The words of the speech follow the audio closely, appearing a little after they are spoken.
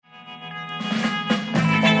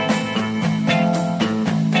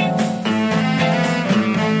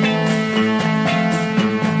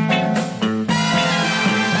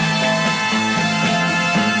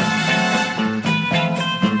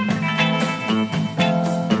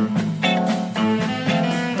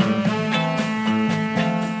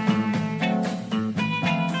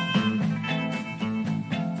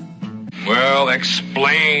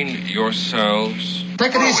explain yourselves?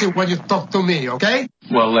 Take it easy when you talk to me, okay?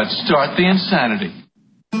 Well, let's start the insanity.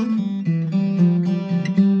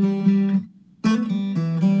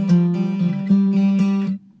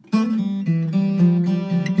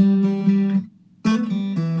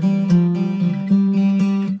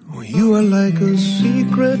 You are like a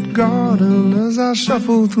secret garden as I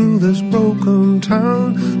shuffle through this broken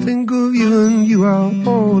town. Think of you and you are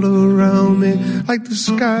all around me, like the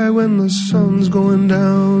sky when the sun's going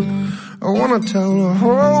down. I wanna tell the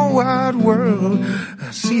whole wide world,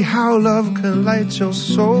 I see how love can light your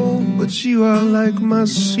soul. But you are like my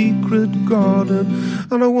secret garden,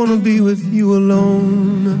 and I wanna be with you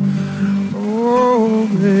alone. Oh,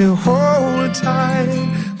 baby, hold tight,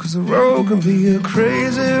 'cause the road can be a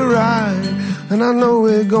crazy ride, and I know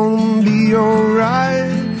we're gonna be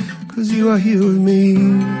alright, 'cause you are here with me.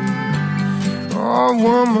 Oh,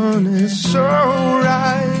 woman, it's so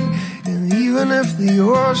right. And even if the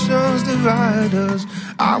oceans divide us,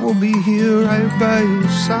 I will be here right by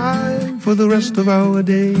your side for the rest of our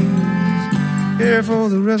days. Here for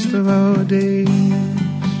the rest of our days.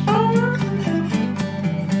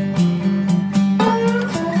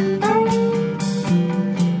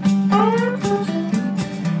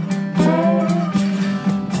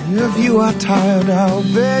 If you are tired, I'll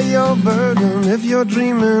bear your burden. If you're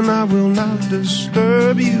dreaming, I will not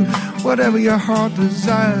disturb you. Whatever your heart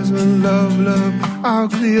desires, with love, love, I'll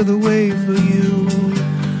clear the way for you.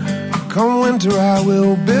 Come winter, I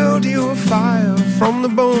will build you a fire from the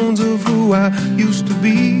bones of who I used to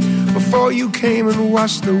be. Before you came and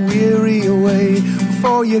washed the weary away,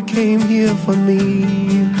 before you came here for me.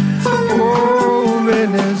 Oh,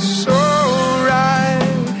 man, it's so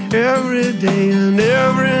every day and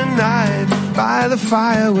every night, by the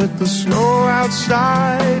fire with the snow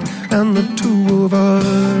outside and the two of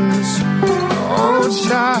us. Oh,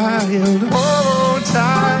 child, hold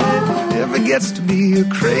tight. If it gets to be a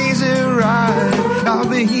crazy ride, I'll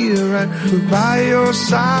be here right by your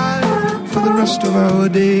side for the rest of our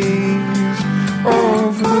days.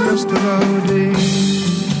 Oh, for the rest of our days.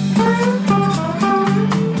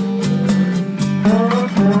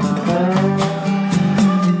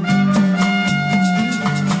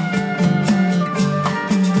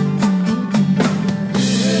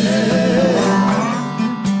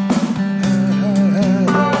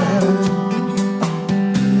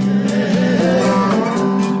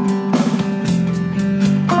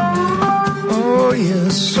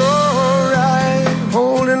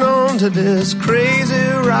 To this crazy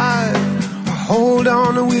ride, hold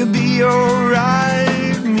on and we'll be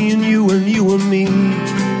alright. Me and you and me.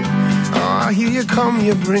 Oh, here you come,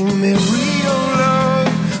 you bring me real love.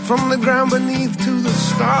 From the ground beneath to the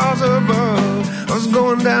stars above. I was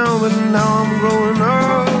going down, but now I'm growing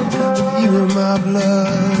up with you in my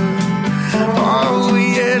blood. Oh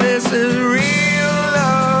yeah, this is real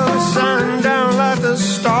love. Sun down like the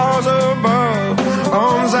stars above.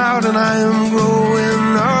 Arms out and I am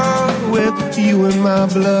growing up with you in my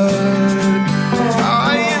blood.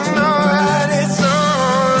 Oh, you know that it's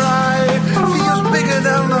alright. Feels bigger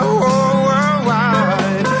than the whole world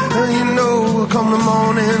wide. And you know, come the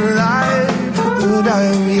morning light, that I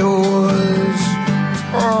am yours.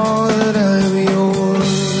 Oh, that I am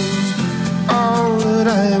yours. Oh, that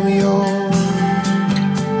I am yours.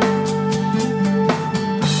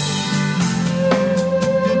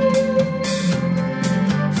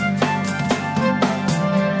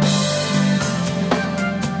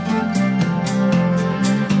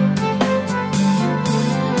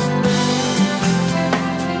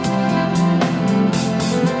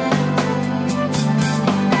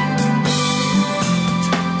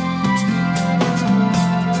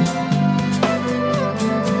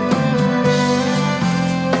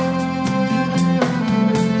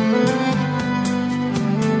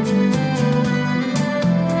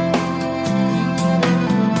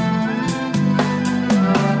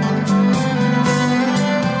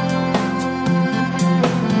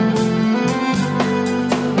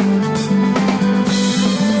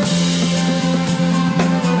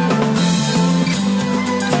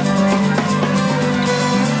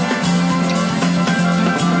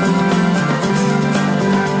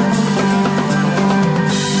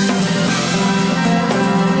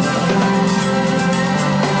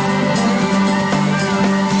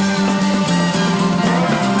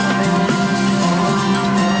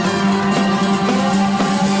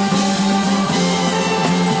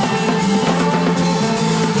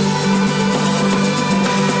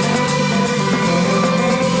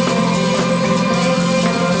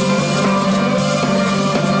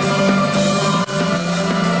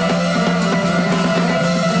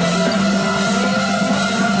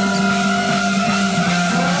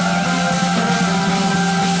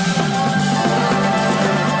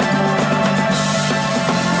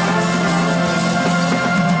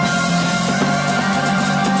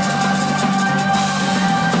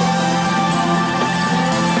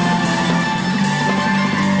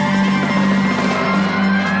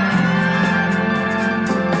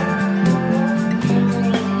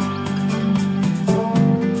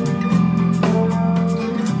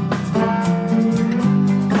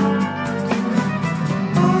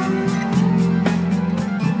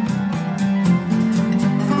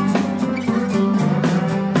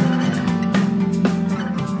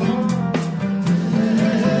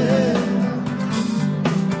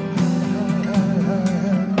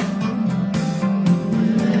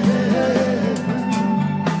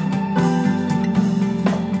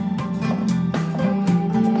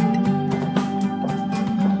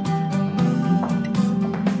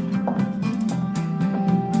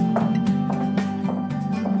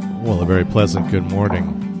 very pleasant good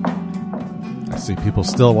morning. I see people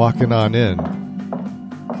still walking on in.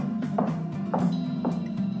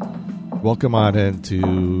 Welcome on in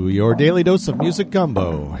to your daily dose of music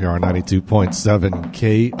gumbo here on 92.7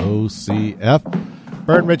 KOCF.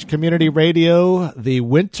 Burn Ridge Community Radio, the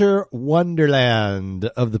winter wonderland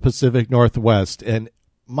of the Pacific Northwest. And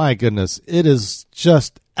my goodness, it is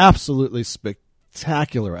just absolutely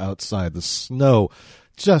spectacular outside. The snow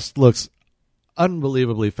just looks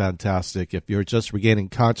unbelievably fantastic. If you're just regaining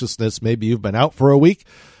consciousness, maybe you've been out for a week.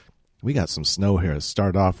 We got some snow here.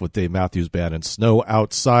 Start off with Dave Matthews Band and Snow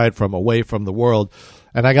Outside from Away from the World.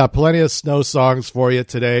 And I got plenty of snow songs for you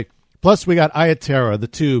today. Plus, we got Terra, The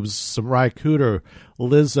Tubes, some Cooder,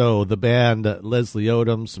 Lizzo, the band Leslie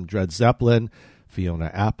Odom, some Zeppelin, Fiona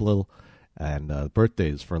Apple, and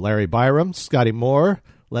birthdays for Larry Byrom, Scotty Moore,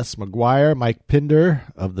 Les Maguire, Mike Pinder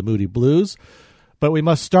of the Moody Blues. But we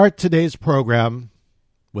must start today's program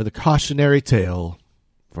with a cautionary tale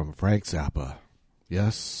from Frank Zappa.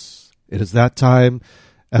 Yes, it is that time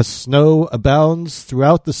as snow abounds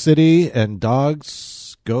throughout the city and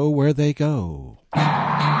dogs go where they go.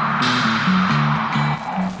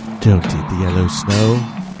 Don't eat the yellow snow.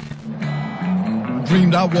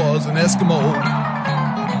 Dreamed I was an Eskimo.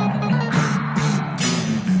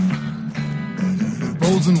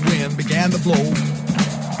 Frozen wind began to blow.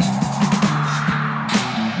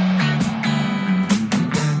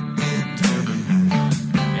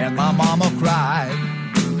 And my mama cried.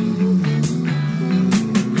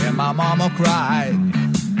 And my mama cried.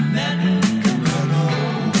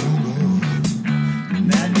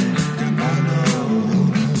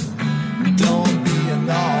 Don't be a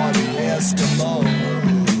naughty Eskimo.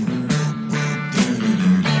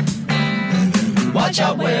 Watch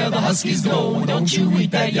out where the huskies go, and don't you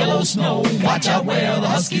eat that yellow snow. Watch out where the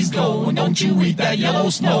huskies go, and don't you eat that yellow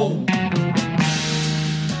snow.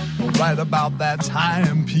 Right about that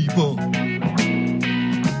time, people,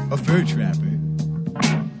 a fur trapper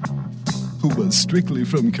who was strictly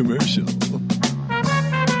from commercial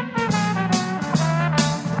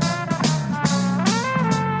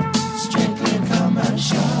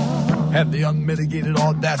had the unmitigated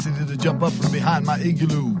audacity to jump up from behind my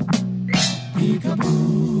igloo.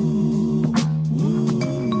 Peekaboo.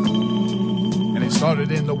 And he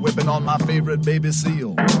started in the whipping on my favorite baby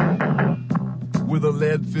seal with a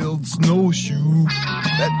lead-filled snowshoe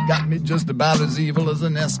that got me just about as evil as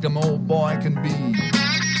an Eskimo boy can be.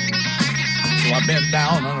 So I bent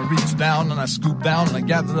down and I reached down and I scooped down and I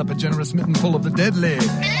gathered up a generous mitten full of the deadly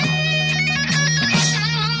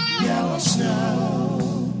yellow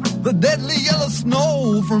snow. The deadly yellow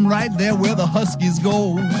snow from right there where the huskies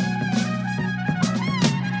go.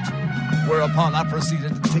 Whereupon I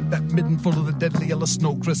proceeded to take that midden full of the deadly yellow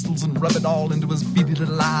snow crystals and rub it all into his beady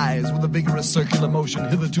little eyes with a vigorous circular motion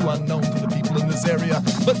hitherto unknown to the people in this area,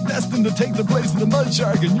 but destined to take the place of the mud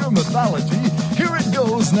shark in your mythology. Here it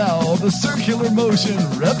goes now, the circular motion,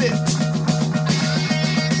 rub it.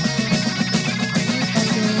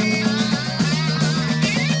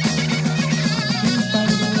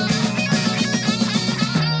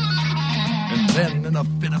 And then in a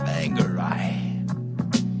fit of anger, I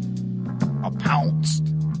pounced,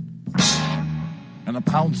 and I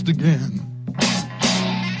pounced again.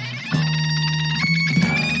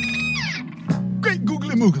 Great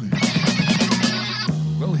googly moogly.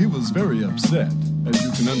 Well, he was very upset, as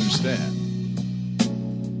you can understand.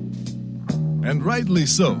 And rightly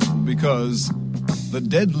so, because the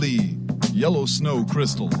deadly yellow snow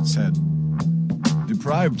crystals had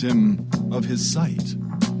deprived him of his sight.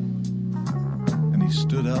 And he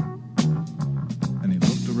stood up, and he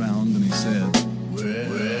looked around, and he said,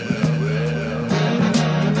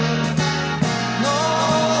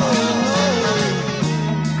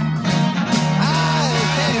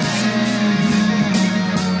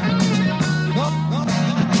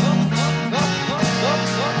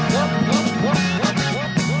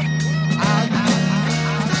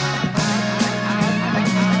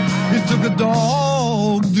 took a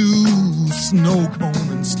dog-do snow cone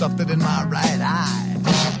and stuffed it in my right eye.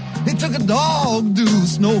 He took a dog-do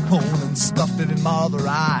snow cone and stuffed it in my other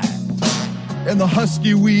eye. And the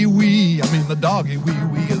husky wee-wee, I mean the doggy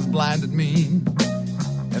wee-wee has blinded me.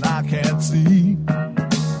 And I can't see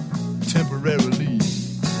temporarily.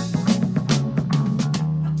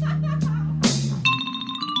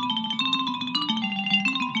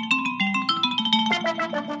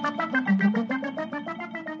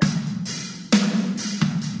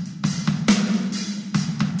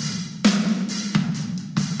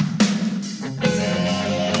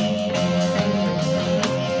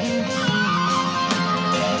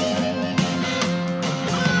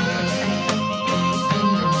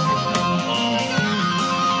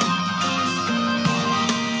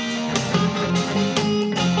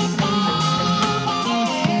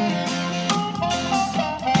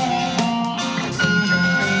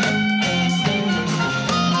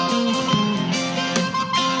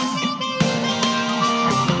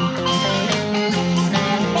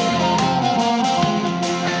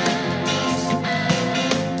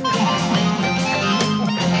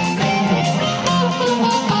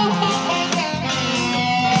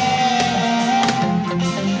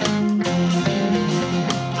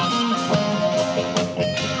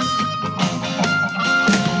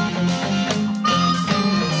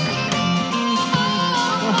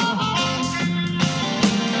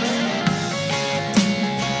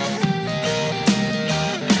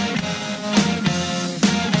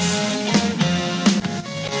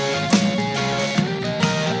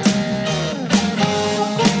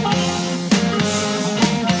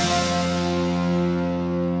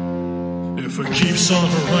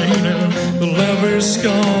 levee's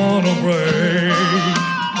gonna break.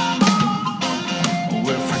 Oh,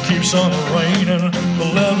 if it keeps on raining, the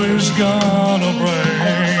levee's gonna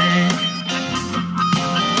break.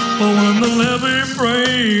 But when the levee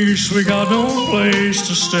breaks, we got no place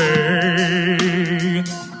to stay.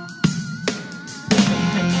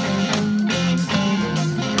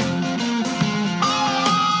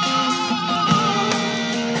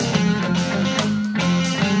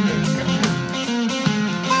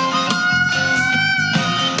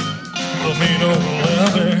 The mean old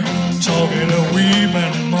levee talking to weep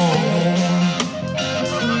and moan.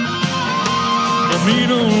 The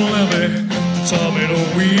mean old levee taught me to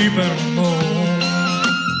weep and moan.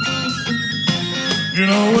 You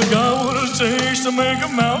know what God what it takes to make a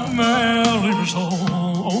mountain man leave his home.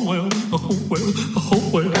 Oh well, oh well, oh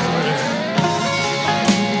well.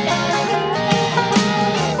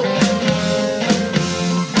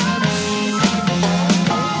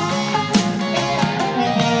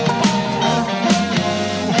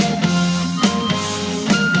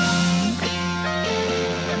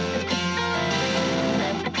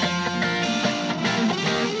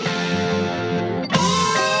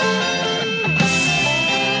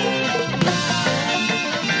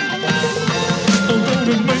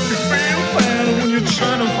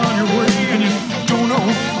 Trying to find your way and you don't know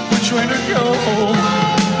which way to go.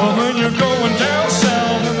 Or when you're going down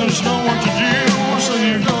south and there's no one to do, so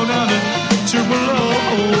you go down to below.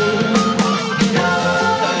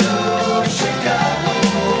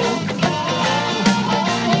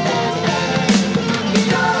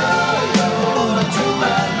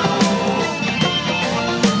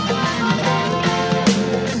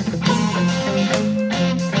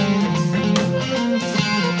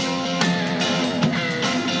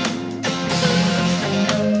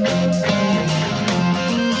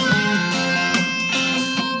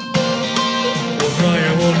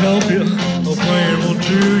 Help you, a praying will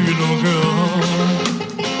do you no good.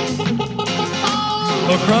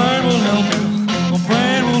 A crying will help you, a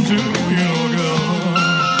praying will do you no good.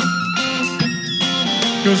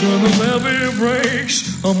 'Cause when the levee breaks,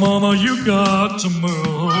 oh mama, you got to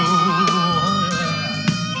move.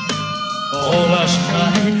 Oh, last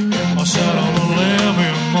night I sat on the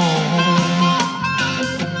levee and moaned.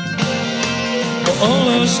 Oh,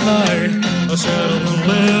 last night I sat on the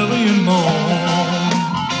levee and moaned.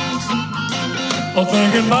 Oh,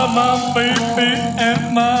 thinking about my baby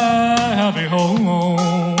and my happy home.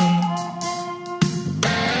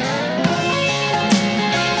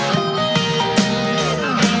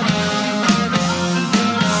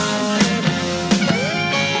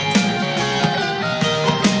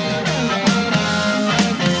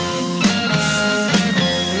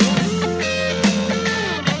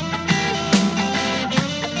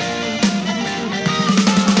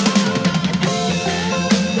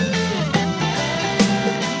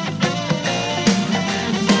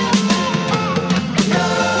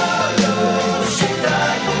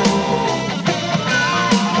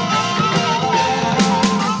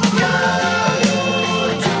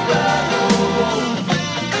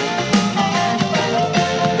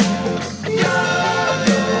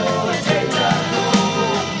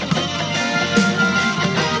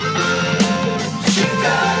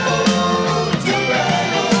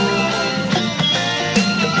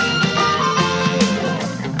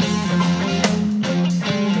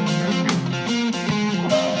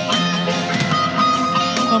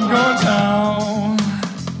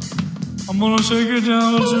 Take it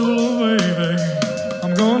down to little baby.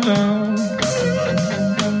 I'm going down.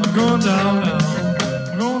 I'm going down now.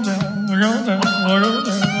 I'm going down. I'm going down. I'm going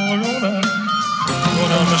down. I'm going down. I'm going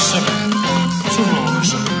down Mississippi. To little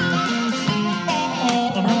Mississippi.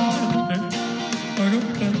 I'm going down. I'm going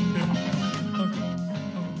down.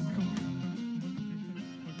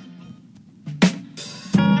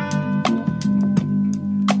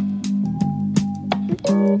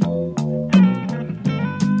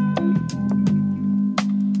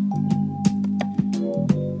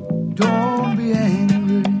 Don't be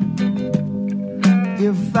angry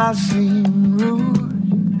if I seem rude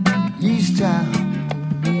each time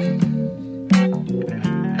we meet.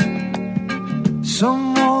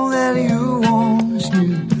 Someone that you once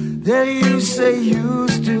knew, that you say you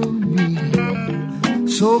still need,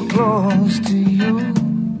 so close to you.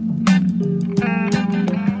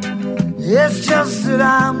 It's just that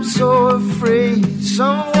I'm so afraid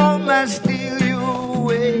someone might steal you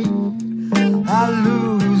away. I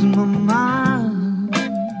lose my mind,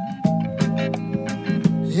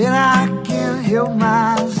 and I can't help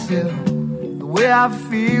myself the way I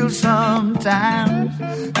feel sometimes.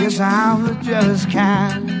 Guess I'm the jealous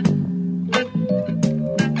kind.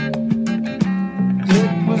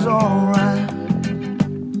 It was alright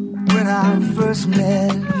I first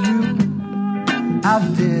met you, I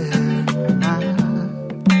did not.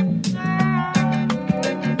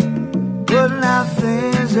 But now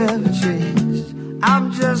things have changed.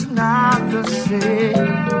 I'm just not the same.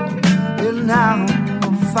 And now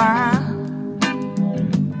I'm fine.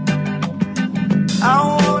 I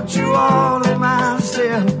want you all to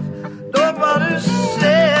myself. Nobody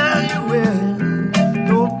said you will.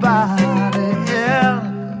 Nobody else.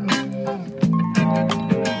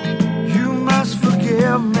 You must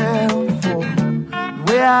forgive me for the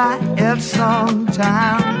way I act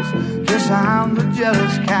sometimes. Guess I'm the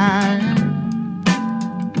jealous kind.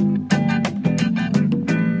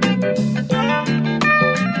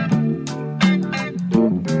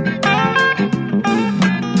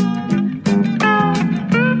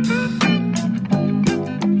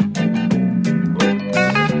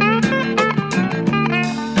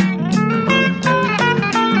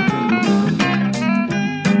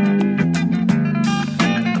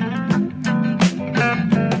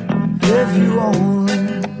 If you only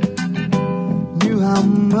knew how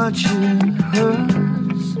much it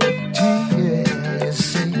hurts to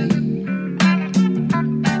say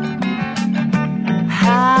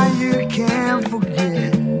how you can't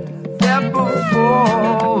forget that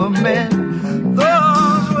before we met,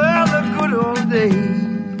 those were the good old days.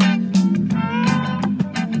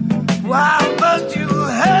 Why must you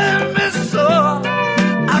hurt me so?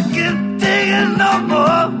 I can't take it no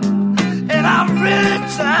more, and I'm really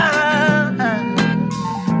tired.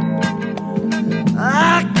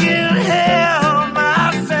 I can't help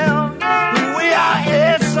myself the way I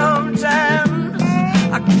act sometimes.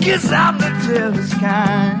 I guess I'm the jealous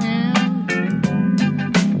kind.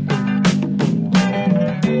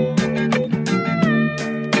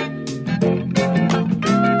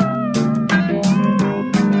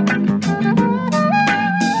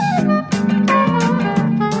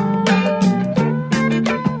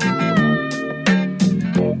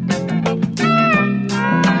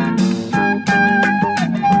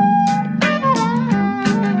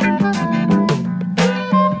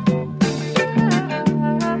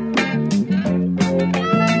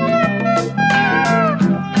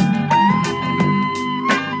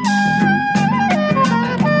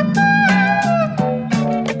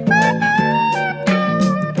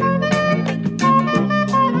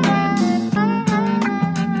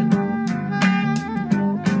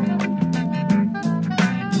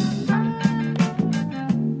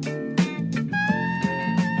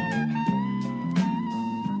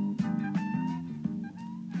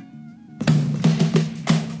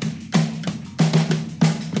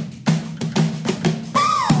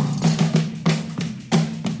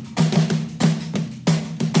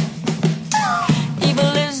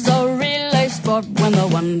 When the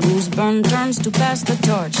one who's burned turns to pass the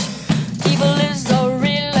torch. Evil is a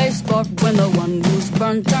relay sport when the one who's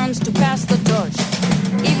burned turns to pass the torch.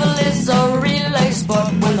 Evil is a relay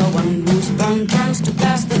sport when the one who's burned turns to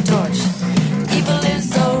pass the torch. Evil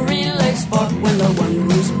is a relay sport when the one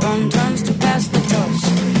who's burned turns to pass the torch.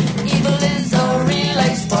 Evil is a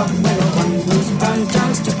relay sport when the one who's burned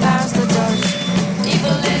turns to pass the torch.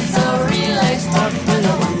 Evil is a relay sport when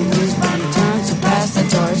the one who's burned turns to pass the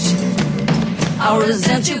torch. I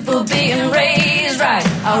resent you for being raised right.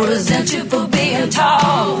 I resent you for being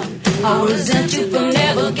tall. I resent you for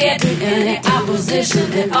never getting any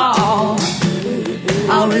opposition at all.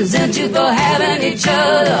 I resent you for having each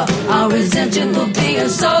other. I resent you for being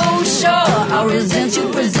so sure. I resent you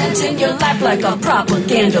presenting your life like a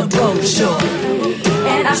propaganda brochure.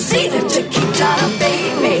 And I see that you keep trying to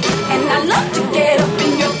bait me, and I love to get up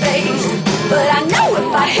in your face. But I know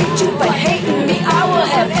if I hate you for hating me, I will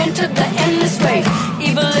have entered the endless race.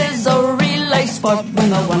 Evil is a relay sport when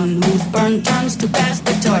the one who's burned turns to pass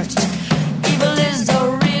the torch. Evil is a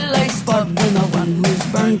relay sport when the one who's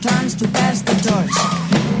burned turns to pass the torch.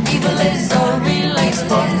 Evil is a relay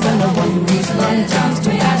sport when the one who's burned turns to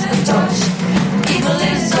pass the torch. Evil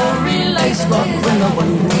is a relay sport when the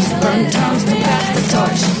one who's burned turns to pass the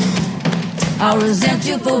torch. I resent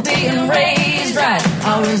you for being raised right.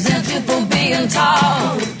 I resent you for being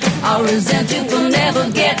tall. I resent you for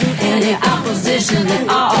never getting any opposition at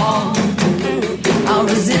all. I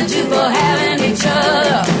resent you for having each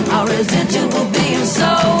other. I resent you for being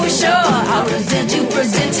so sure. I resent you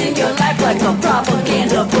presenting your life like a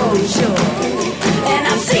propaganda brochure. And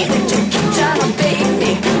I see that you keep trying to bait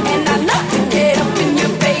me, and I love to get up in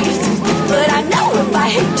your face. But I know if I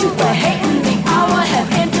hate you for hating me, I will have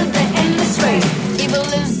entered the endless race. Evil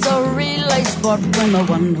is a relay sport when the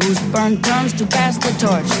one who's burned turns to pass the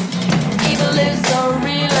torch. Evil is a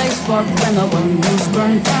relay sport when the one who's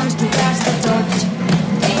burned turns to pass the torch.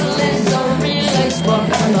 Evil is a relay relay sport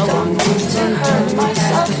when the one who's been hurt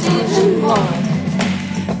myself even more.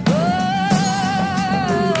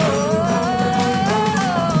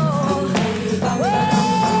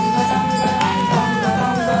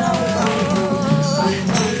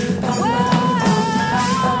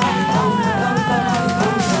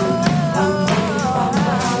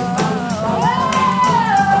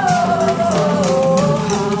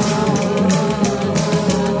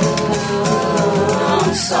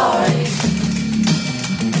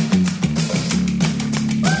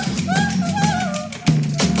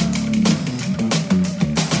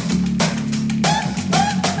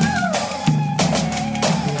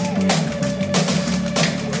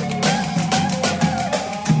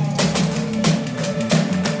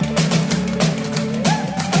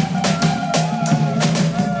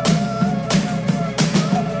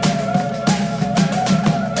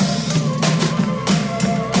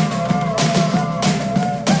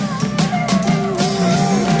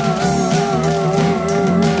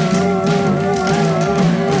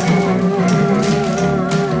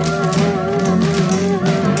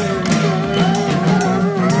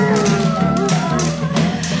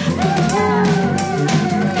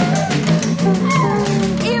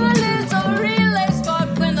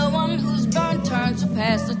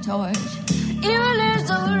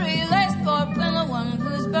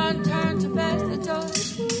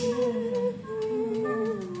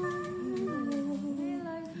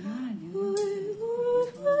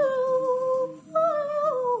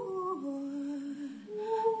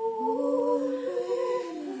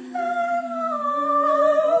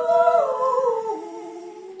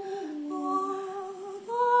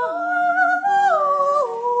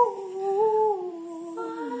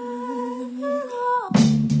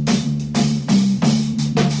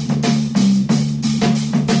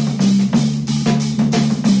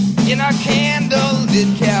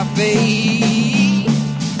 Candlelit Cafe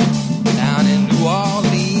down in New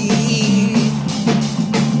Orleans,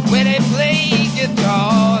 where they play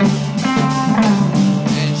guitar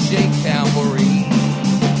and shake tambourine.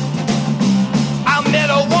 I met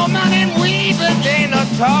a woman and we began to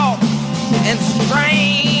talk, and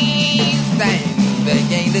strange things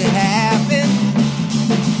began to happen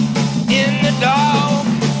in the dark.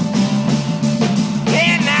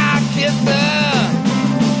 And I kissed her,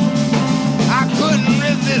 couldn't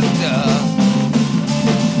resist her.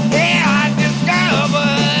 Yeah, I discovered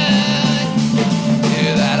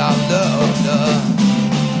that I loved her.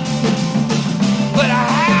 But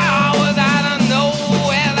how was I to know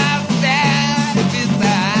as I sat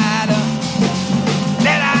beside her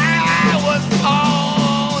that I was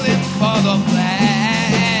falling for the black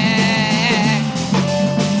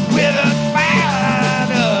with a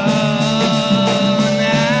spider?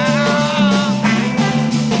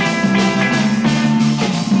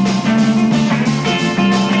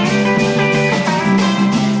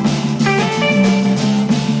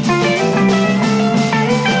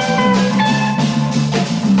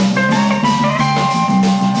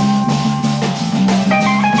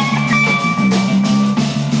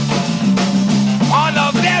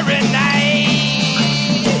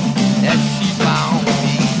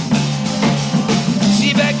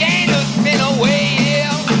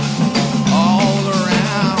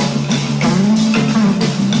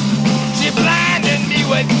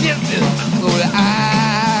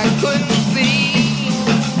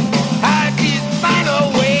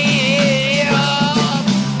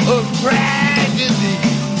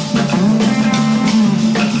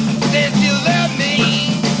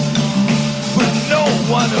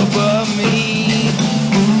 Above me,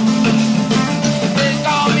 they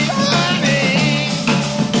call me honey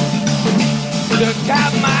to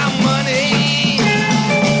count my money,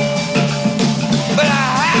 but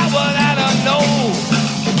how would I know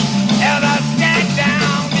as I sat down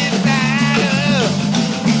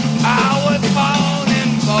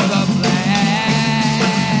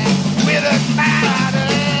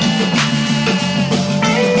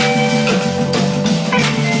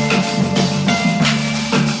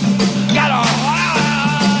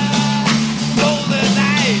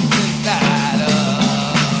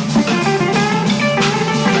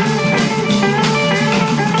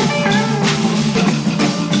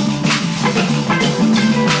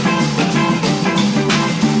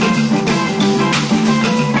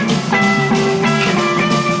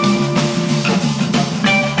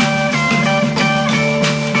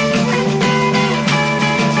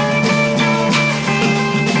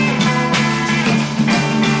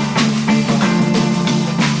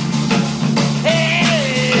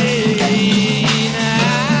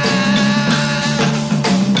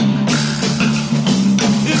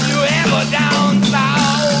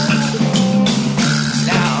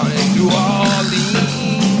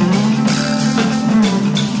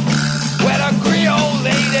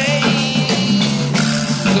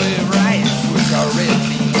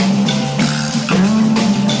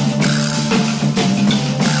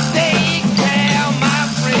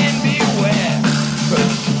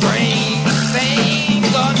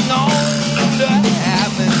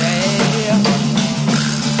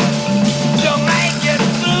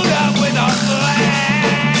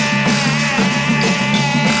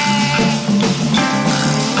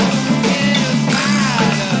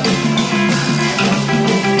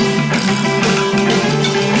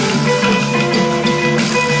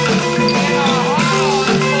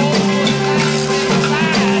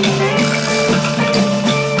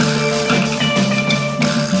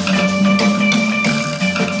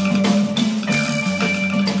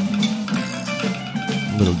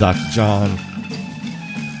Dr. John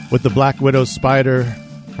with the Black Widow Spider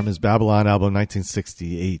from his Babylon album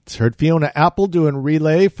 1968. Heard Fiona Apple doing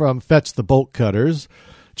Relay from Fetch the Bolt Cutters.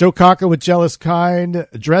 Joe Cocker with Jealous Kind.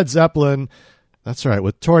 Dread Zeppelin, that's right,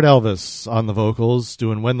 with Tord Elvis on the vocals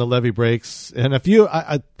doing When the Levee Breaks. And if you,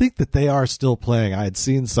 I think that they are still playing. I had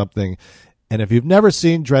seen something. And if you've never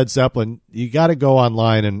seen Dread Zeppelin, you got to go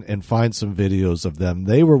online and find some videos of them.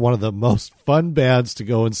 They were one of the most fun bands to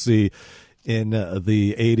go and see in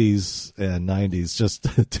the 80s and 90s. Just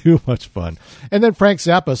too much fun. And then Frank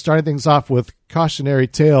Zappa starting things off with Cautionary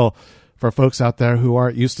Tale for folks out there who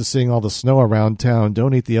aren't used to seeing all the snow around town.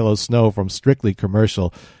 Don't Eat the Yellow Snow from Strictly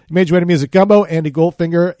Commercial. You made your way to Music Gumbo. Andy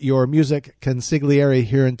Goldfinger, your music consigliere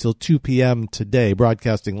here until 2 p.m. today,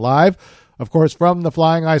 broadcasting live, of course, from the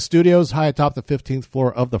Flying Eye Studios, high atop the 15th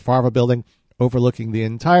floor of the Farva Building, overlooking the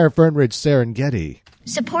entire Fern Ridge Serengeti.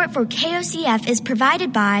 Support for KOCF is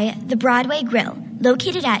provided by The Broadway Grill,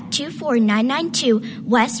 located at 24992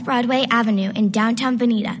 West Broadway Avenue in downtown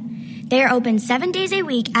Bonita. They are open 7 days a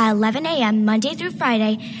week at 11 a.m. Monday through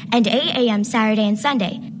Friday and 8 a.m. Saturday and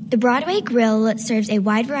Sunday. The Broadway Grill serves a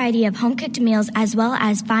wide variety of home-cooked meals as well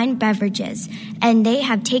as fine beverages, and they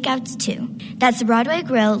have takeouts too. That's the Broadway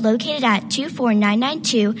Grill, located at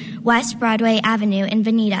 24992 West Broadway Avenue in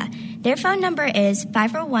Bonita. Their phone number is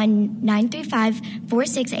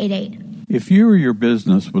 501-935-4688. If you or your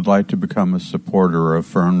business would like to become a supporter of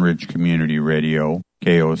Fern Ridge Community Radio,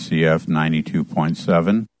 KOCF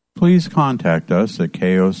 92.7, please contact us at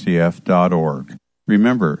kocf.org.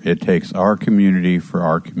 Remember, it takes our community for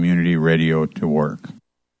our community radio to work.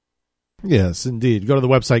 Yes, indeed. Go to the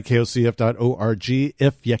website, kocf.org,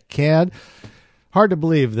 if you can. Hard to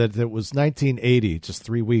believe that it was 1980, just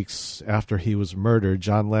 3 weeks after he was murdered.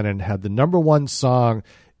 John Lennon had the number one song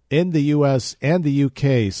in the U.S. and the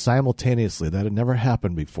U.K. simultaneously. That had never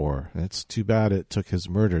happened before. It's too bad it took his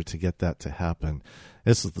murder to get that to happen.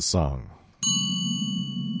 This is the song.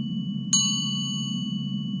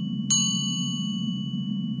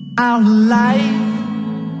 Our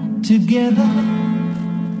life together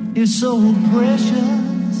is so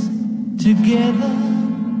precious. Together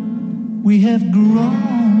we have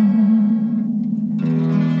grown.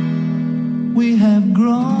 We have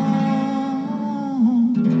grown.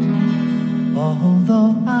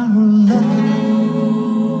 Although our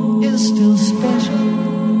love is still special,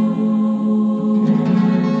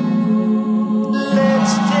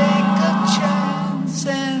 let's take a chance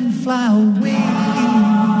and fly away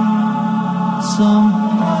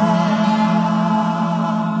somewhere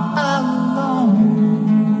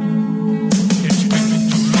alone. It's been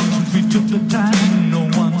too long since we took the time. No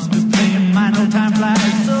one's to blame. My no time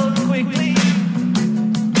flies so quickly.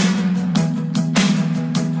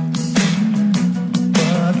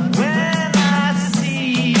 But when I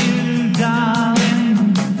see you,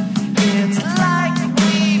 darling, it's like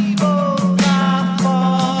we both are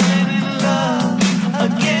falling in love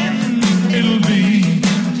again. It'll be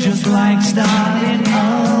just like starting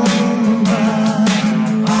over,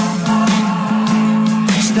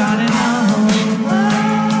 starting over.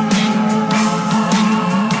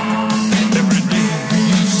 Every day we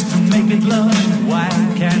used to make it love. Why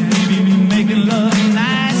can't we be making love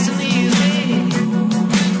nice and easy?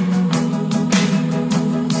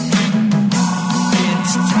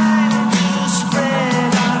 It's time to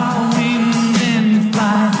spread our wings and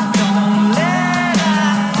fly. Don't let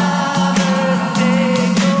another day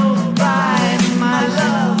go by, my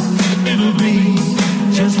love. It'll be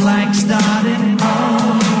just like starting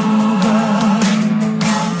over,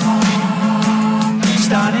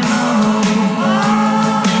 starting over.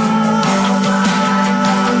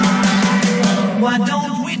 Why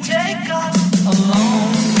don't we take us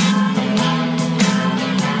alone?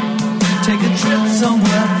 Take a trip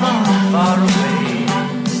somewhere far, far away.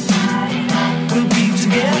 We'll be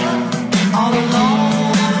together all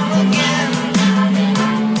alone again,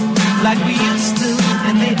 like we used to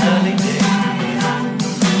in the early days.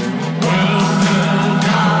 Well,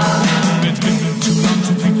 darling, it's been too long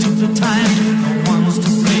since we took the time. No one's to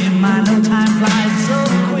blame. My no time flies so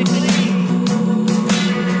quickly.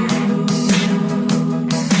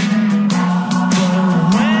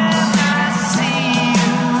 But when I see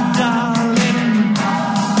you, darling,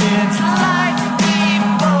 it's like we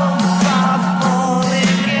both are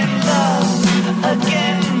falling in love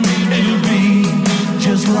again. It'll be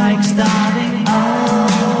just like starting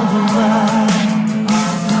over,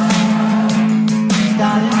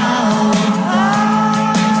 starting over.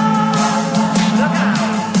 Look out,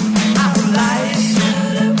 our life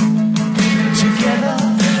together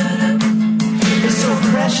is so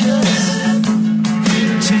precious.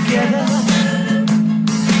 Together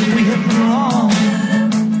we have grown.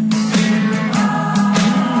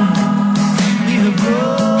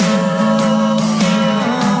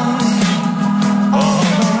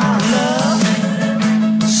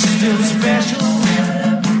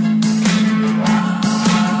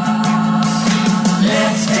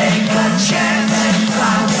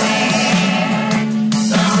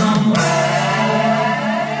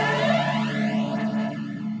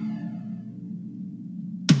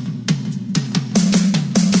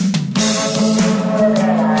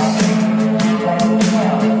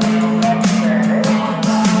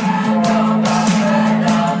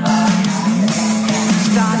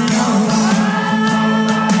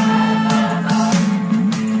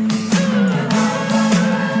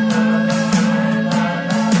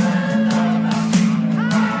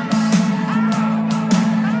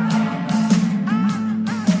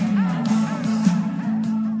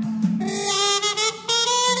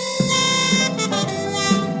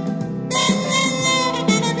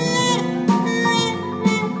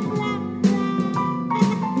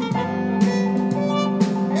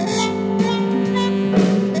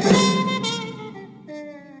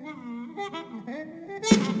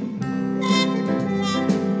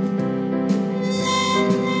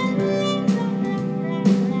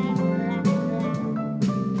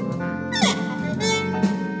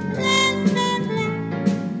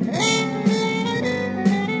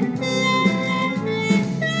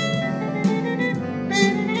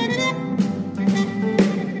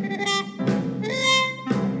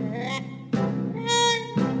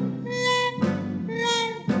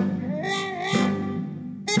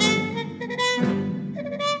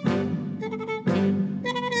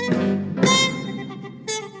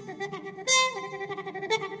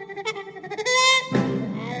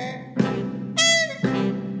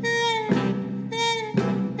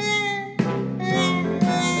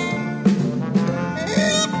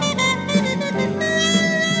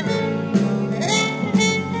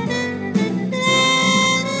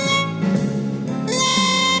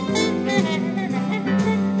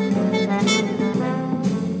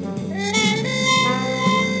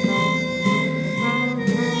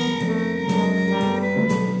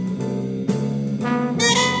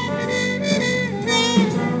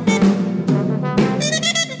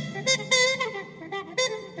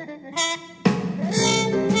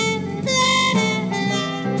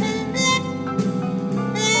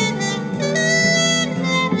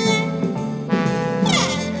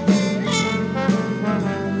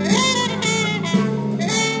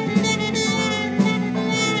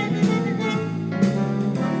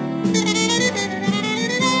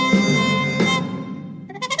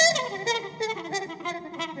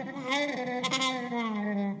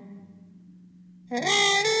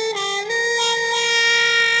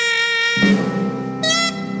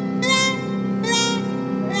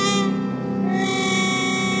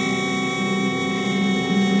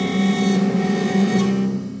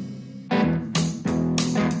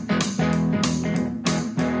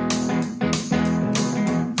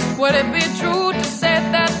 Would it be true to say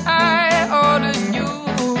that I ordered you?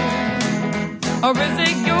 Or is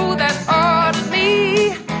it you that ordered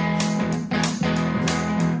me?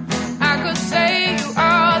 I could say you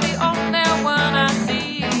are the only one I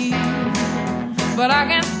see, but I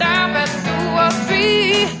can't stop at 2 or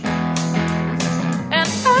 3. And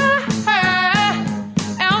I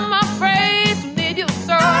am afraid to need you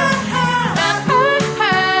so. And I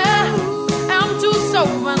am too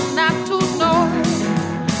sober not to know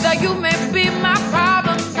that you may be my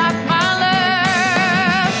problem, not my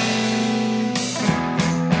love.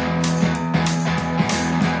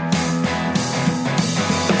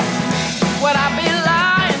 Would I be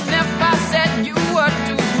lying if I said you were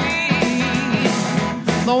too sweet?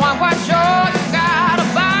 Though I'm quite sure you got a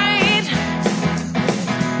bite.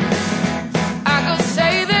 I could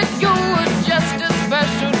say that you were just a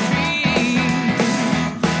special treat,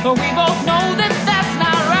 but we both know that that's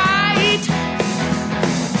not right.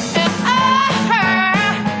 And I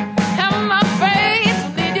am afraid to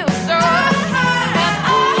need you so. And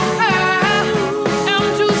I am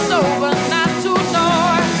too sober not to know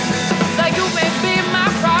that you may be my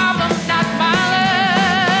problem, not my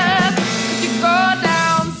love. 'Cause you go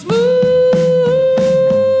down smooth.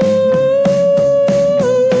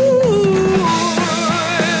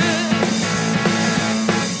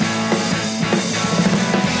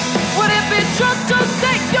 Would it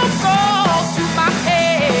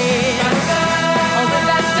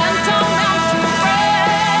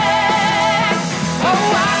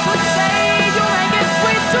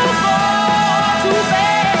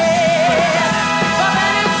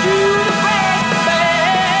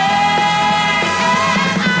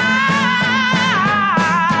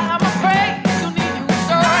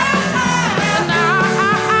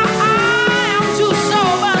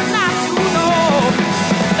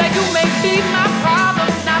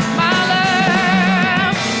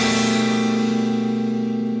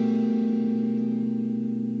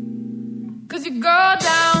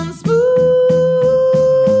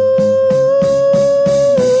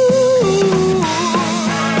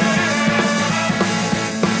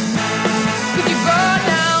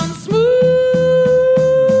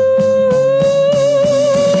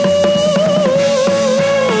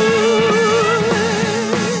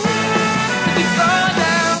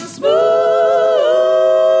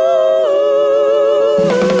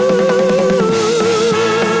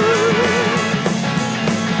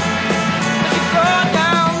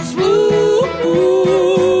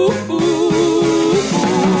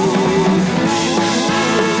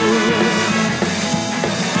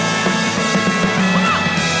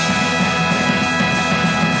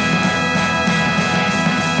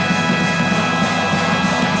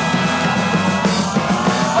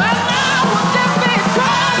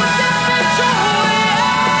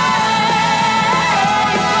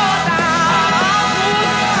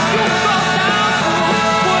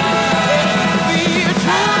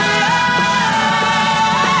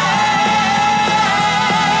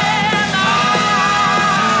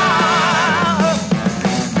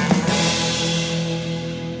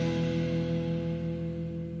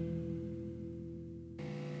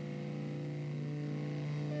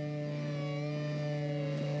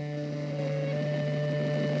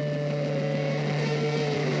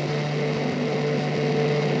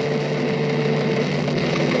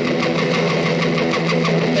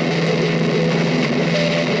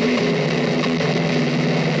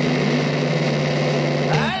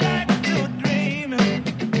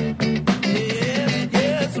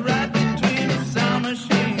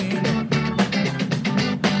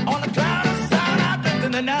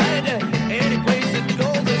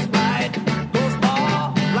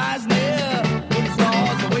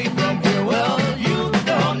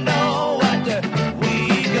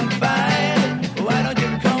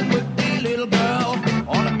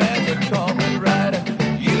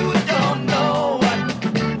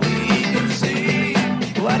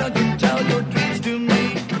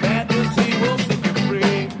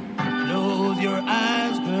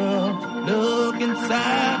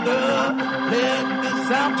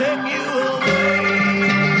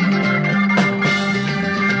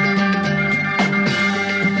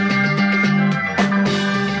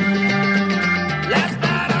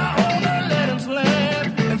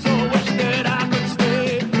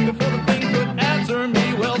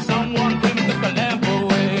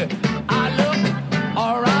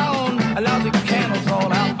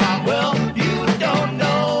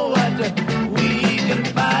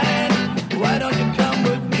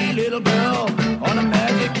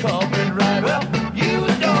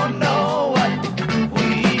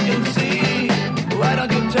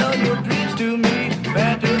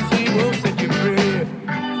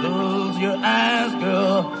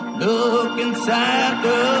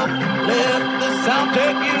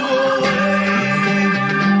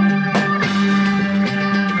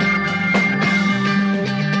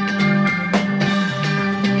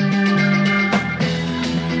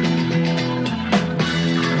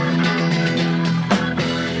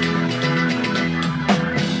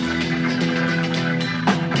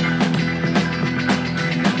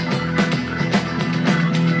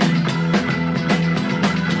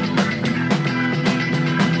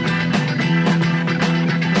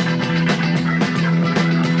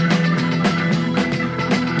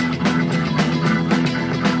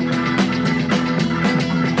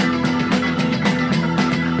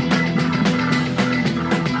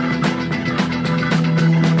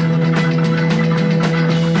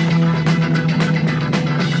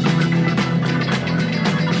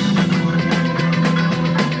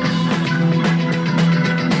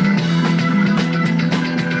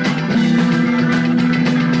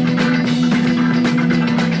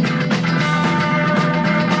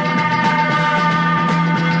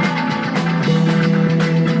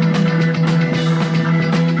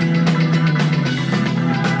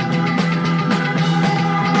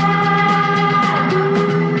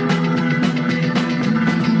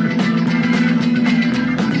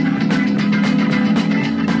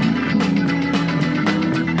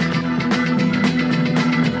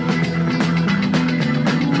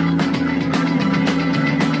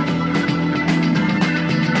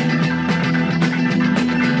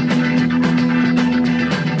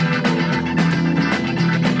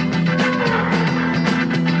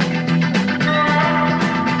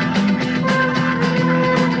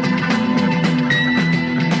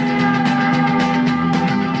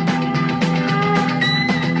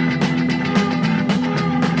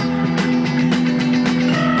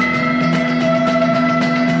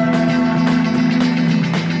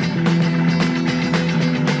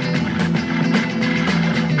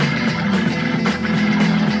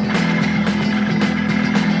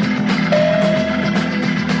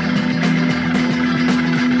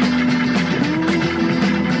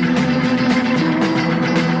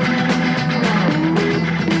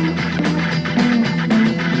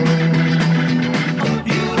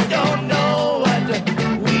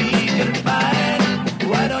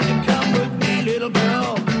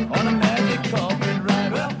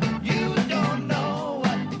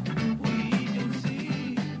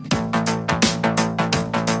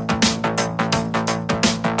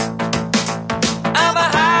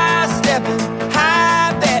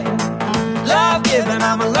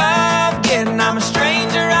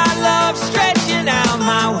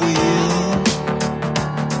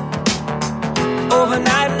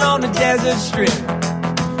desert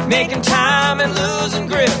strip, making time and losing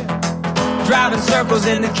grip, driving circles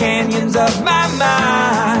in the canyons of my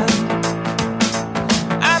mind.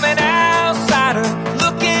 I'm an outsider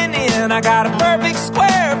looking in. I got a perfect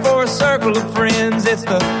square for a circle of friends. It's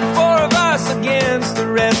the four of us against the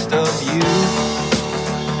rest of you.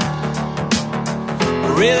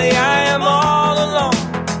 Really, I am all alone.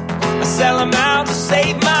 I sell them out to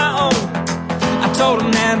save my own. I told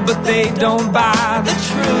them that, but they don't buy the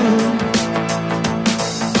truth.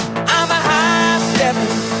 I'm a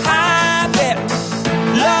high-stepping, high-betting,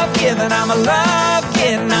 love-giving. I'm a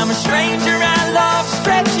love-getting. I'm a stranger. I love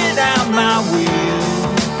stretching out my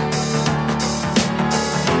wheels.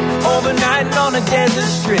 Overnighting on a desert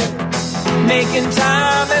strip, making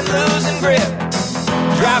time and losing grip,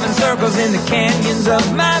 driving circles in the canyons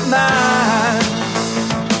of my mind.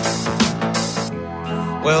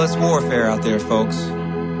 Well, it's warfare out there, folks.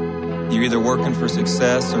 You're either working for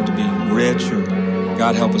success or to be rich or,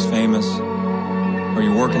 God help us, famous. Or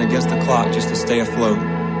you're working against the clock just to stay afloat.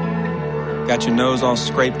 Got your nose all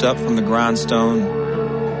scraped up from the grindstone.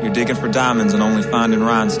 You're digging for diamonds and only finding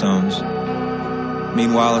rhinestones.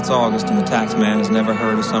 Meanwhile, it's August and the tax man has never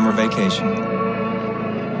heard of summer vacation.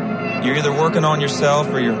 You're either working on yourself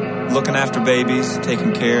or you're looking after babies,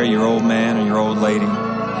 taking care of your old man or your old lady.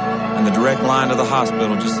 And the direct line to the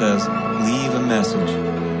hospital just says, leave a message.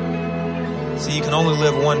 See, you can only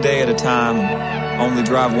live one day at a time, only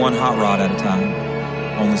drive one hot rod at a time,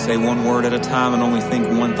 only say one word at a time, and only think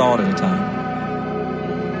one thought at a time.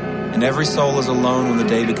 And every soul is alone when the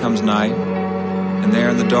day becomes night. And there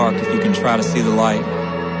in the dark, if you can try to see the light,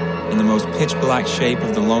 in the most pitch-black shape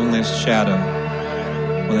of the loneliest shadow,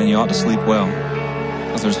 well, then you ought to sleep well,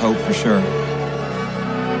 because there's hope for sure.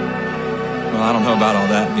 Well, I don't know about all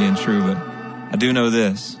that being true, but I do know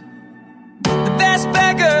this. The best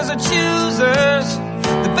beggars are choosers.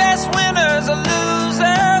 The best winners are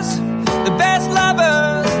losers. The best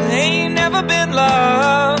lovers ain't never been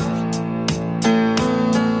loved.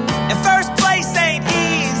 And first place ain't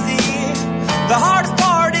easy. The hardest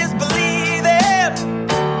part is believing.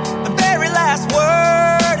 The very last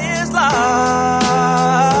word is love.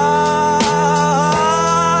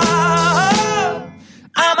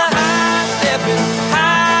 I'm a high-stepping,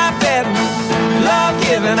 high-betting,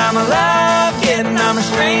 love-giving. I'm a love-getting. I'm a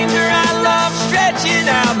stranger. I love stretching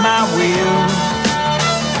out my wheels.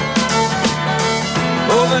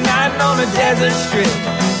 Overnight on a desert strip,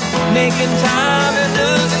 making time and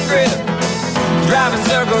losing grip, driving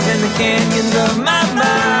circles in the canyons of my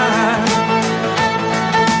mind.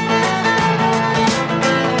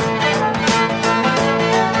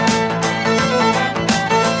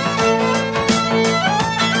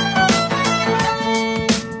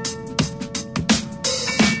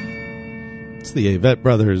 It's the Avett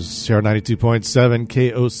Brothers, Terra 92.7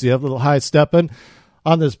 KOCF, little high stepping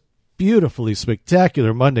on this beautifully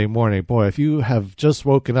spectacular Monday morning. Boy, if you have just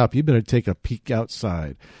woken up, you better take a peek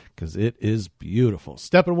outside, because it is beautiful.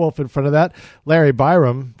 Steppenwolf in front of that. Larry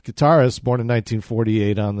Byrom, guitarist, born in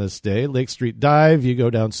 1948 on this day. Lake Street Dive, You Go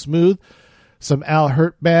Down Smooth. Some Al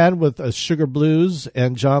Hirt Band with a Sugar Blues.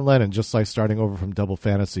 And John Lennon, Just Like Starting Over from Double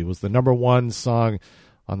Fantasy, was the number one song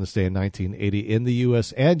on this day in 1980 in the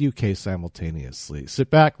U.S. and U.K. simultaneously. Sit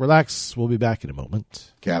back, relax. We'll be back in a moment.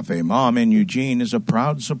 Cafe Mom in Eugene is a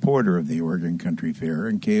proud supporter of the Oregon Country Fair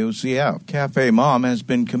and KOCF. Cafe Mom has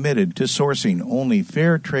been committed to sourcing only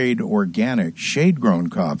fair trade, organic,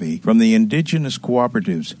 shade-grown coffee from the indigenous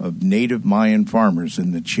cooperatives of native Mayan farmers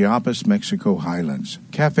in the Chiapas, Mexico highlands.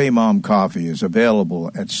 Cafe Mom coffee is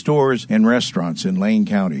available at stores and restaurants in Lane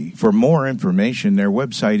County. For more information, their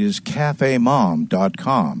website is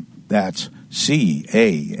cafemom.com. That's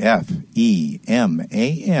CAFEMAM.com.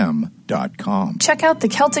 Check out the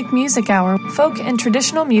Celtic Music Hour, folk and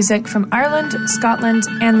traditional music from Ireland, Scotland,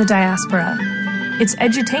 and the diaspora. It's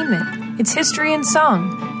edutainment, it's history and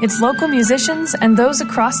song, it's local musicians and those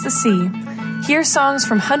across the sea. Hear songs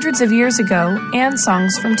from hundreds of years ago and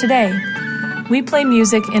songs from today. We play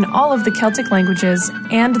music in all of the Celtic languages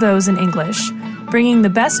and those in English, bringing the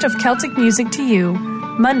best of Celtic music to you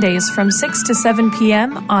Mondays from 6 to 7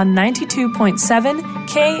 p.m. on 92.7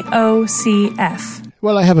 KOCF.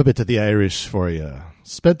 Well, I have a bit of the Irish for you.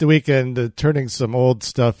 Spent the weekend turning some old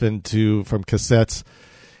stuff from cassettes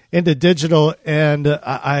into digital, and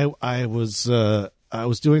I was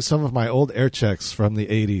doing some of my old air checks from the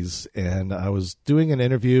 80s, and I was doing an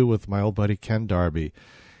interview with my old buddy Ken Darby,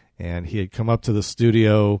 and he had come up to the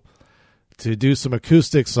studio to do some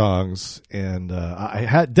acoustic songs, and I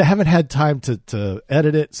haven't had time to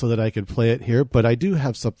edit it so that I could play it here, but I do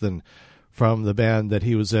have something from the band that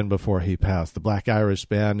he was in before he passed, the Black Irish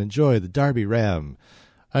Band. Enjoy the Darby Ram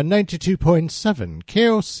On 92.7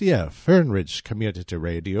 KOCF, Fernridge Community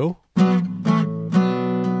Radio.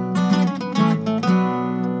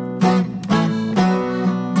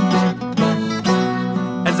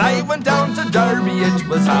 As I went down to Derby, it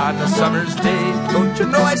was on a summer's day. Don't you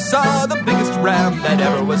know I saw the biggest ram that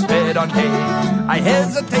ever was fed on hay? I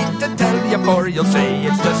hesitate to tell you, for you'll say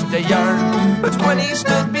it's just a yarn. But when he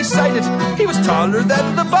stood beside it, he was taller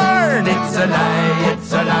than the barn. It's a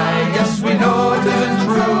lie, yes we know it isn't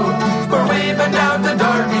true. For we've been down to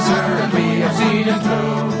Derby, sir, and we have seen him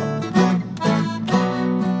through.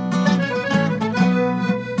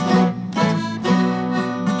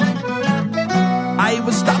 I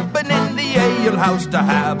was stopping in the ale house to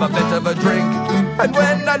have a bit of a drink, and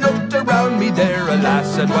when I looked around me there, a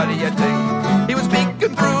lass said, what do you think? He was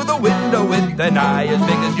peeking through the window with an eye as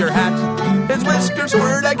big as your hat. His whiskers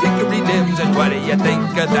were like hickory dims, and what do you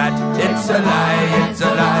think of that? It's a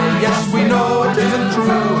lie, yes we know it isn't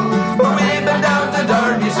true. For we've been down to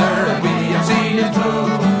Derby, sir, and we have seen it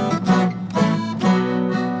through.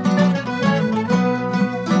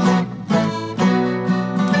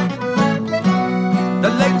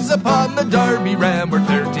 Upon the Derby ram were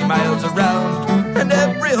 30 miles around, and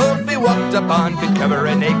every hoof he walked upon could cover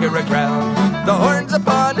an acre of ground. The horns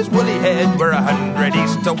upon his woolly head were 100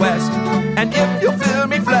 east to west, and if you'll feel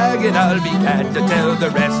me flagging, I'll be glad to tell the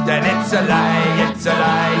rest. And it's a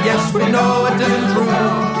lie, yes we know it isn't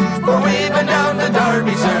true. For we've been down to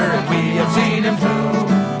Derby, sir, and we have seen him through.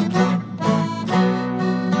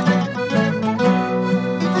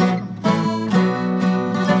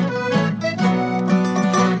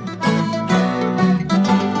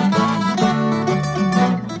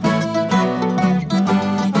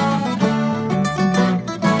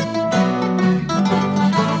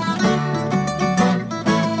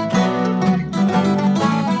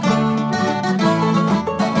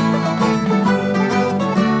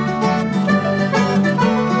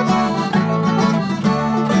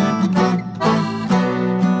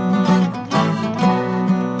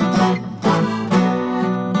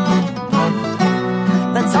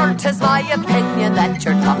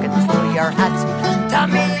 You're talking through your hat. To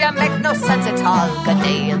me you make no sense at all. Good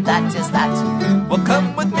day, and that is that. Well,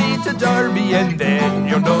 come with me to Derby, and then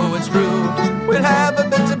you'll know it's true. We'll have a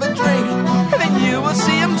bit of a drink, and then you will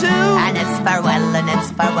see him too. And it's farewell, and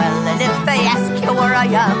if they ask you where I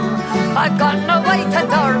am, I've gone away to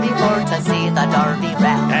Derby for to see the Derby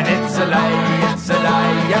ram. And it's a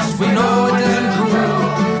lie, yes we know it isn't true.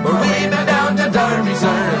 For we've been down to Derby, sir,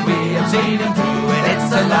 and we have seen him through. And it's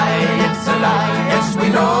a lie, yes we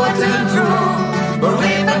know it isn't true. For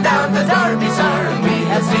we've been down to Derby, sir, and we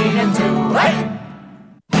have seen him too. Hey!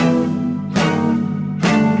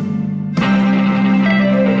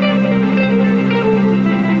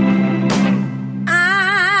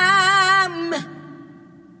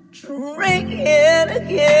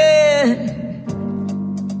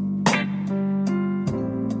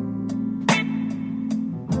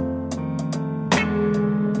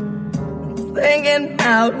 Thinking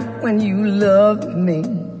about when you loved me.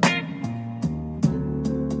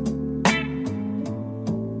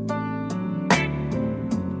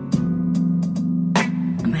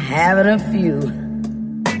 I'm having a few.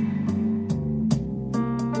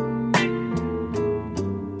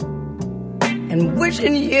 And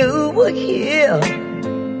wishing you were here.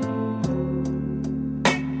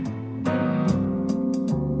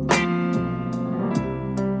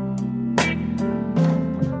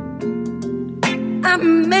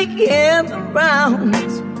 I'm making the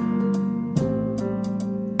rounds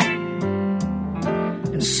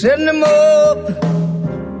and setting them up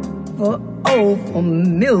for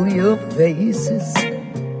familiar faces.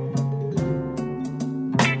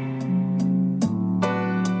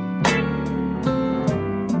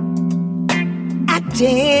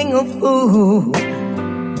 Acting a fool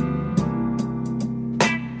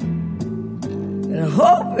and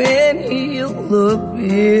hoping you'll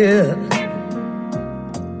appear.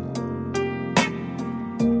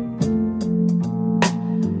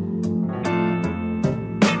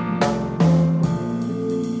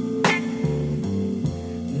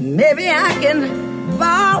 Maybe I can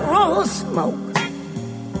borrow smoke,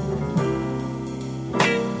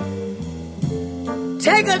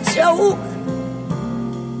 take a joke,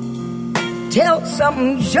 tell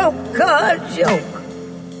some joker joke.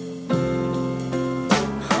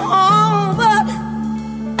 Oh, but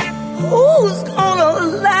who's gonna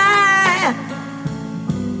laugh?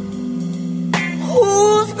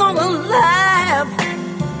 Who's gonna laugh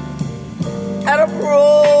at a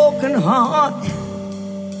broken heart?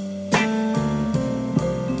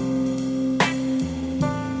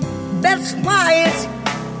 That's why it's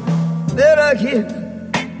better here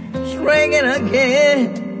drinking again.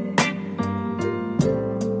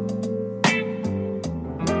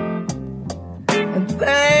 And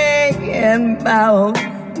thinking about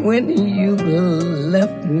when you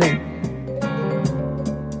left me.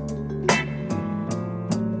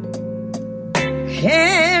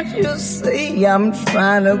 Can't you see I'm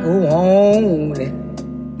trying to go on?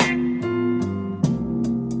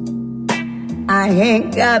 I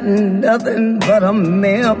ain't got nothing but a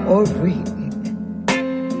memory.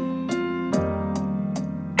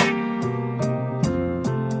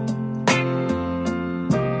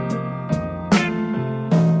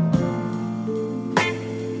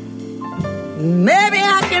 Maybe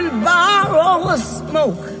I can borrow a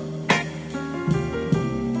smoke.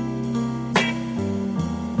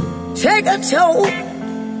 Take a toke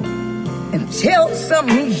and tell some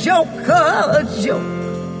joker a joke.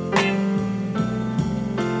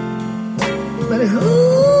 But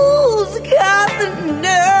who's got the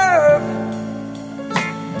nerve?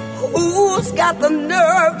 Who's got the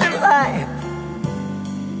nerve to laugh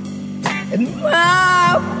at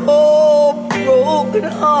my poor broken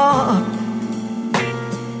heart?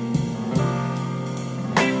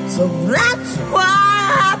 So that's why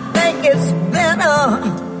I think it's better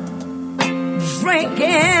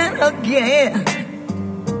drinking again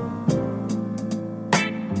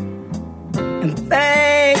and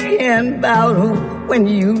thinking about when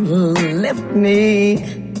you left me.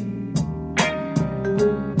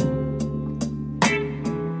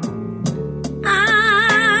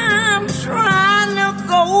 I'm trying to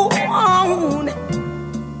go on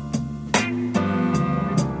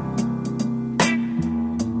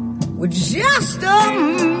with just a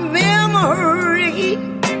memory.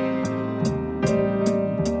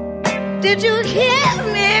 Did you hear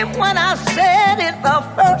me when I said it the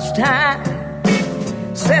first time?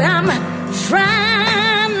 Said I'm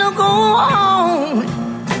trying to go on.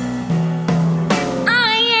 I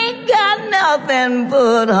ain't got nothing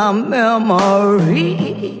but a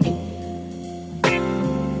memory.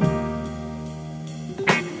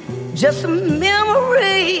 Just a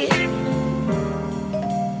memory.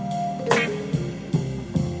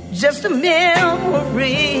 Just a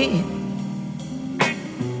memory.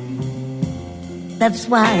 That's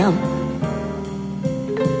why I'm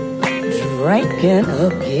drinking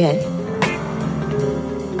again.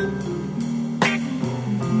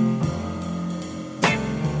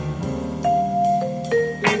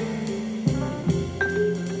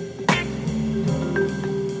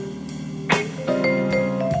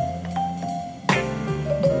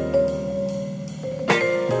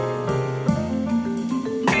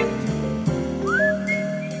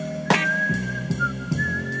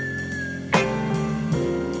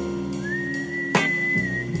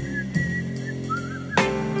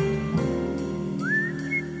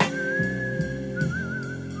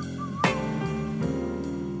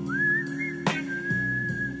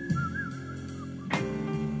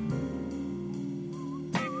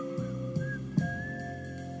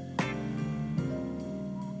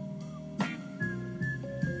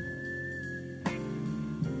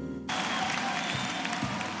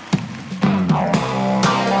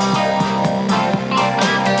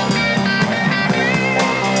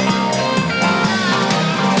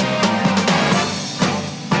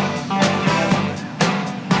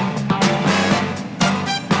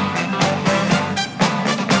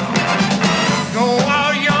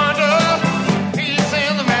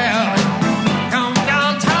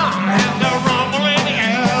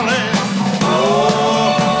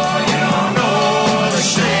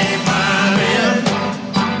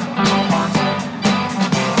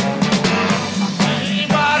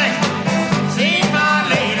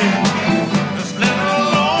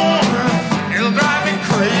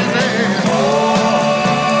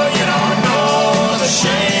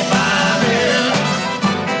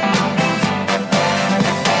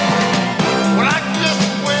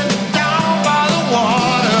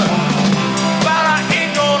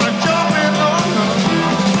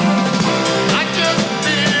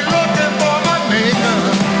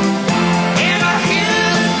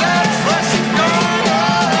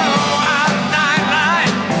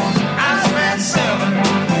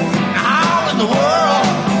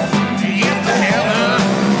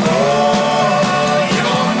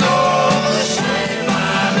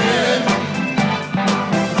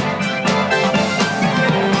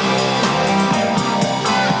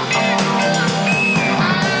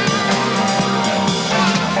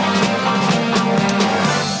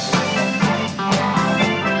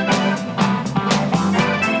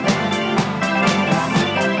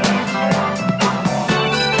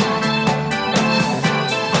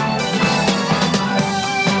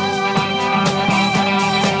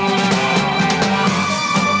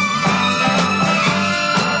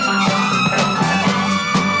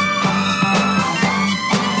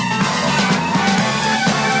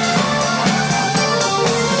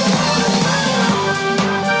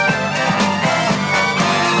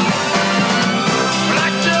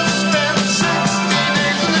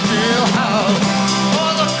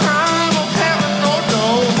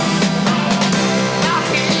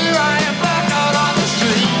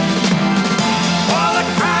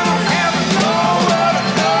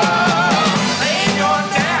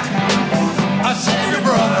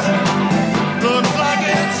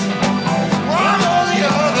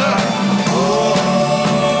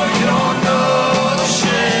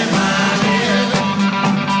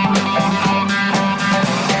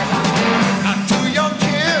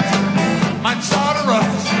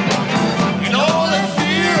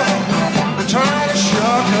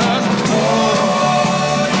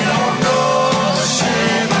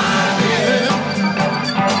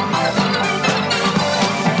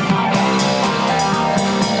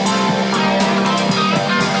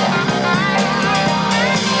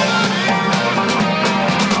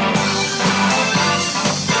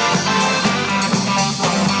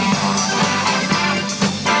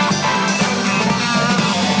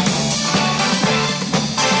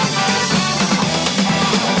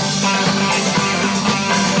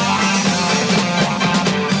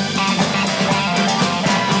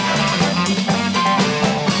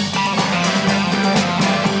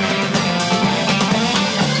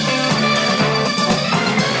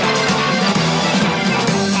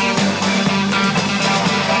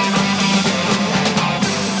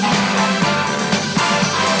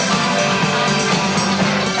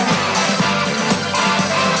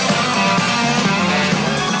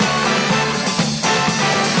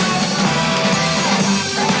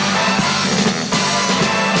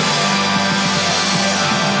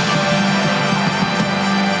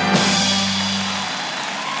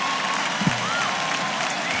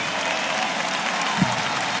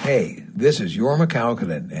 Hey, this is Yorma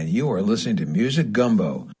Kaukonen, and you are listening to Music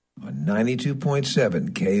Gumbo on 92.7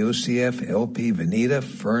 KOCF LP Veneta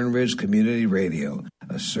Fern Ridge Community Radio,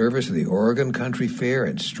 a service of the Oregon Country Fair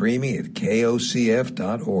and streaming at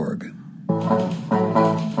KOCF.org.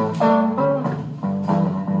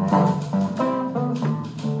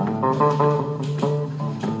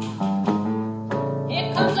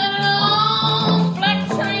 Here comes that long black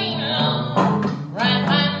train right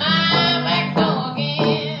by my back door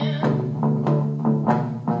again.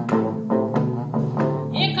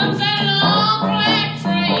 Here comes that long black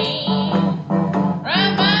train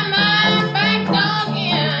right by my back door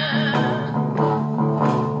again.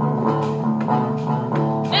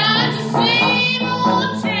 Now it's the same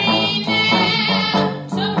old train that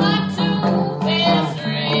took my two best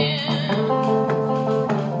friends.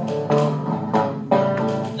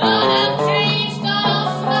 The train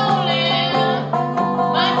starts slowly,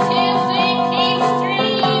 my tears they keep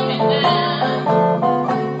streaming down.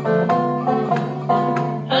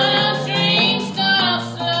 The train starts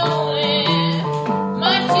slowly,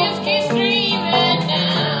 my tears keep streaming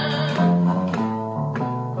down.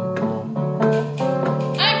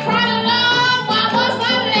 I cried aloud, why was I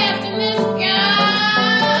left in this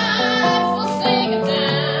God-forsaken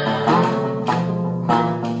town?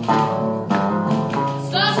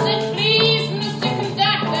 So I said, please, Mr.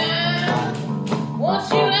 Conductor, won't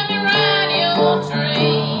you let me ride your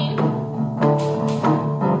train?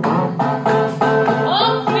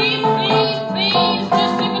 Oh, please, please, please,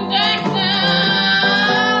 Mr. Conductor,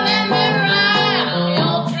 let me ride on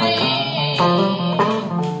your train.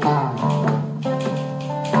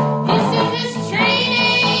 He said, this train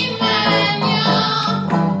ain't mine, y'all,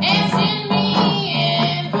 asking me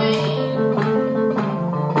in vain.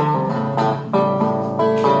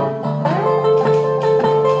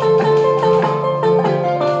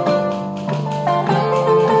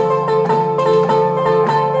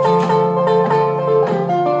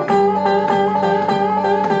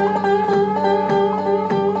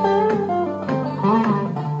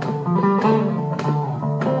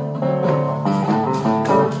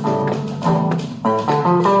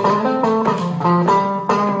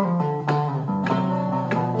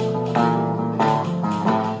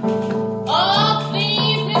 Oh,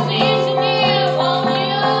 please, Miss Engineer, won't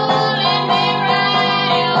you let me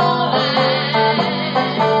ride your line?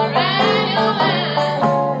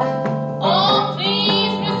 Oh,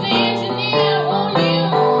 please, Miss Engineer, won't you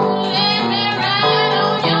let me ride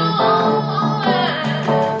on your line?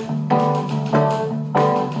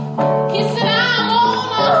 He said, I'm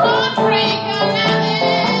on a heartbreaker, now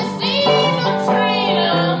this ain't no train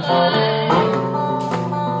of mine.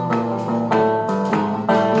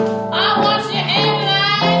 I watch your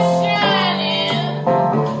headlights shining,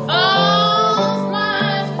 falls my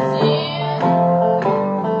eyes to see it.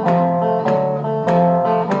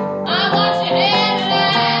 I watch your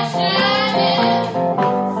headlights shining,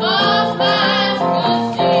 falls my eyes to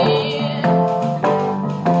see it.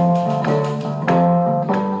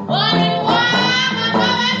 Wondering why my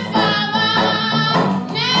mother and father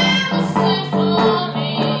never sent for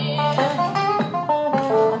me.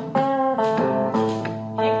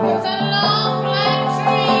 Here comes that long black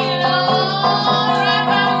train, Lord, right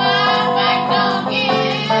by my back door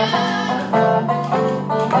again.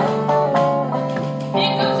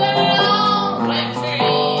 Here comes that long black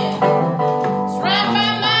train, it's right by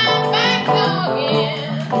my back door again.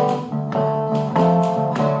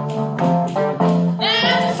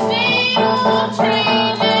 That's the same old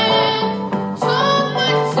train that took my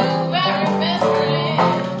two very best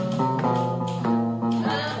friends.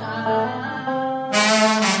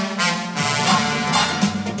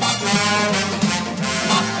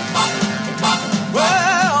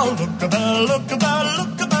 Well, look at that, look at that,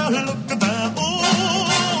 look at that, look at that.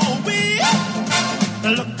 Ooh, wee.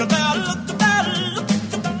 Look at that, look at that, look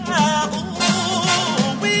at that.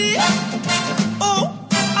 Ooh, wee. Oh,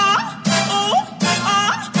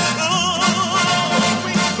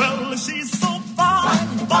 wee. Well, she's so fine,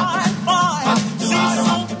 fine, fine. She's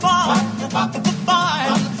so fine,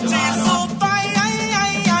 fine. She's so fine,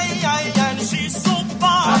 she's so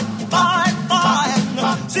fine, fine, fine.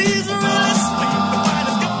 She's really sweet, the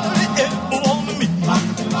finest girl you ever want to meet. Oh,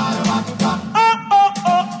 oh,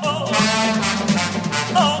 oh, oh.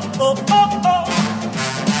 Oh, oh, oh, oh.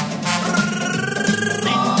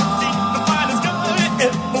 The finest girl you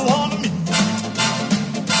ever want to meet.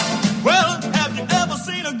 Well, have you ever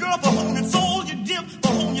seen a girl for whom you sold your give, for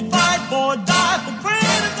whom you fight for, die for, pray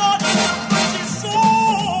to God? She's so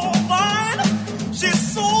fine.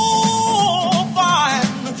 She's so fine.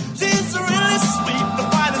 She's really sweet, the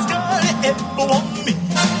finest girl you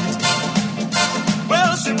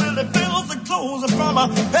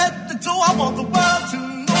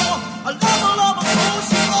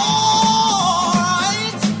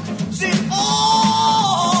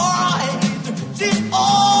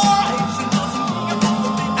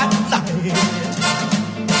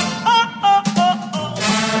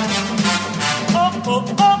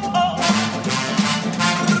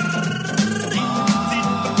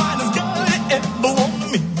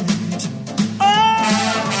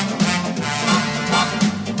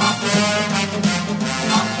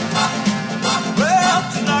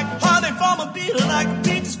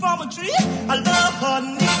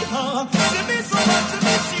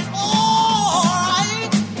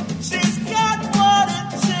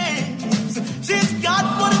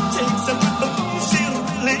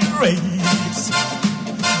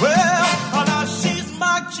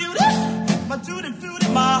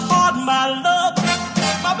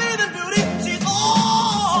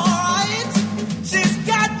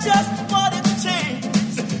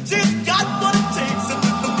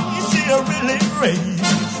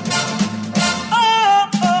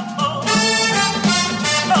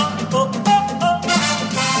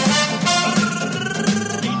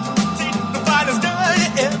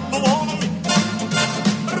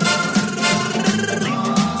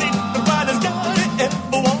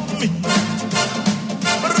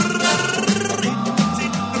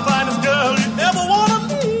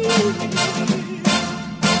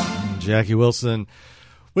Jackie Wilson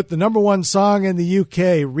with the number one song in the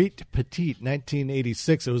UK, Reet Petite,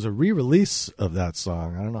 1986. It was a re-release of that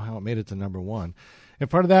song. I don't know how it made it to number one. In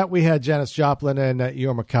front of that, we had Janis Joplin and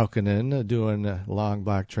Jorma Kaukonen doing Long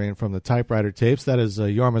Black Train from the typewriter tapes. That is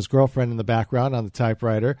Jorma's girlfriend in the background on the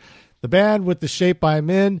typewriter. The band with The Shape I'm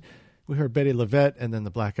In, we heard Betty Levette, and then the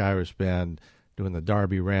Black Irish Band doing the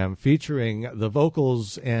Darby Ram, featuring the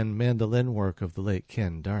vocals and mandolin work of the late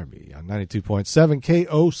Ken Darby on 92.7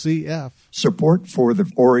 KOCF. Support for the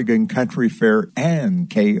Oregon Country Fair and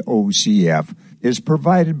KOCF is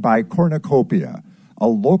provided by Cornucopia, a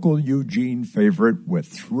local Eugene favorite with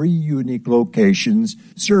 3 unique locations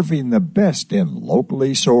serving the best in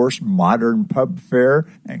locally sourced modern pub fare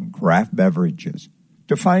and craft beverages.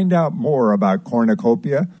 To find out more about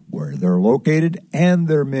Cornucopia, where they're located, and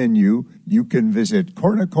their menu, you can visit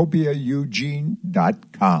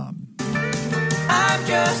cornucopiaeugene.com. I'm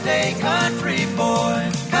just a country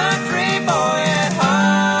boy at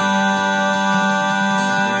heart.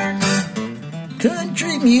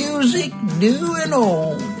 Country music, new and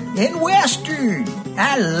old, and western.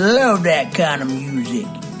 I love that kind of music.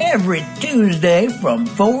 Every Tuesday from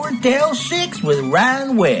 4 till 6 with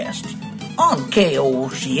Ryan West on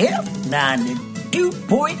KOCF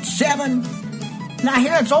 92.7. Now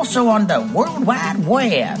here it's also on the World Wide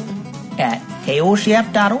Web at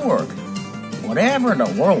KOCF.org. Whatever the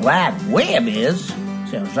World Wide Web is,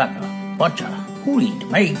 sounds like a bunch of hooey to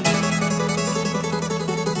me.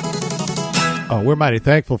 Oh, we're mighty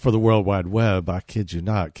thankful for the World Wide Web. I kid you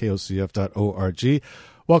not. KOCF.org.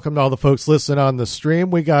 Welcome to all the folks listening on the stream.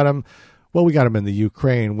 We got them. Well, we got them in the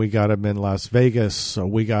Ukraine. We got them in Las Vegas.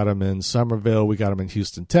 We got them in Somerville. We got them in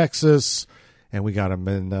Houston, Texas. And we got them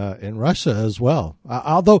in Russia as well.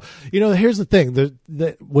 Although, here's the thing.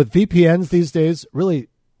 With VPNs these days, really,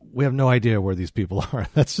 we have no idea where these people are.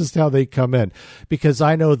 That's just how they come in. Because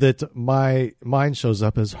I know that mine shows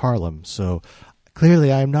up as Harlem. So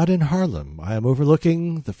clearly, I am not in Harlem. I am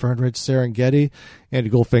overlooking the Fern Ridge Serengeti. Andy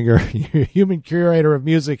Goldfinger, your human curator of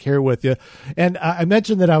music, here with you. And I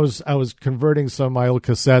mentioned that I was converting some of my old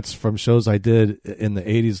cassettes from shows I did in the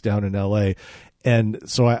 80s down in L.A., and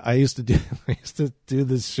so I used to do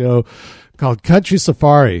this show called Country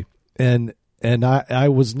Safari, and I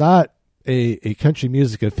was not a country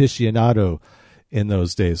music aficionado in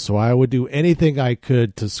those days, so I would do anything I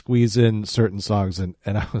could to squeeze in certain songs, and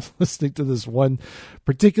I was listening to this one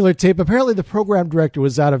particular tape. Apparently the program director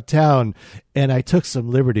was out of town, and I took some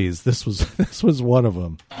liberties. This was one of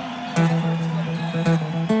them.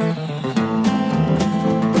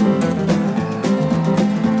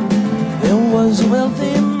 There was a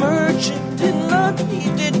wealthy merchant in London, he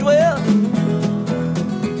did dwell.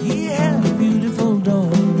 He had a beautiful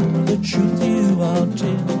daughter, the truth you I'll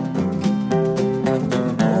tell.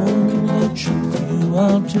 Oh, the truth you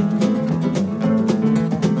I'll tell.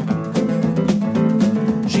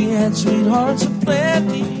 She had sweethearts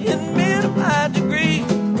aplenty and men of high degree,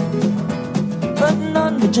 but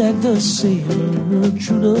none but Jack the sailor,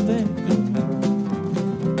 true love ever could be.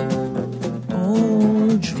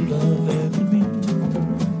 Oh, true love ever could be.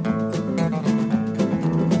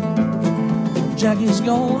 Jack is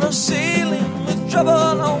gonna sailing with trouble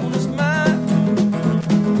on his mind.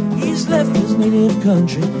 He's left his native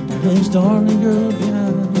country and his darling girl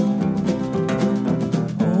behind.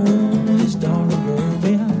 Oh, his darling girl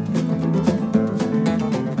behind.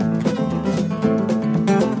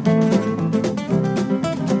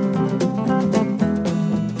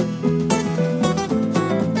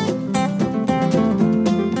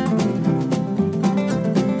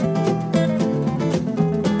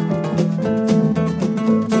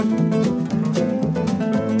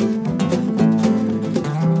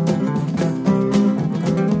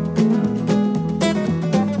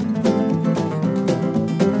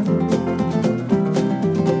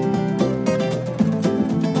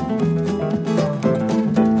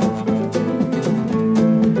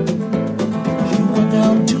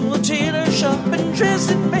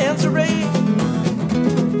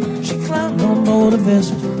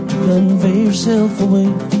 Away.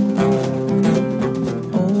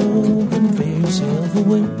 Oh, convey yourself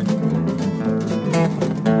away.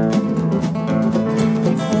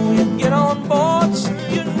 Before you get on board, sir,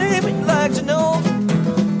 your name I'd like to know.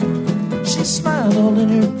 She smiled all in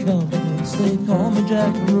her countenance. They call me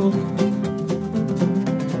Jack the Roll.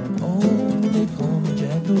 Oh, they call me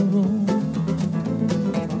Jack the Roll.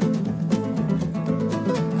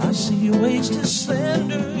 I see your waist is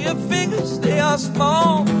slender, your fingers they are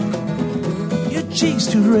small. Cheeks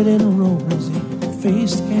too red and rosy,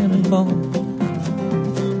 face the cannonball.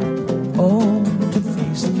 Oh, to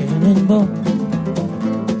face the cannonball.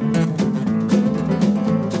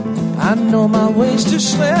 I I know my waist is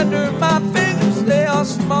slender, my fingers they are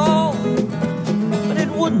small, but it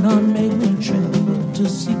would not make me tremble to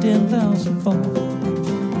see 10,000 fall.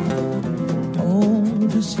 Oh,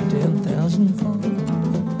 to see 10,000 fall.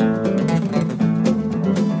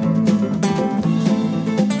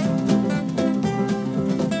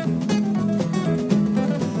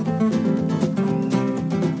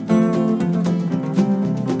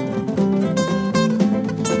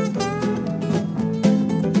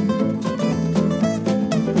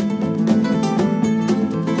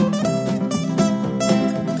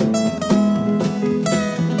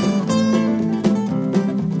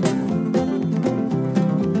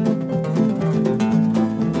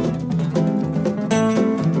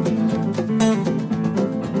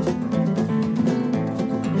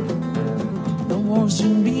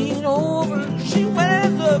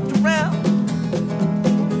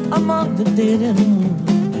 Dead and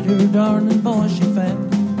wounded, her darling boy she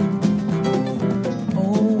found.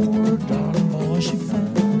 Oh, her darling boy she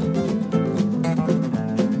found.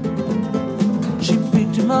 She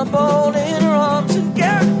picked him up all in her arms and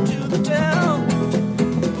carried him to the town.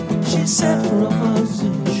 She sent for a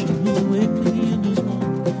physician who quickly healed his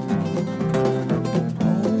wound.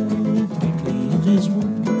 Oh, quickly healed his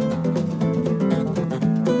wound.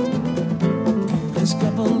 This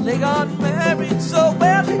couple, they got married so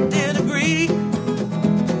well they did agree.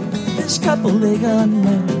 This couple, they got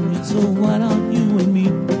married, so why not you and me?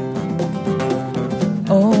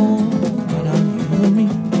 Oh, why not you and me?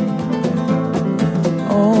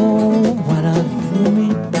 Oh, why not you and me?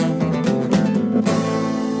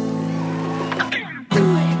 Do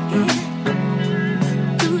it again.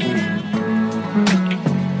 Do it.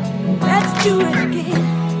 Let's do it again.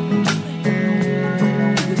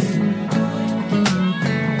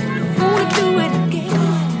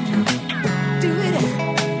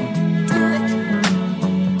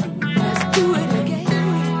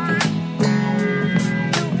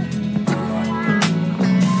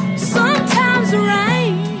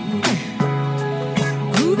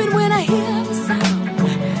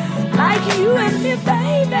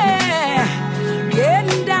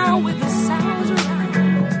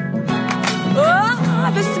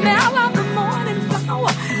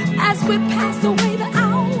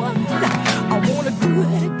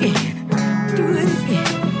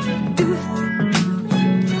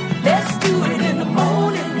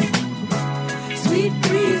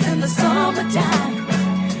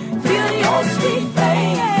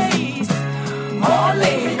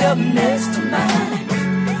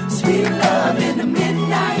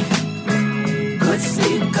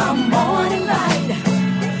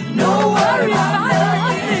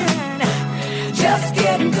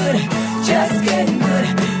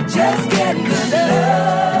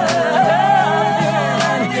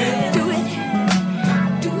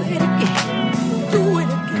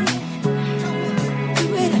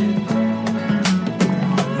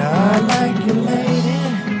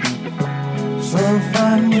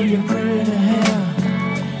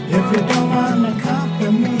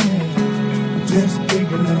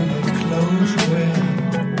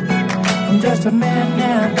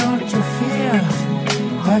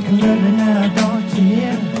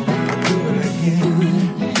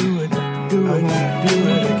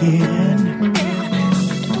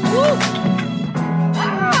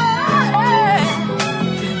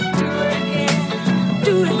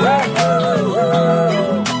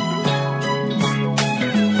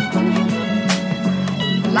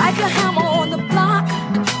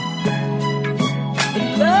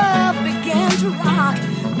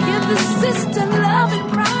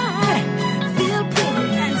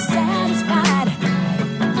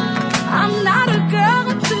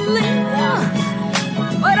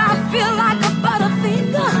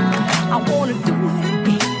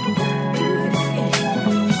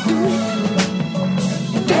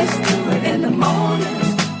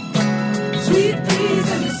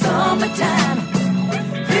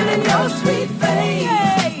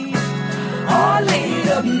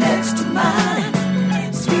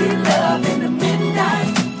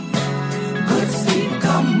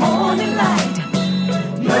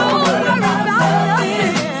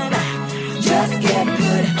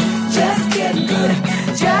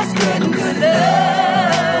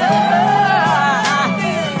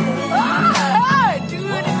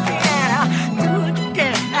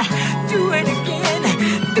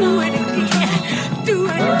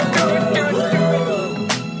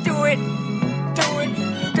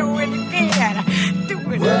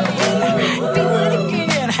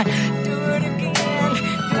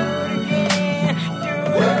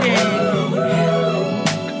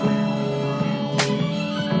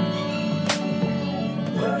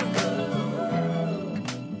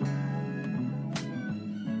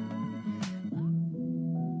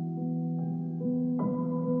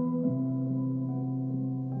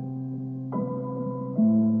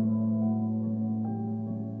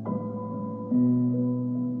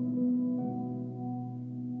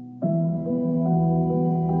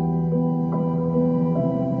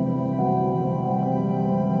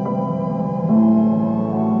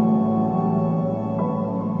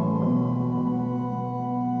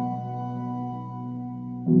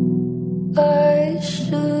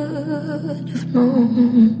 could have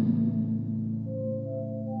known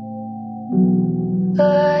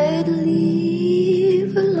I'd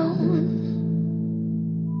leave alone.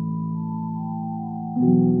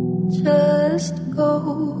 Just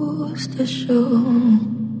goes to show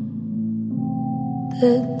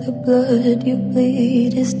that the blood you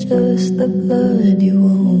bleed is just the blood you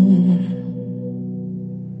own.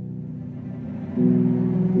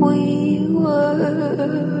 We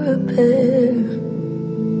were a pair,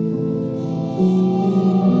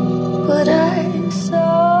 but I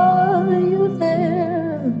saw you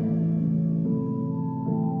there.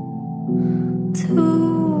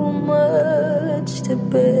 Too much to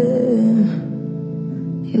bear.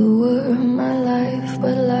 You were my life,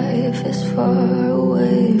 but life is far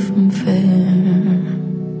away from fair.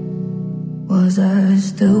 Was I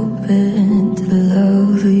stupid to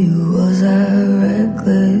love you? Was I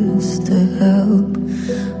reckless to help?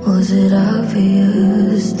 Was it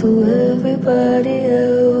obvious to everybody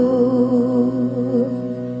else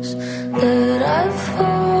that I've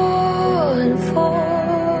fallen for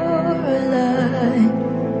a lie?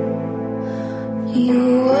 You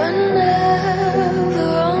were never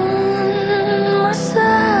on my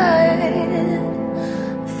side.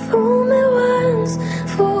 Fool me once,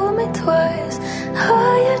 fool me twice.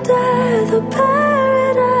 Hired at the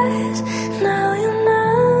paradise. Now you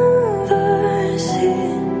never see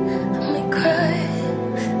me cry.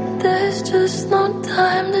 There's just no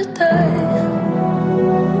time to die.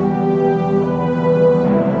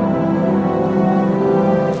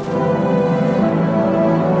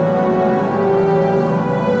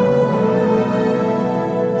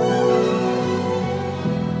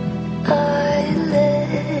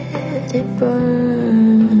 It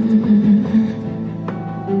burn.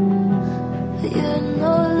 You're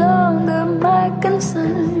no longer my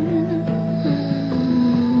concern.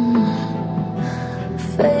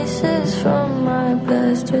 Faces from my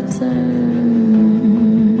past return.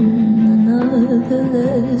 Another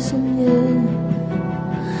lesson yet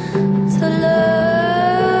to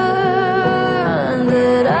learn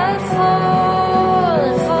that I've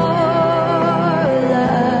fallen for a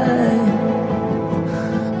lie.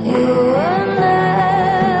 You were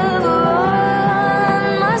never on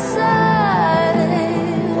my side.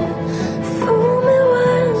 Fool me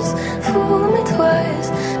once, fool me twice.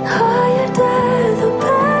 Hired at the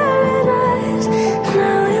paradise.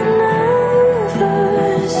 Now you never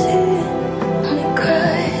see me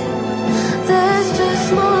cry. There's just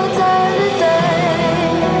no time to die.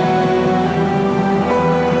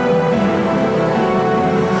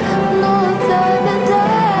 No time to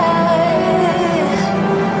die.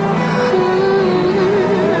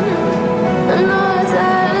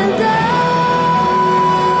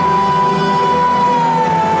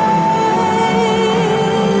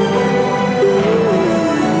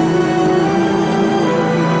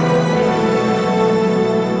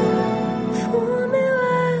 Fool me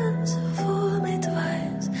once, fool me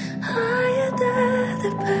twice. Hired at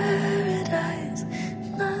the paradise.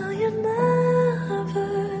 Now you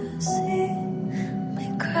never see me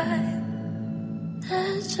cry.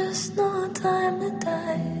 There's just no time to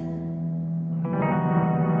die.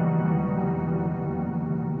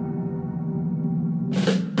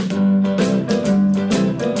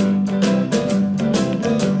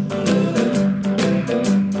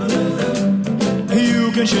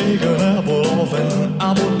 You can shake an apple off an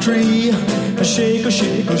apple tree. Shake a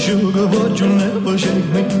sugar, but you'll never shake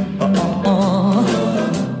me.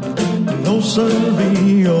 No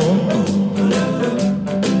siree.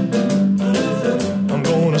 I'm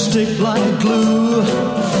gonna stick like glue.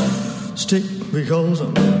 Stick because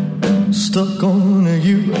I'm stuck on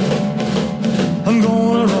you. I'm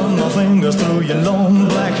gonna run my fingers through your long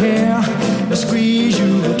black hair and squeeze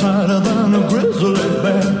you tighter than a grizzly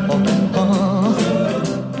bear.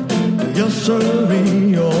 Yes,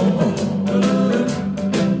 sirree.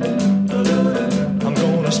 I'm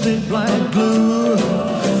gonna stick like glue.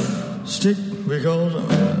 Stick because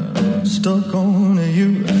I'm stuck on you.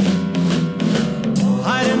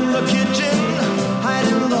 Hide in the kitchen, hide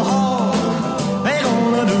in the hall. Ain't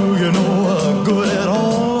gonna do you no good at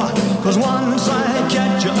all. 'Cause once I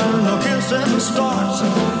catch you and the kissing starts,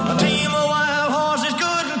 a team of wild horses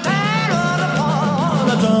couldn't tear us apart.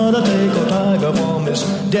 I try to take a tiger from his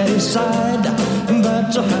daddy's side, and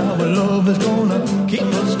that's how our love is gonna keep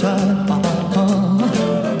us tied.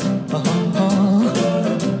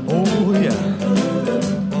 Oh yeah.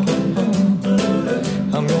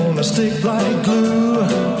 I'm gonna stick like glue.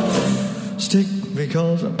 Stick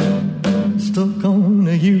because I'm stuck on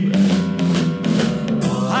you.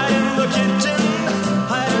 Hide in the kitchen,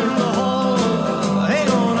 hide in the hall. Ain't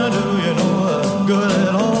gonna do you no good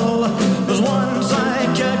at all.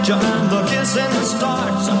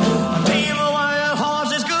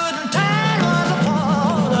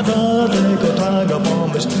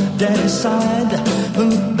 daddy's side.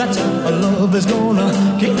 That's how love is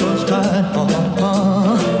gonna keep us tied.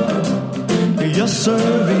 Yes, sir,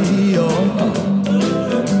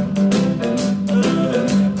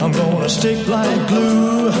 I'm gonna stick like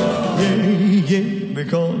glue, yeah,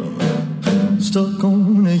 because I'm stuck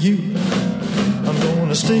on you. I'm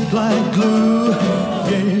gonna stick like glue,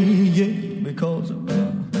 yeah, because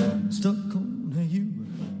I'm stuck on you.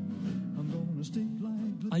 I'm gonna stick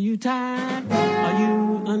like glue. Are you tired? Are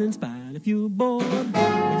you uninspired? If you're bored,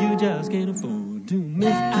 or you just can't afford to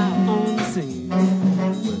miss out on the scene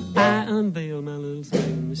when I unveil my little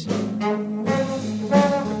swing machine.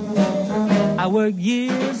 I worked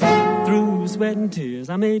years through sweat and tears.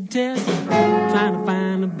 I made tests trying to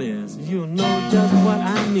find the best. You'll know just what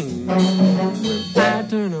I mean when I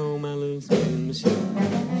turn on my little swing machine.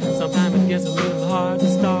 Sometimes it gets a little hard to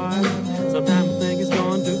start. Sometimes I think it's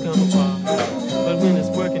going to come apart. But when it's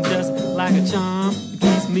working just like a charm, it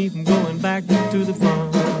keeps me from going back to the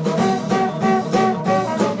farm.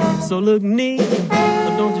 So look neat,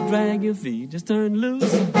 but don't you drag your feet. Just turn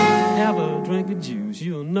loose, have a drink of juice.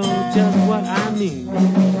 You'll know just what I mean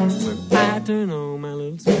when I turn on my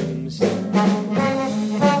little swing machine.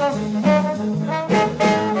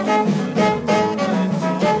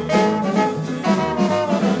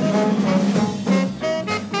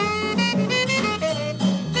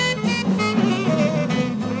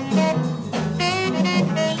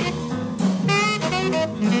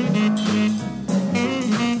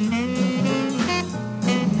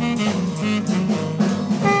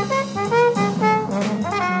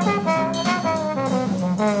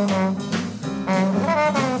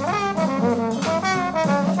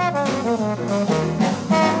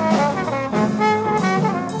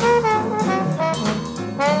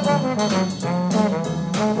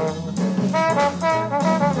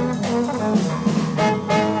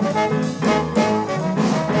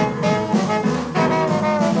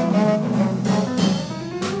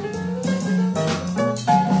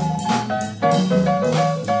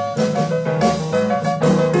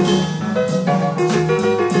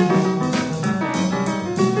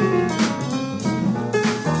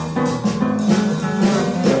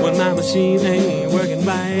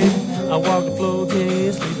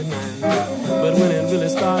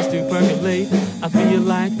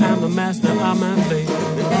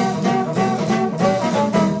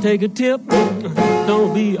 Take a tip,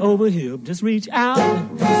 don't be overhip. Just reach out,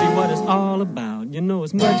 see what it's all about. You know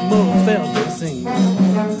it's much more felt than seen.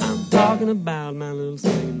 I'm talking about my little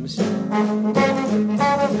swing machine.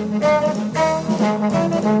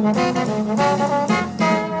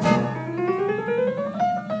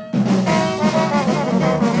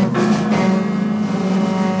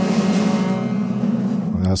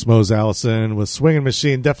 That's Mose Allison with Swingin'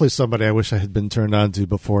 Machine. Definitely somebody I wish I had been turned on to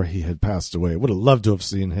before he had passed away. Would have loved to have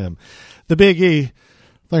seen him. The Big E,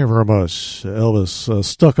 thank you very much. Elvis,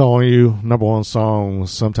 Stuck on You, #1 song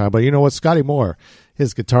sometime. But you know what? Scotty Moore,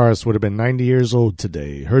 his guitarist, would have been 90 years old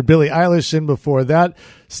today. Heard Billie Eilish in before that.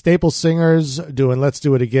 Staple Singers doing Let's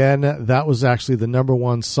Do It Again. That was actually the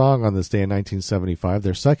 #1 song on this day in 1975,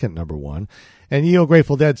 their second #1. And Yeo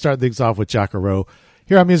Grateful Dead started things off with Jack Rowe.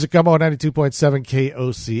 Here on Music Gumbo 92.7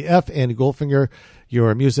 KOCF. Andy Goldfinger,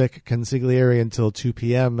 your music consigliere until 2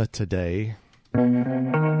 p.m. today.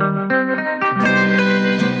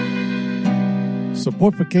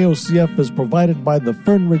 Support for KOCF is provided by the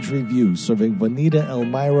Fern Ridge Review, serving Bonita,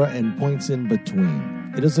 Elmira, and points in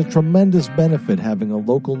between. It is a tremendous benefit having a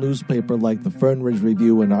local newspaper like the Fern Ridge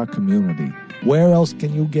Review in our community. Where else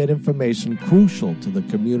can you get information crucial to the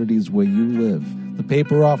communities where you live? The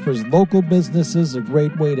paper offers local businesses a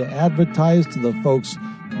great way to advertise to the folks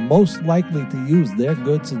most likely to use their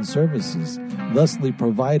goods and services, thusly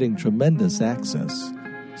providing tremendous access.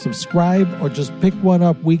 Subscribe or just pick one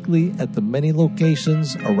up weekly at the many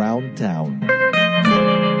locations around town.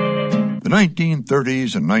 The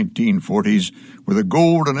 1930s and 1940s were the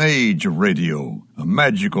golden age of radio, a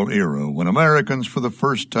magical era when Americans for the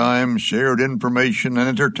first time shared information and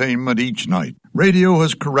entertainment each night. Radio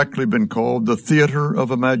has correctly been called the theater of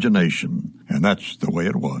imagination, and that's the way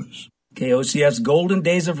it was. KOCF's Golden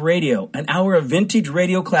Days of Radio, an hour of vintage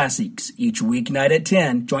radio classics. Each weeknight at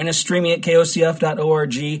 10. Join us streaming at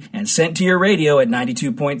KOCF.org and sent to your radio at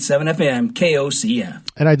 92.7 FM KOCF.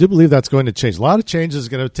 And I do believe that's going to change. A lot of changes are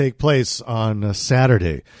going to take place on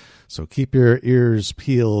Saturday. So keep your ears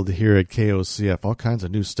peeled here at KOCF. All kinds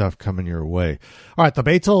of new stuff coming your way. All right, the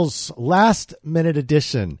Beatles' last-minute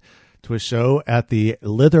addition to a show at the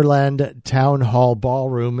Litherland Town Hall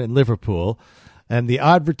Ballroom in Liverpool. And the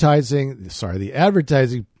advertising,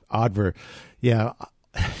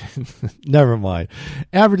 Never mind.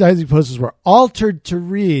 Advertising posters were altered to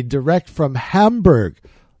read direct from Hamburg.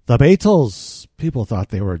 The Beatles. People thought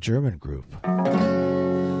they were a German group.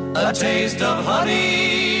 A taste of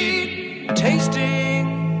honey,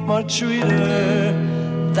 tasting much sweeter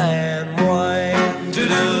than wine.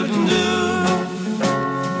 Do-do-do-do.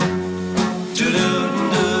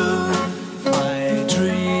 I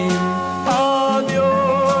dream of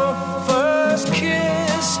your first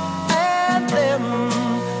kiss, and then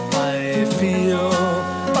I feel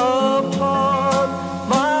upon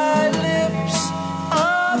my lips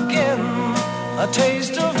again a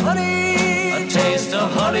taste of honey, a taste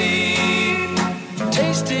of honey,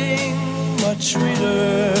 tasting much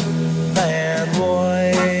sweeter than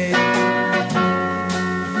wine.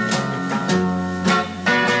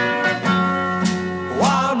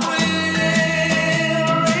 What will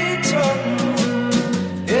return?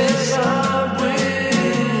 Yes, I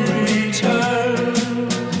will return.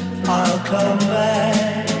 I'll come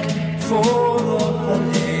back for the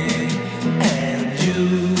honey and you.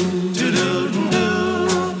 Do-do-do-do.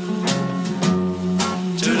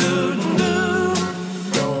 Do-do-do-do.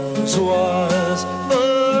 Yours was a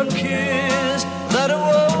kiss that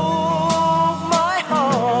awoke my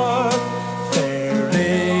heart. There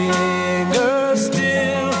lingers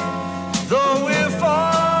still, though we're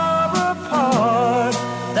far apart,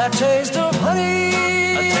 that taste of honey,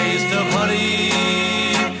 a taste of honey,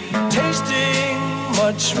 tasting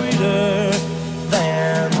much sweeter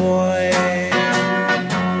than wine.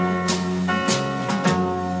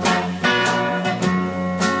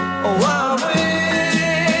 Oh, I will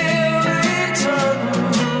return.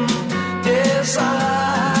 Yes, I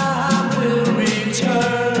will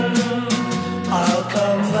return. I'll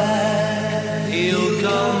come back. He'll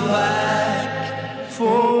come back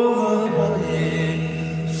for the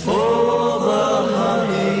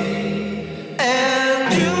honey,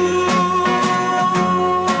 and you.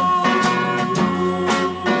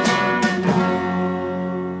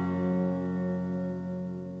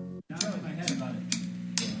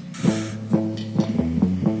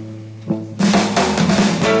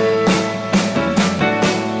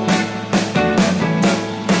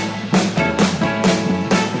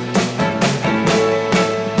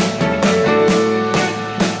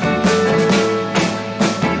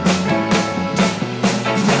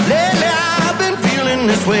 Lately I've been feeling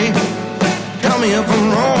this way. Tell me if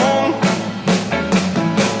I'm wrong.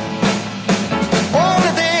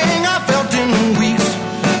 Only thing I felt in weeks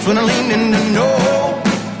is when I leaned in to know.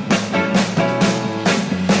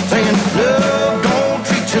 Saying, love don't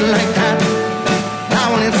treat you like that. Now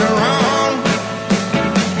when it's around,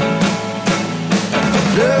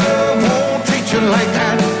 love won't treat you like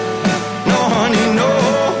that. No, honey, no.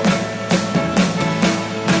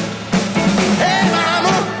 Hey,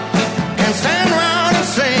 mama, can't stand around and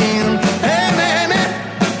saying, hey, baby,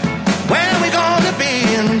 when we gonna be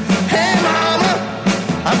in? Hey, mama,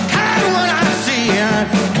 I'm tired of what I see. I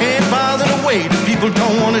can't bother to wait. People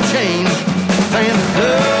don't want to change. Saying,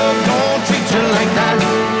 love don't treat you like that.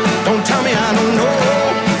 Don't tell me I don't know.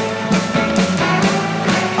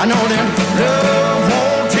 I know that love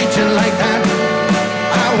won't treat you like that.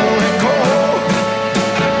 I won't let go.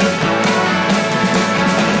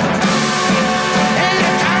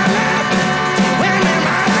 Anytime when in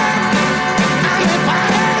my life, I'm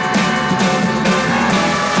invited.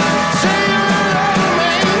 Say you love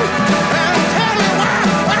me and tell me why,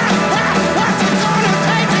 what's it gonna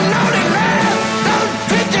take to know that love don't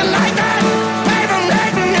treat you like that? Baby, I'm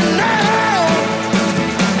letting you know.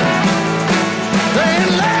 Saying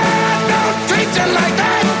love don't treat you like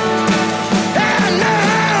that. Yeah, no.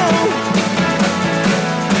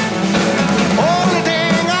 Only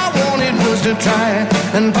thing I wanted was to try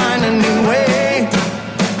and find a new way.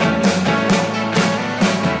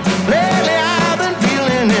 Lately I've been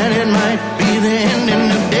feeling that it might be the ending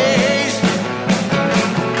of days.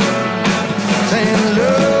 Saying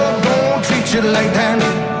love don't treat you like that.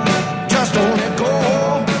 Just don't let go.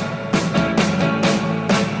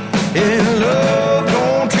 Yeah, love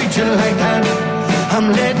don't treat you like that. I'm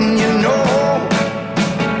letting you know.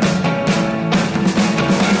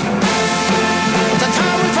 It's a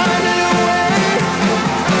time we find a new way.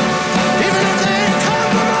 Even if they come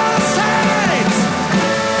from all sides,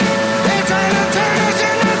 they try to turn us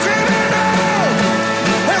into criminals.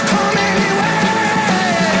 We'll come anyway.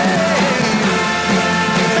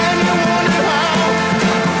 And you wonder how.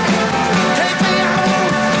 Take me out.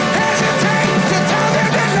 Hesitate to tell them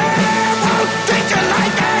that love won't treat you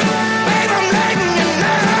like that. Babe, I'm letting you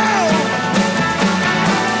know.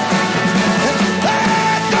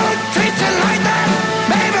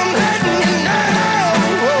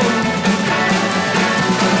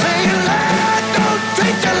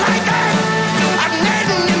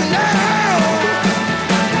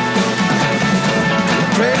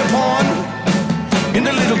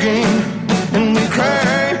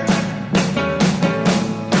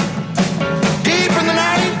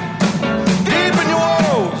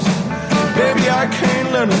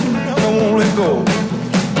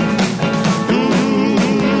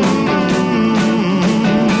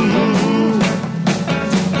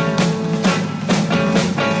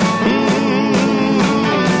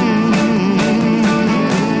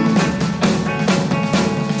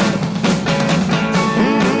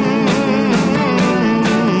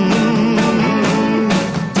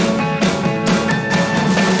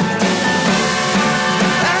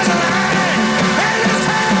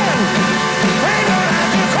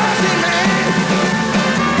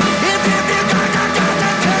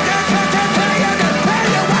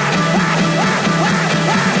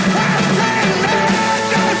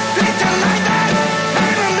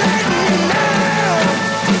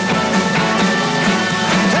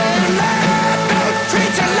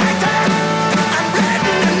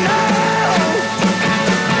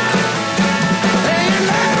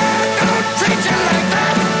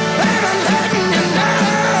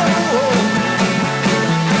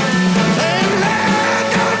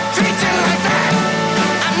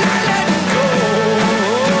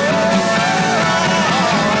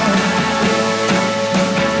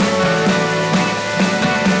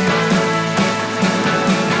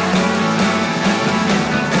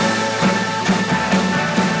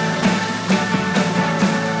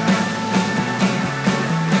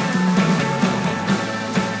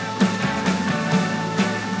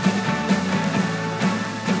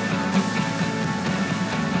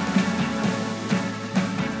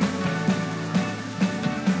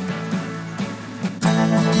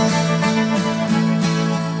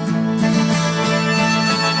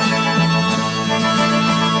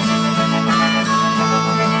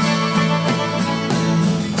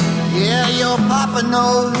 your papa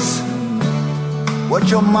knows what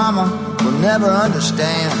your mama will never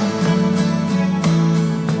understand.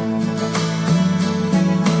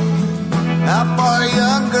 How far a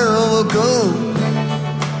young girl will go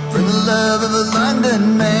for the love of a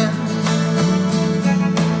London man.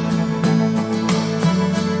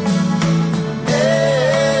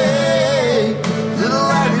 Hey, little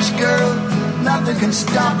Irish girl, nothing can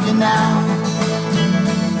stop you now.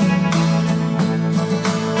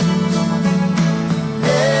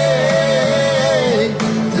 Hey,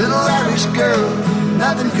 little Irish girl,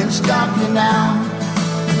 nothing can stop you now.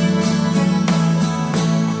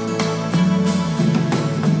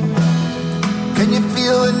 Can you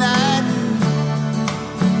feel the night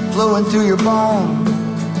flowing through your bones?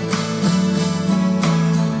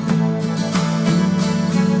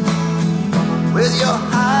 With your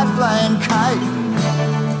high-flying kite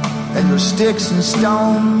and your sticks and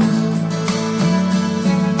stones.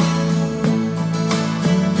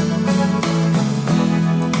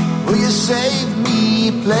 Will you save me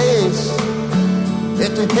a place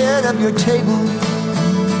at the head of your table?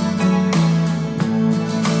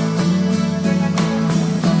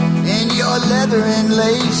 Your leather and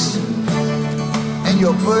lace and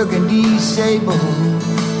your burgundy sable.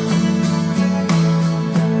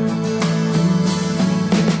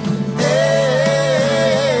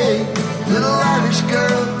 Hey, little Irish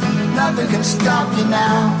girl, nothing can stop you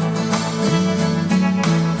now.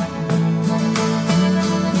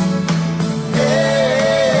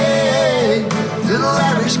 Hey, little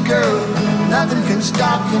Irish girl, nothing can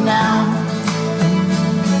stop you now.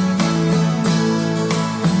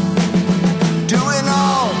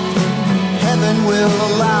 Heaven will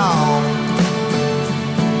allow.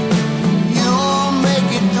 You'll make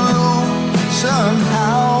it through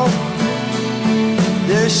somehow.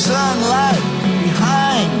 There's sunlight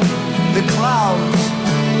behind the clouds.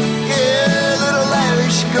 Yeah, little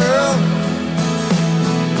Irish girl.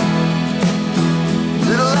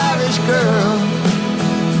 Little Irish girl.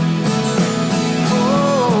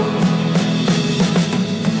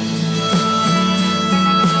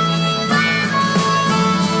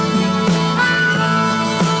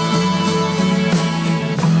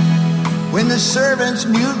 When the servants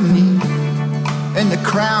mutiny and the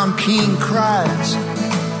crown king cries,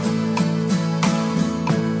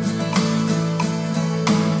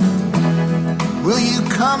 will you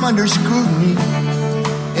come under scrutiny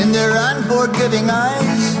in their unforgiving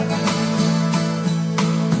eyes?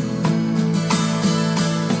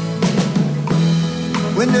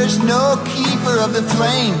 When there's no keeper of the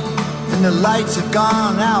flame and the lights have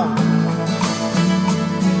gone out,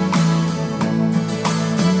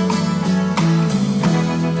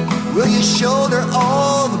 will you shoulder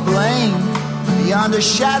all the blame beyond a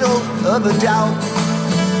shadow of a doubt?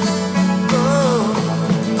 Oh.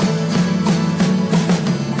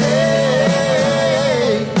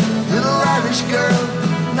 Hey, little Irish girl,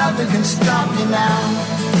 nothing can stop you now.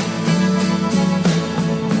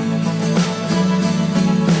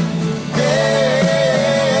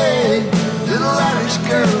 Hey, little Irish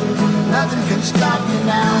girl, nothing can stop you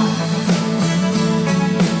now.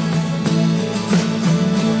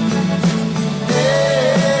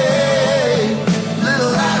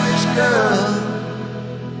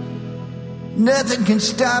 Nothing can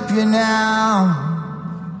stop you now.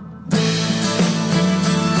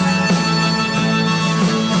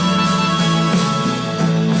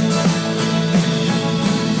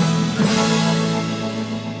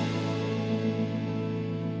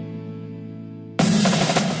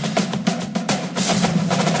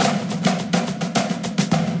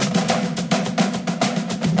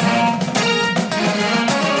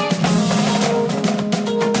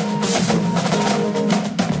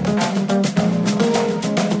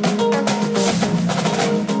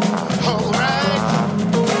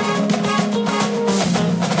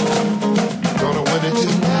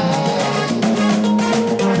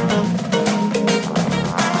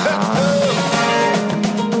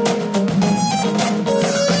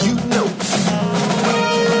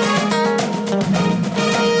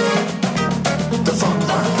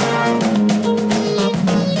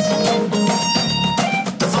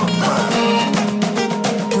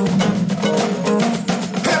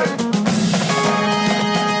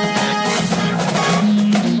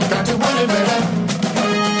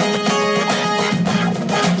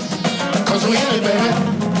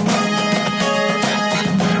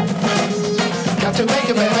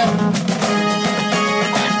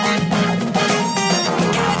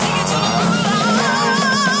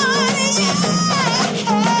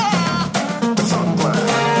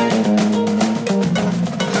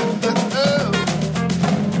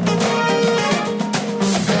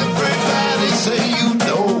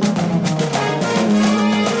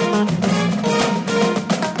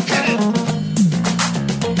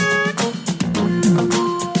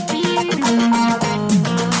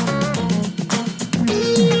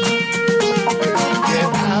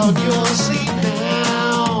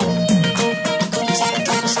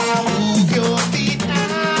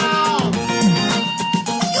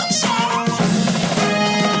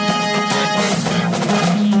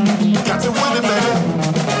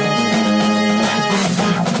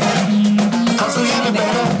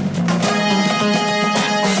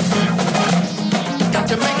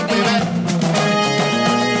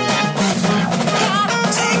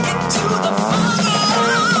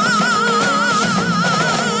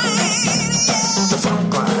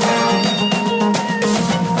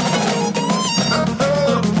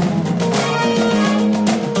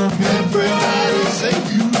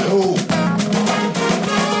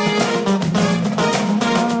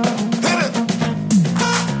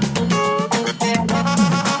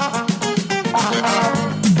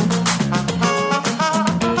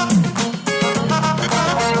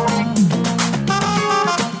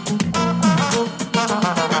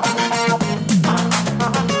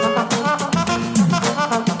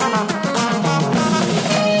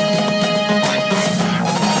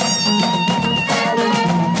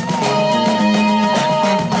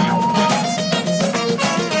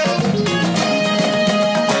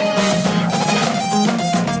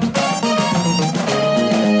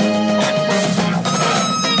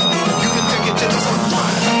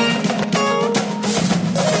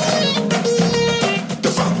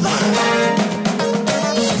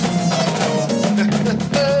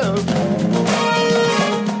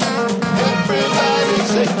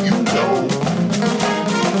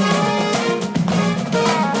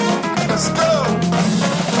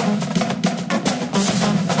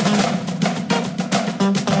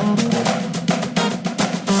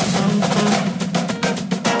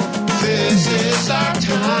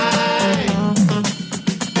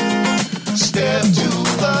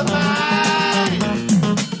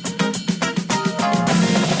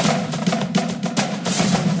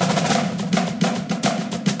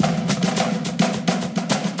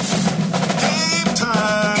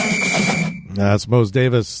 That's Mose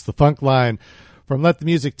Davis, the funk line from Let the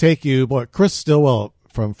Music Take You. Boy, Chris Stillwell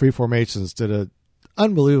from Freeformations did an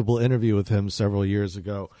unbelievable interview with him several years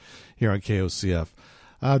ago here on KOCF.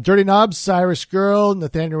 Dirty Knobs, Irish Girl,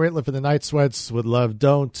 Nathaniel Rateliff and the Night Sweats with Love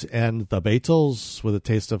Don't, and the Beatles with A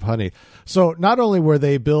Taste of Honey. So not only were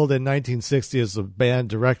they billed in 1960 as a band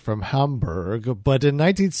direct from Hamburg, but in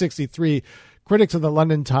 1963, critics of the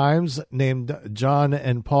London Times named John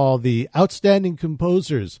and Paul the outstanding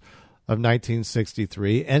composers of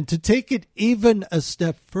 1963. And to take it even a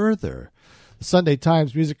step further, the Sunday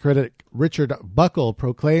Times music critic Richard Buckle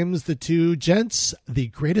proclaims the two gents the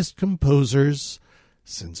greatest composers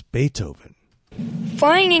since Beethoven.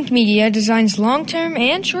 Flying Ink Media designs long-term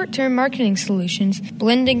and short-term marketing solutions,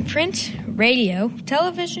 blending print, radio,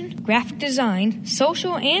 television, graphic design,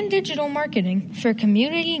 social and digital marketing for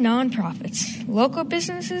community nonprofits, local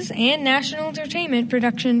businesses, and national entertainment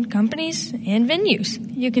production companies and venues.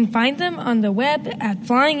 You can find them on the web at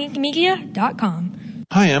flyinginkmedia.com.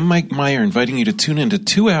 Hi, I'm Mike Meyer, inviting you to tune into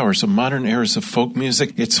 2 hours of modern eras of folk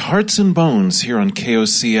music. It's Hearts and Bones here on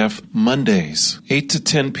KOCF Mondays, 8 to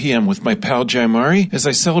 10 p.m. with my pal Jaimari as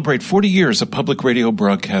I celebrate 40 years of public radio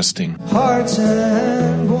broadcasting. Hearts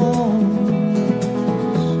and bones,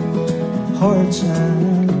 hearts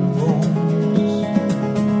and bones,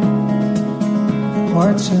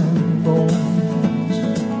 hearts and bones,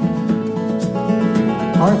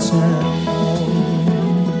 hearts and bones.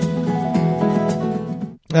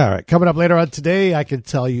 All right, coming up later on today, I can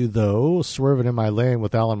tell you, though, Swerving in My Lane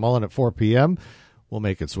with Alan Mullen at 4 p.m. will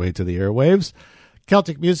make its way to the airwaves.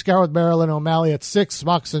 Celtic Music Hour with Marilyn O'Malley at 6,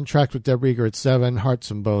 Moxon Track with Deb Rieger at 7, Hearts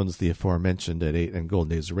and Bones, the aforementioned, at 8, and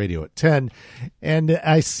Golden Days Radio at 10. And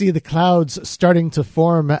I see the clouds starting to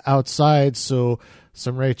form outside, so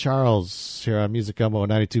some Ray Charles here on Music Gumbo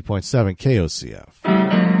 92.7 KOCF.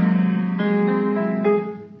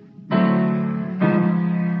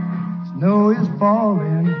 Snow is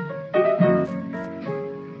falling,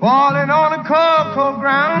 falling on the cold, cold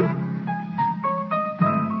ground.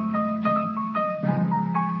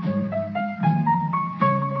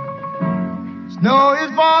 Snow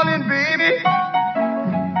is falling, baby,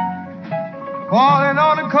 falling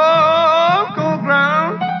on the cold, cold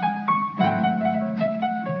ground.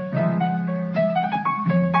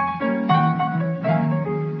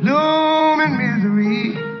 Looming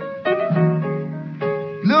misery,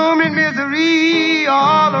 looming misery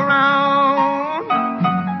all around.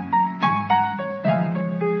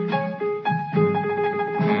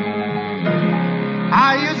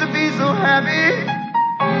 I used to be so happy,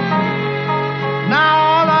 now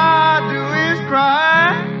all I do is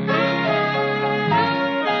cry.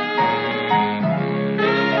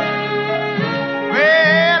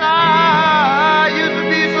 Well, I used to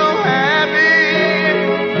be so happy,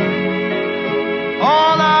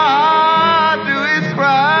 all I do is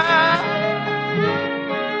cry.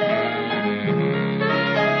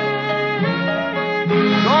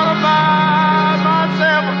 Gonna buy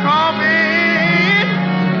myself a coffee.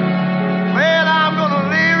 Well, I'm gonna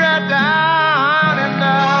lay right down and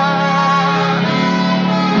die.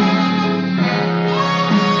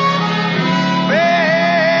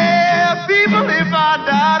 Well, people, if I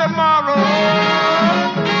die tomorrow,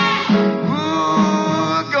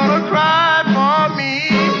 who's gonna cry for me?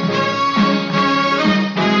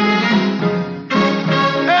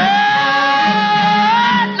 Hey,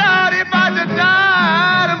 Lord, if I should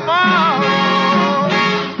die tomorrow,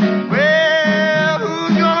 well,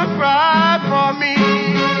 who's gonna cry for me?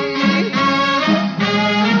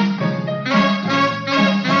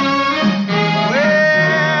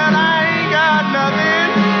 Well, I ain't got nothing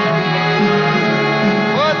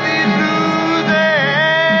but these blues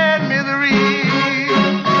and misery.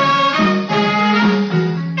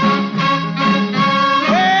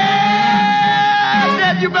 Well,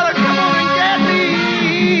 Dad, you better come on and get me.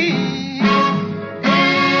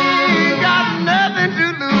 Ain't got nothing to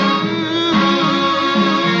lose.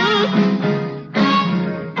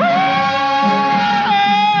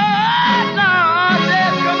 Lord,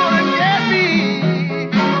 Dad, come on and get me.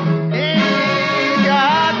 Ain't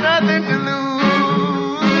got nothing to lose.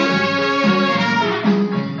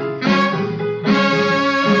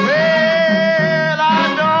 Well, I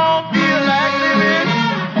don't feel like living.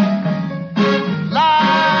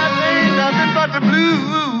 Life ain't nothing but the blues.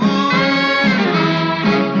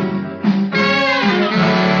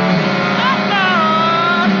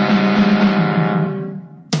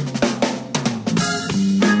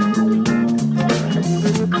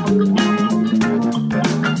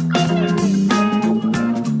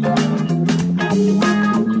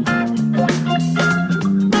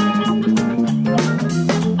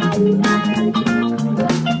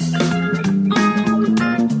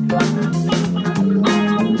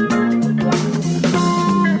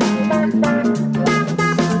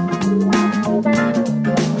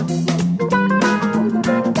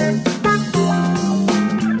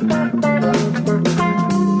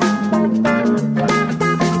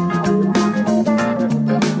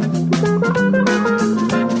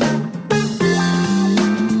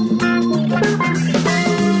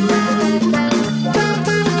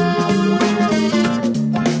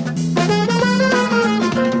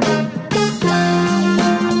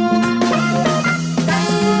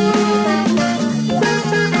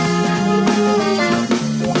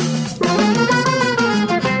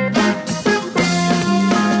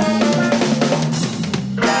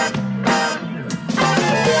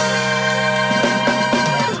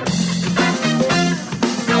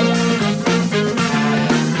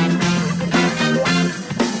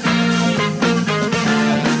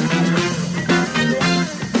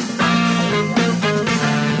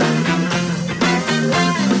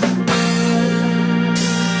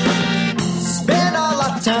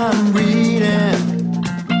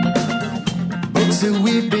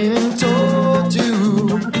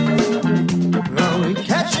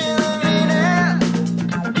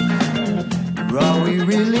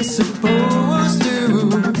 supposed to.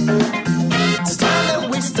 It's time that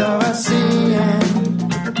we start seeing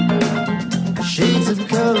shades of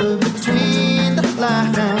color between the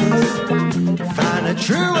lines. Find a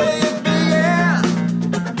true way of being.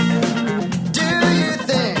 Do you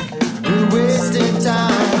think we're wasting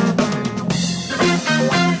time?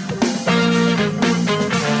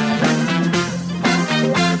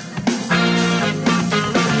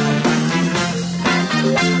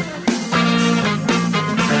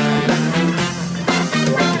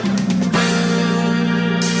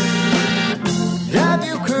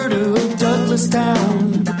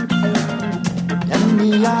 Town and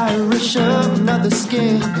the Irish of another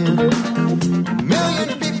skin. A million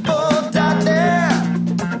people died there.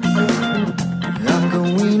 How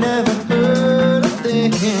come we never heard a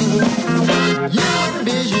thing? You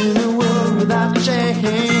envision a world without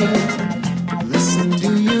change. Listen,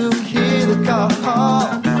 do you hear the call?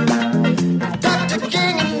 Dr.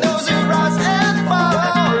 King and those who rise and fall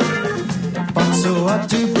fought so hard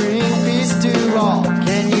to bring peace to all.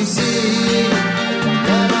 Can you see?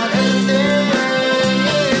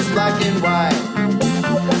 Black and white.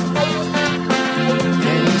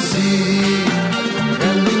 Can you see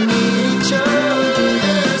that we need each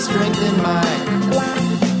other's strength and might?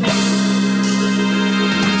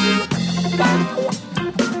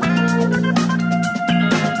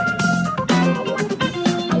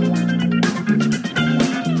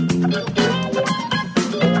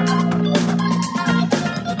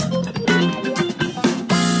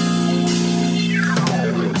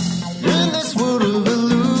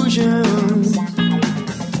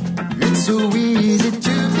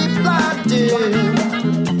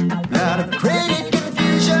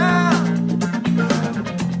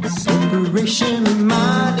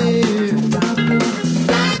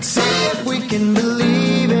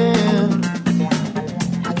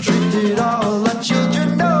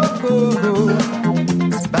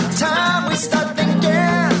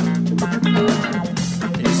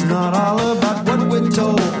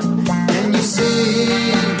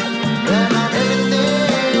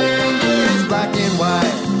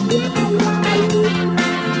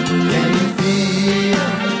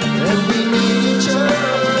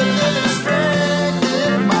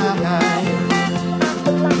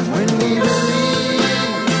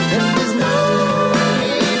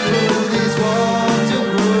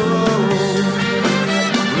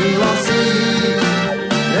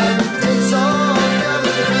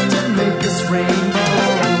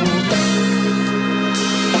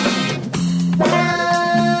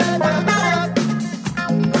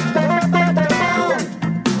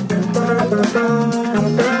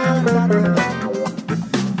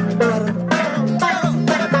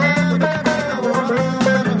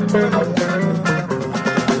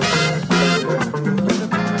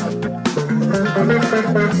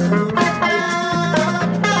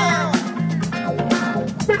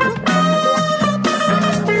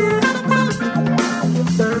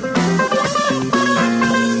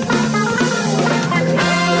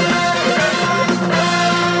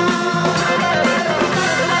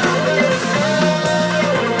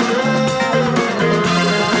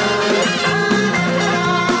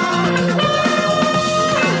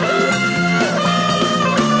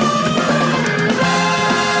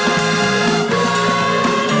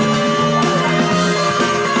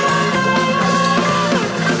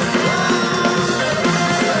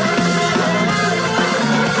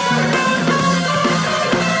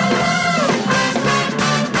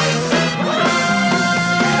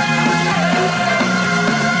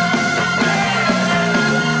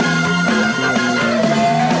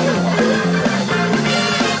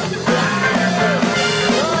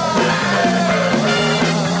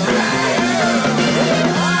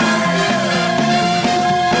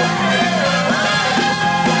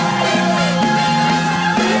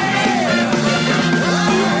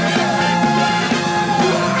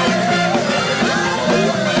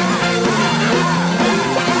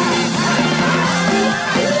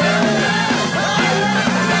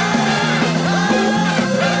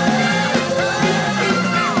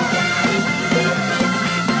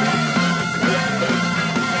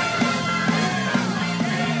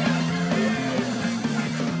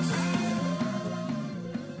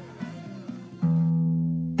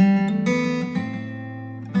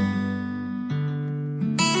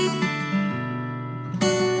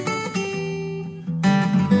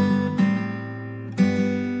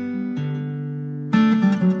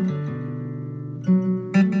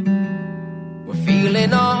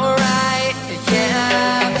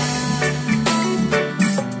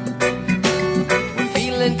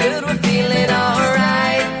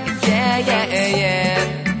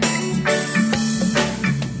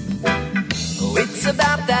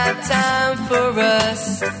 about time for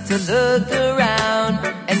us to look around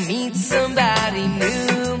and meet somebody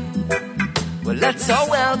new. Well, let's all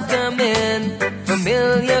welcome in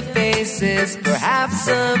familiar faces, perhaps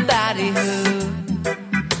somebody who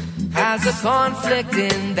has a conflict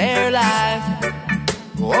in their life.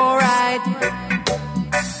 Alright,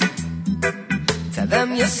 tell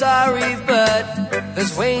them you're sorry, but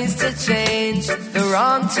there's ways to change the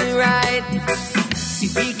wrong to right. See,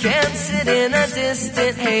 we can't sit in a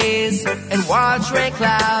distant haze and watch rain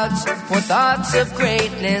clouds for thoughts of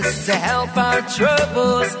greatness to help our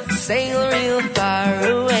troubles sail real far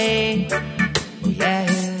away. Oh yeah.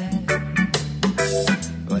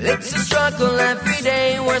 Well, it's a struggle every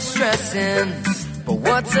day, we're stressing. But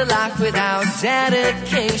what's a life without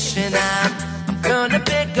dedication? I'm gonna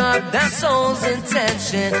pick up that soul's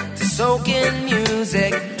intention to soak in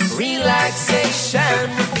music, relaxation.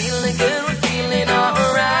 We're feeling good, we're feeling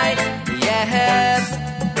alright, yeah.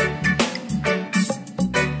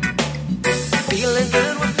 Feeling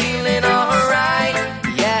good, we're feeling alright,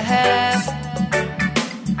 yeah.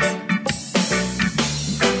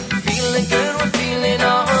 Feeling good, we're feeling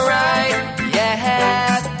alright,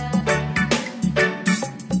 yeah.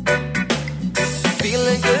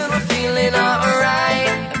 Feeling good, we're feeling alright,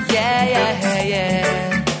 yeah, yeah, yeah.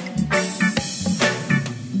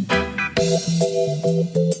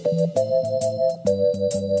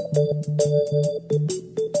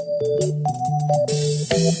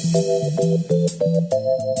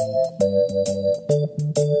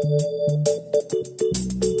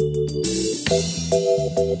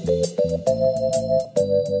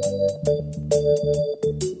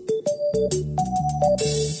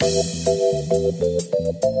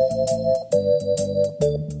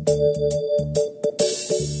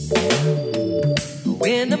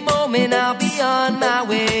 In a moment I'll be on my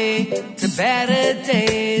way to better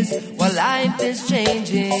days while life is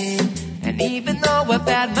changing. And even though I've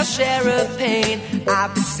had my share of pain,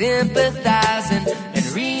 I've been sympathizing and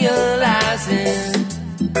realizing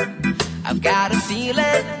I've got a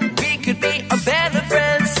feeling we could be a better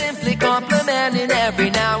friend, simply complimenting every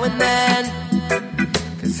now and then.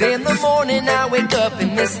 Cause in the morning I wake up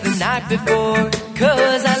and miss the night before,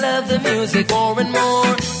 cause I love the music more and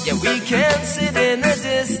more. Yeah, we can sit in a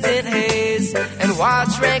distant haze and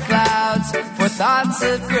watch rain clouds for thoughts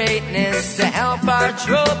of greatness to help our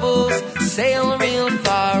troubles sail real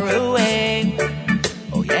far away.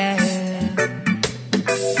 Oh yeah.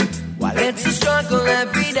 While it's a struggle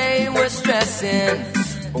every day we're stressing,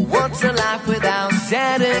 but what's a life without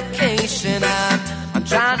dedication? I'm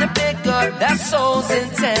trying to pick up that soul's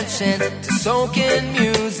intention to soak in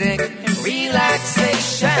music and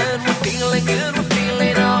relaxation. We're feeling good, we're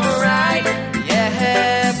feeling alright,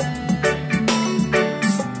 yeah.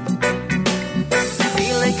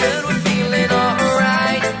 Feeling good, we're feeling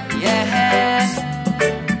alright, yeah.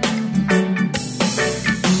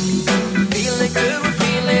 Feeling good, we're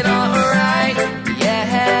feeling alright,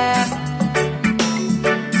 yeah.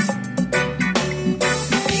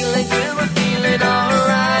 Feeling good, we're feeling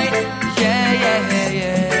alright, yeah, yeah,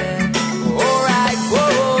 yeah. Alright,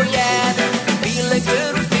 whoa, yeah. Feeling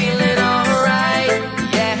good, we're feeling alright,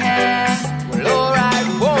 yeah. Well, alright,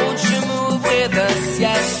 won't you move with us?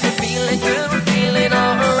 Yes, we're feeling good, we're feeling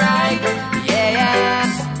alright, yeah.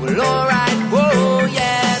 Well, alright, whoa,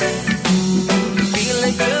 yeah.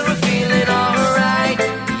 Feeling good, we're feeling alright,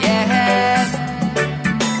 yeah.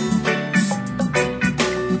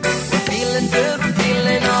 We're feeling good, we're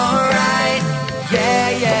feeling alright, yeah,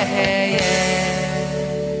 yeah, yeah.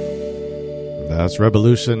 That's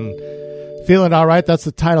Revolution. Feeling All Right. That's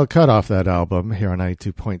the title cut off that album here on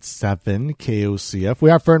 92.7 KOCF. We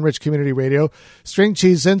are Fern Ridge Community Radio. String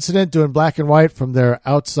Cheese Incident doing Black and White from their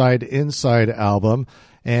Outside Inside album.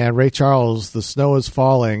 And Ray Charles, The Snow is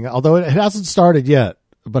Falling. Although it hasn't started yet,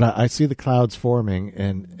 but I see the clouds forming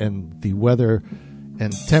and the weather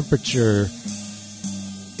and temperature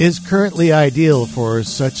is currently ideal for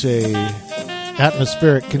such a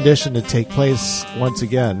atmospheric condition to take place once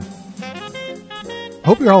again.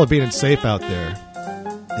 Hope you're all being safe out there.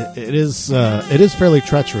 It is fairly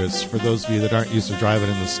treacherous for those of you that aren't used to driving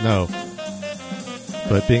in the snow.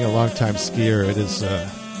 But being a longtime skier, it's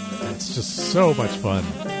just so much fun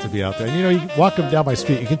to be out there. And you walk them down my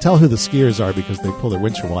street, you can tell who the skiers are because they pull their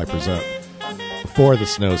windshield wipers up before the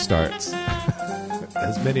snow starts,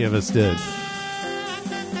 as many of us did.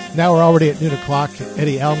 Now we're already at noon o'clock.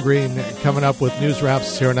 Eddie Elmgreen coming up with news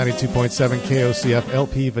wraps here on 92.7 KOCF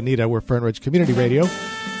LP Veneta. We're Fern Ridge Community Radio.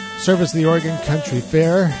 Service of the Oregon Country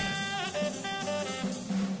Fair.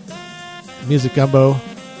 Music Gumbo.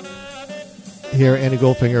 Here, Andy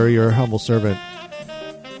Goldfinger, your humble servant.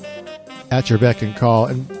 at your beck and call.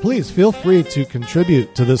 And please feel free to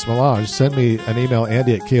contribute to this melange. Send me an email,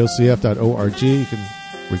 andy@kocf.org. You can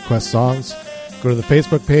request songs. Go to the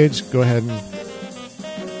Facebook page. Go ahead and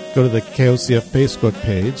go to the KOCF Facebook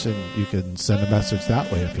page, and you can send a message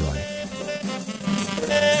that way if you like.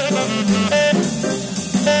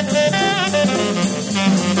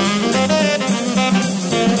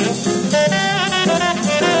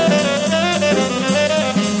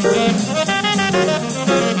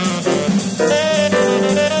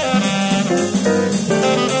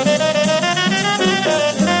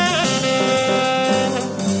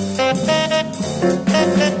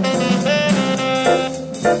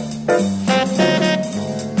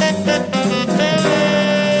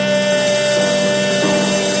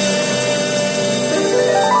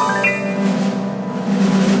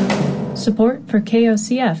 Support for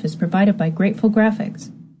KOCF is provided by Grateful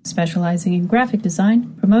Graphics, specializing in graphic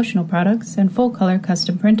design, promotional products, and full-color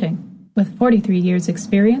custom printing. With 43 years'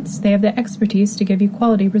 experience, they have the expertise to give you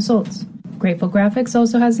quality results. Grateful Graphics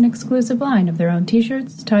also has an exclusive line of their own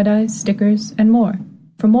t-shirts, tie-dyes, stickers, and more.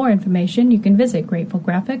 For more information, you can visit Grateful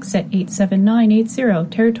Graphics at 87980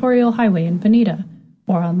 Territorial Highway in Veneta,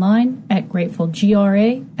 or online at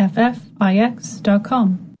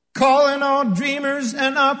gratefulgraffix.com. Calling all dreamers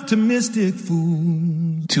and optimistic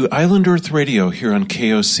fools. To Island Earth Radio here on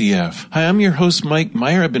KOCF. Hi, I'm your host, Mike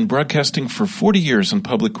Meyer. I've been broadcasting for 40 years on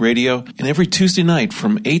public radio, and every Tuesday night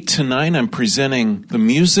from 8 to 9, I'm presenting the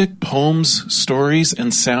music, poems, stories,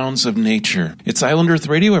 and sounds of nature. It's Island Earth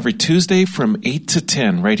Radio every Tuesday from 8 to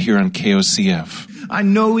 10 right here on KOCF. I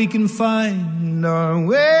know we can find our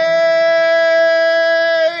way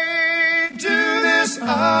to this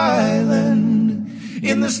island.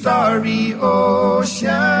 In the starry ocean,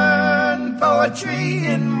 poetry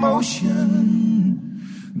in motion,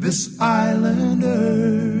 this island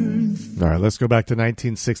earth. All right, let's go back to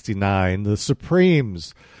 1969. The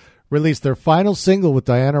Supremes released their final single with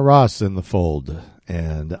Diana Ross in the fold,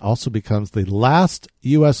 and also becomes the last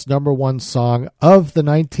U.S. #1 song of the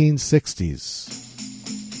 1960s.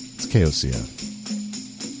 It's KOCF.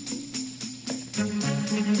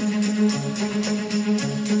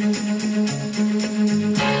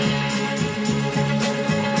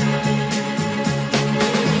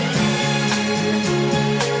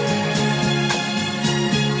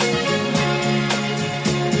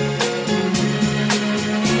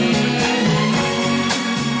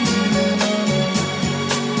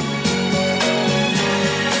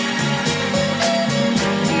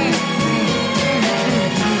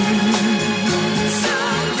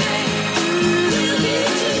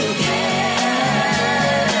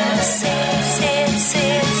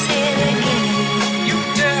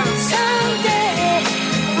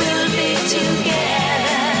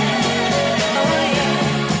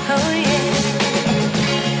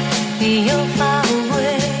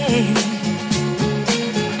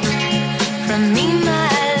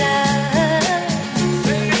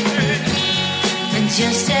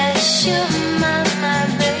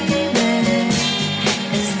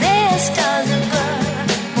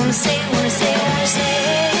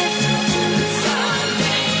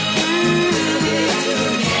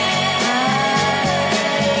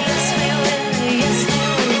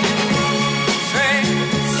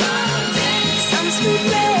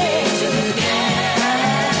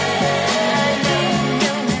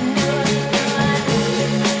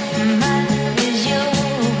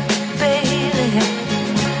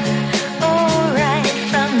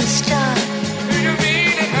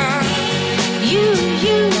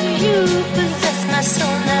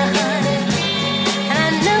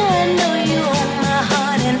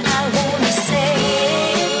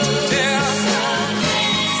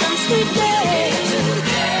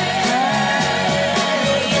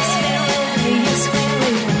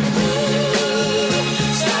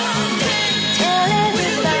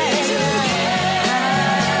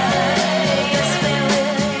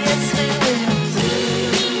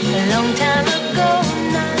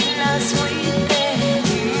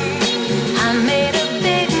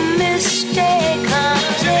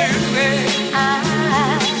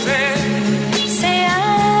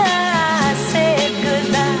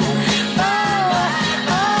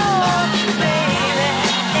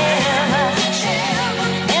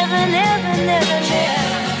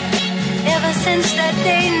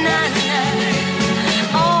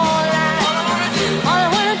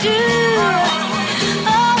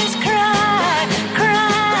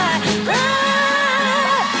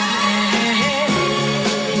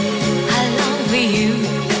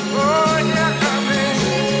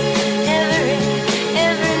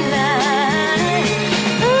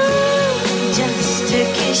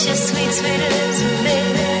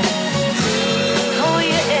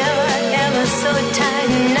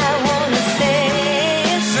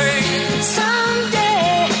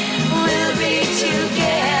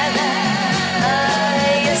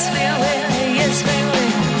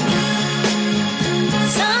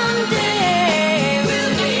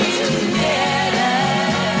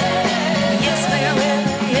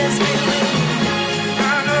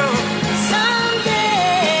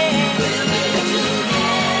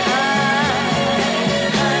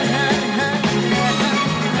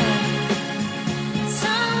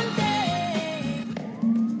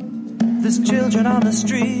 children on the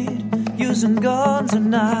street using guns and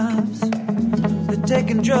knives. They're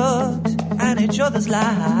taking drugs and each other's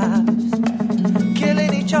lives,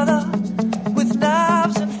 killing each other with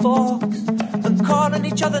knives and forks and calling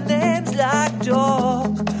each other names like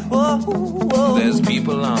dogs. Whoa, whoa. There's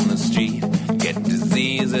people on the street get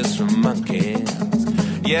diseases from monkeys.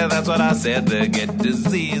 Yeah, that's what I said, they get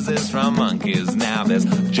diseases from monkeys. Now there's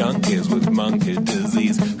junkies with monkey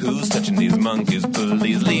disease. Who's touching these monkeys?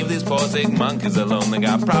 Please leave these poor sick monkeys alone. They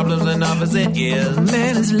got problems enough as it is. A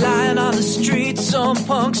man is lying on the street, some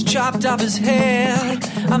punk's chopped off his head.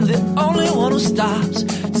 I'm the only one who stops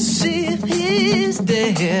to see if he's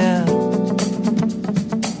dead.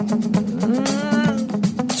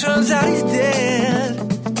 Turns out he's dead.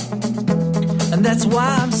 And that's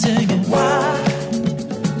why I'm singing.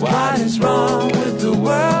 What is wrong with the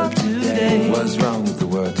world today? What's wrong with the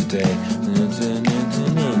world today?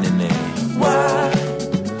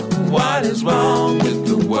 What is wrong with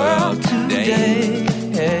the world today?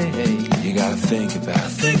 Hey, hey. You gotta think about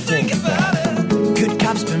it. Think about it. Good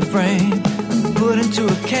cops been framed, put into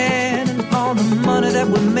a can, and all the money that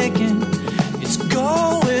we're making, it's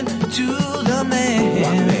going to the man.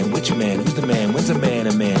 What man? Which man? Who's the man? When's a man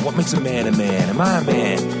a man? What makes a man a man? Am I a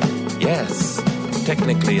man? Yes.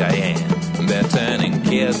 Technically I am. They're turning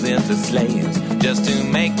kids into slaves just to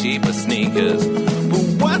make cheaper sneakers. But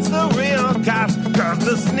what's the real cost? Cause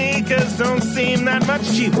the sneakers don't seem that much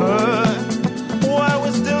cheaper. Why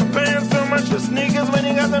we're still paying so much for sneakers when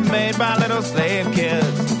you got them made by little slave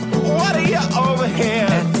kids? What are you over here?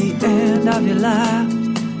 At the end of your life,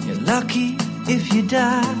 you're lucky if you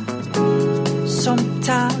die.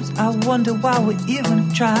 Sometimes I wonder why we even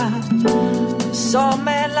try. Saw a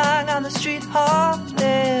man lying on the street half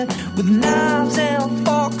dead, with knives and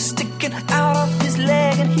forks sticking out of his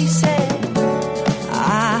leg, and he said,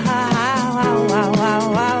 ow, ow, ow,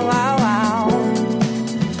 ow, ow, ow, ow.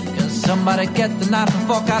 Can somebody get the knife and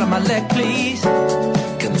fork out of my leg, please?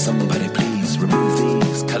 Can somebody please remove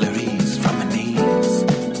these calories from my knees?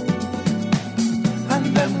 And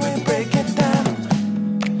then we break it down.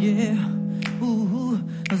 Yeah, ooh,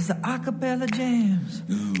 those are acapella jams.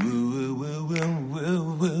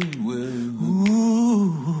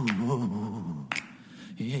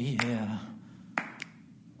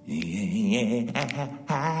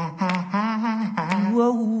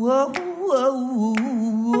 Whoa, whoa, whoa,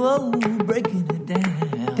 whoa, breaking it down.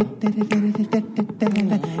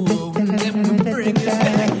 Break it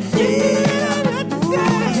down.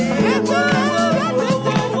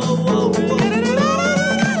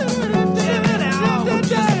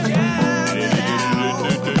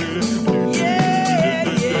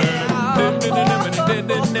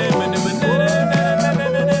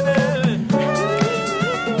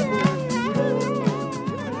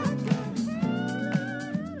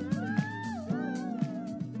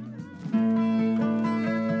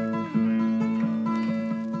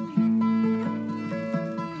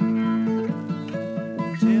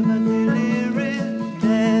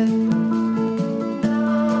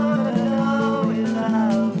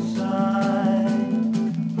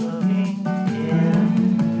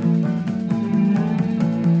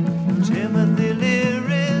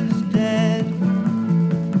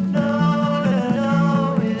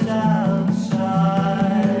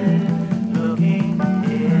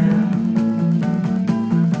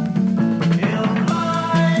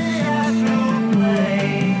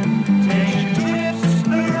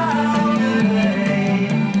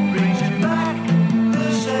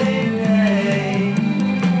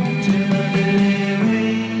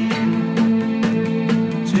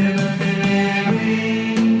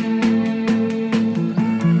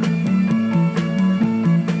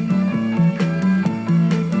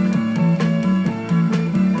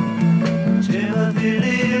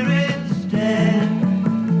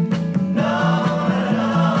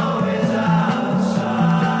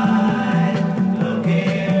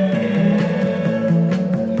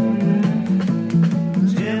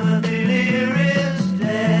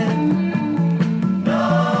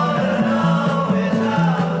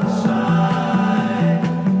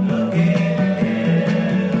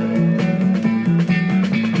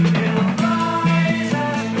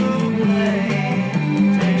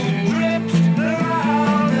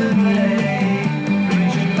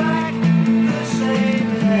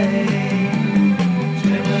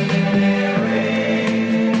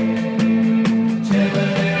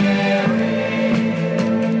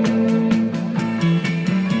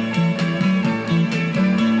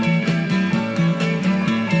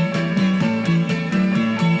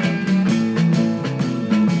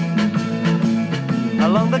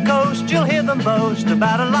 Along the coast you'll hear them boast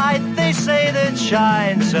about a light they say that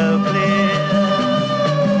shines so clear.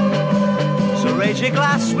 So raise your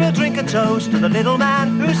glass, we'll drink a toast to the little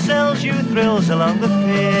man who sells you thrills along the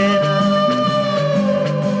pier.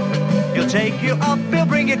 He'll take you up, he'll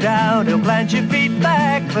bring you down, he'll plant your feet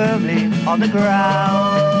back firmly on the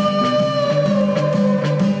ground.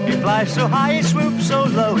 He flies so high, he swoops so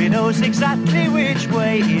low, he knows exactly which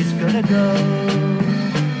way he's gonna go.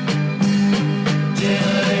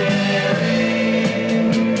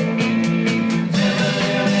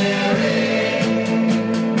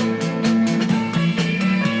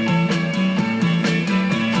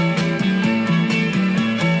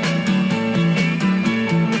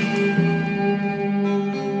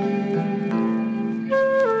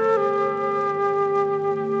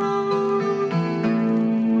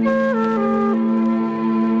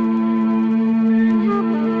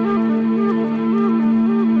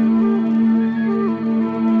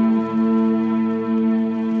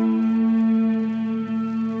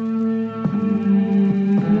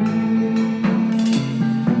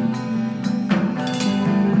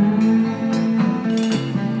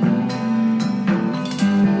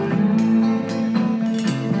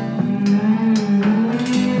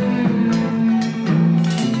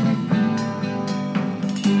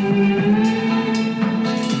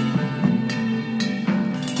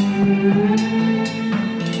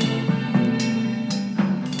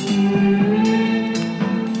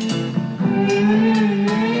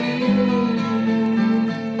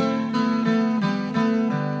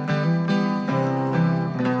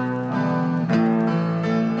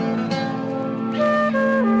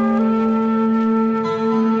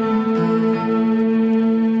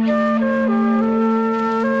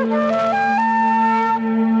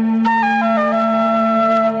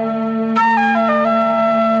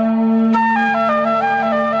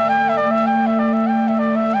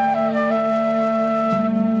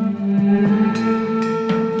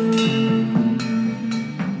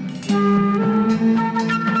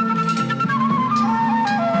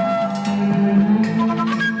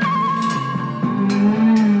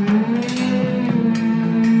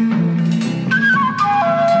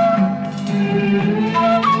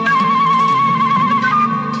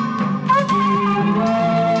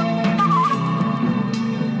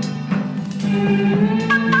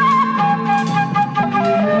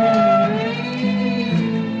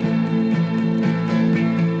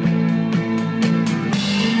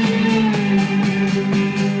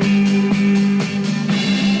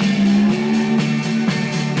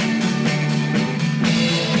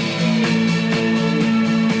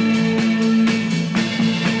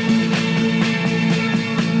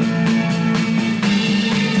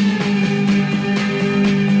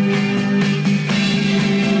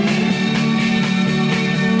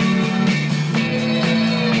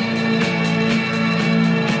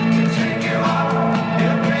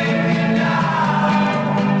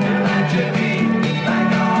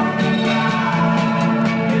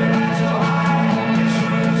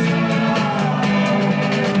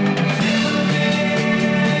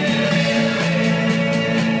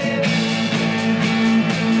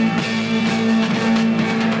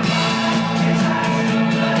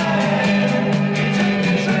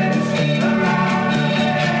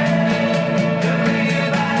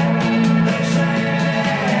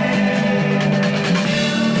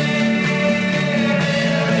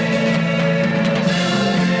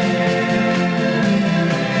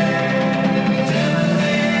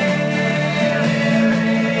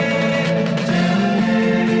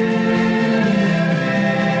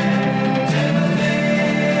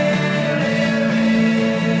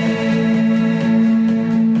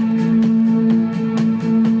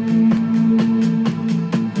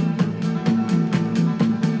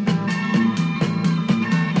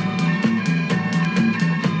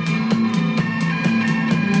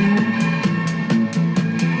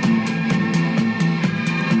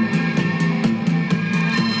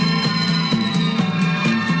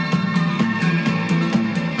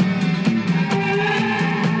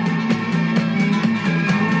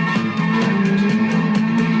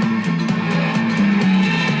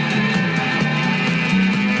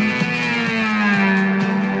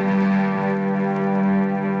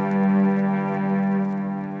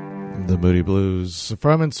 Moody Blues.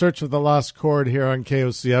 From In Search of the Lost Chord here on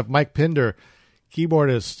KOCF, Mike Pinder,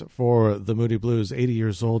 keyboardist for the Moody Blues, 80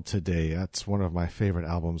 years old today. That's one of my favorite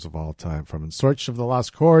albums of all time. From In Search of the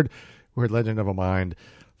Lost Chord, we heard Legend of a Mind.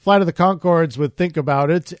 Flight of the Conchords with Think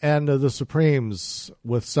About It, and the Supremes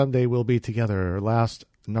with Someday We'll Be Together, last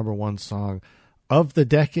 #1 song of the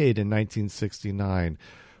decade in 1969.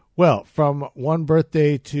 Well, from one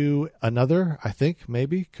birthday to another, I think,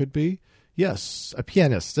 maybe, could be. Yes, a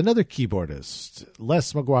pianist, another keyboardist,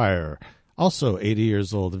 Les Maguire, also 80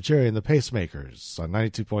 years old, of Jerry and the Pacemakers on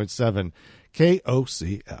 92.7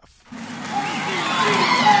 KOCF.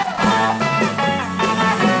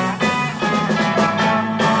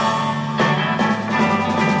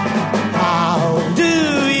 How do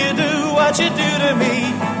you do what you do to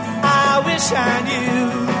me? I wish I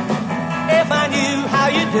knew. If I knew how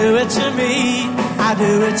you do it to me, I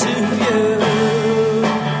do it to you.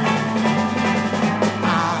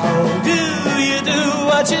 How do you do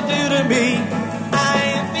what you do to me? I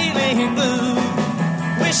am feeling blue.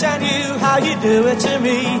 Wish I knew how you do it to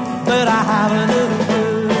me, but I haven't a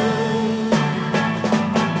clue.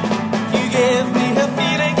 You give me a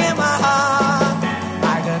feeling in my heart,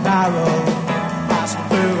 like a narrow passing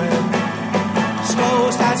through it.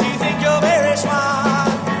 Suppose that you think you're very smart.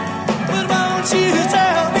 You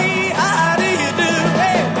tell me, how do you do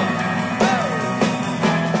it?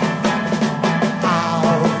 How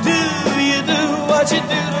do you do what you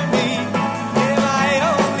do to me? If I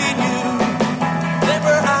only knew, then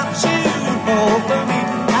perhaps you'd fall for me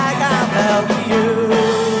like I fell for you.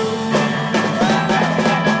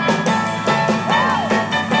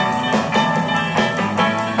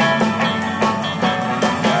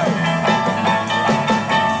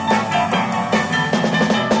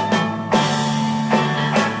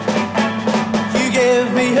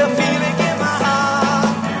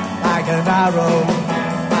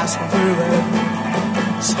 Passing through it.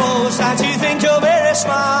 Suppose that you think you're very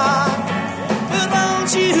smart, but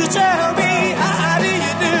won't you tell me, how do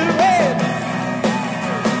you do it?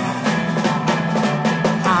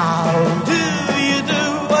 How do you do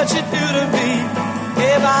what you do to me?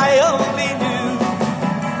 If I only knew,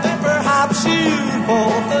 then perhaps you'd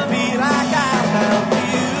fall for me like I fell for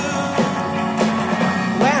you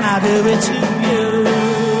when I do it to you.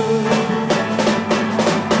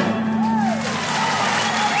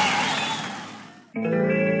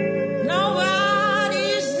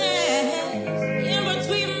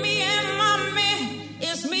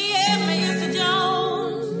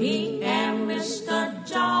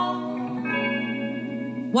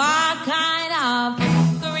 What kind of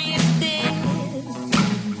fuckery is this?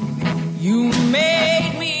 You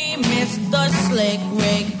made me Mr. Slick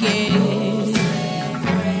Ricky.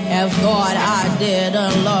 If thought I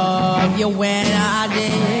didn't love you when I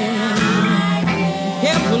did.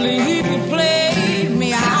 Can't believe you played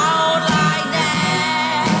me out like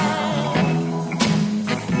that.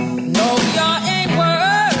 No, you ain't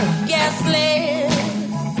worth guessing.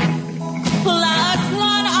 Plus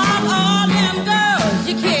one of all them girls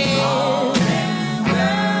you kissed.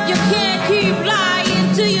 You can't keep lying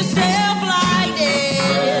to yourself like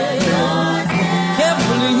this. Can't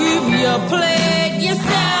believe you played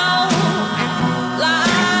yourself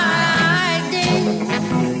like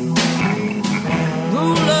this.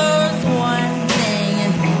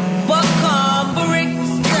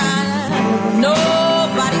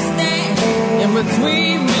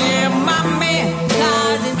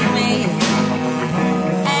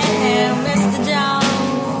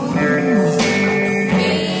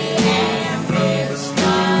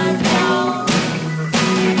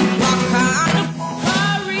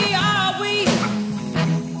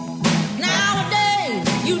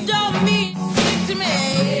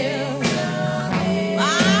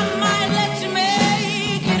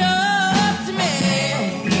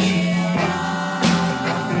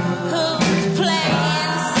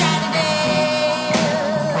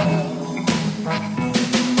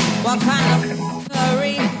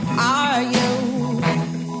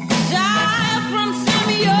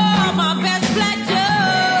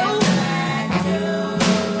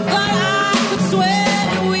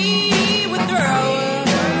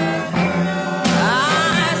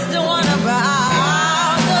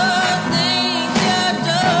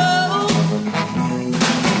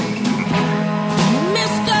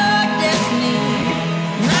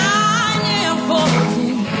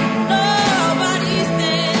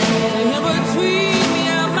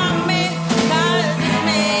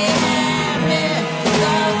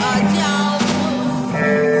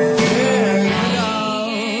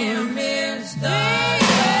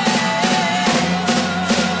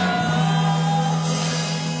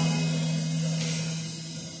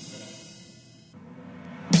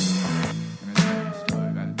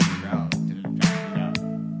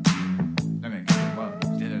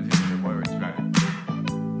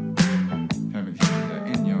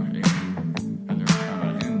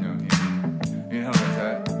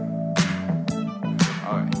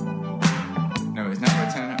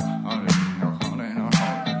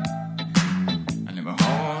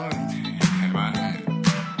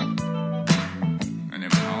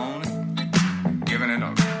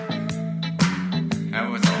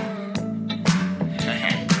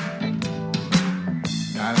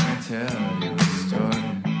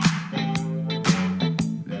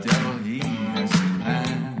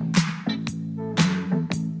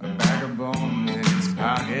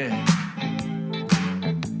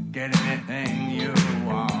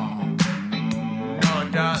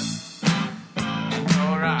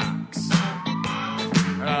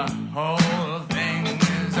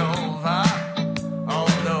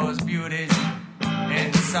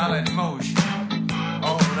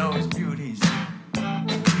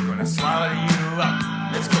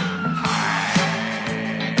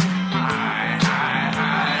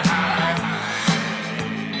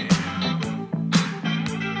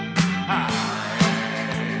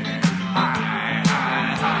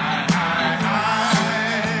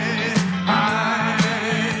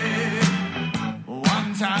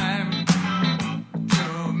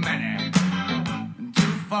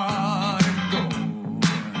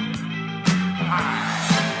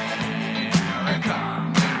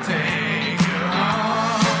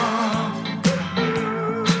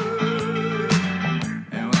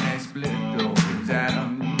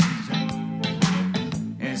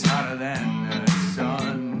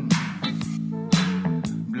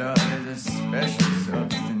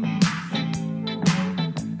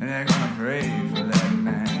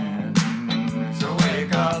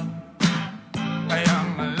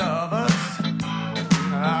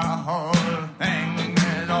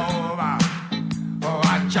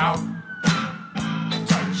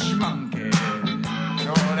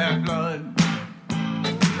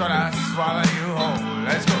 swallow you whole.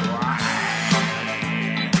 Let's go.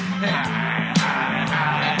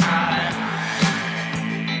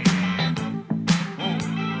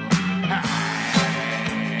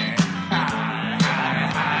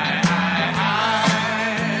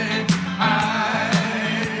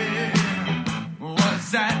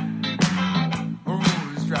 What's that?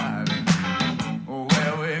 Who's driving?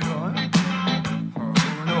 Where we going?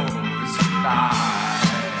 Who knows?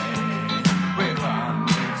 We're going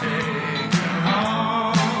to take you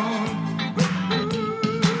home.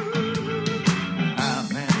 I'm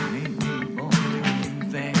many people do you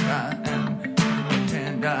think I am?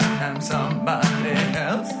 Pretend I am somebody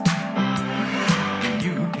else.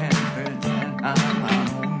 You can pretend I'm a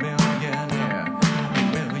millionaire.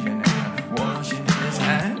 Washing his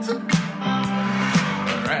hands,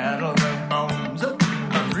 rattle the bones,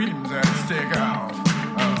 dreams that stick out,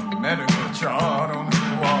 a medical chart on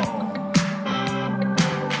the wall.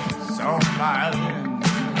 Soft violins,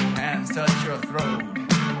 hands touch your throat.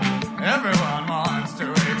 Everyone wants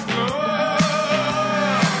to explode.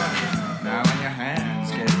 Now when your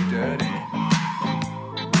hands get dirty,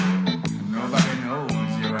 nobody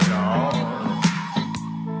knows you at all.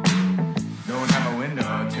 Don't have a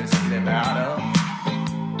window to slip out of.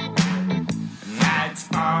 Lights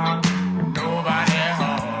on, nobody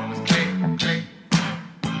home. Click, click.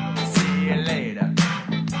 See you later.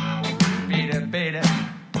 Beater, beater.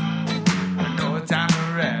 No time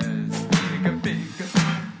to rest. Bigger, bigger.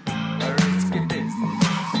 A risky business.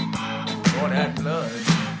 For that blood,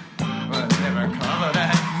 but never cover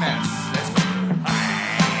that mess. Let's go.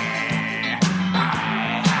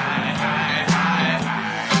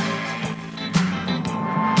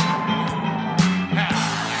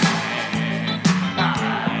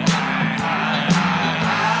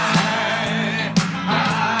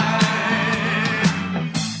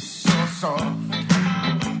 So soft,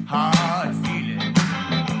 hard feeling,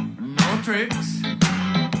 no tricks.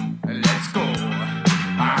 Let's go.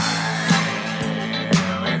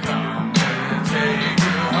 We come to take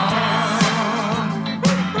you home.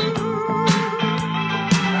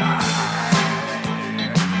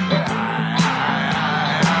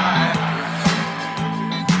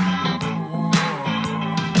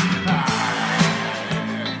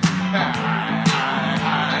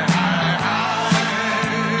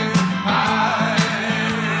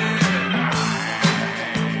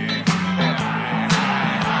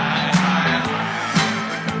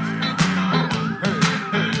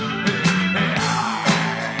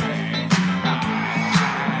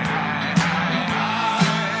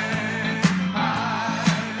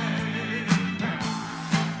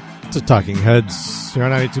 To Talking Heads here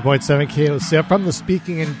on 92.7 KOCF from the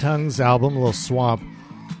Speaking in Tongues album, Little Swamp.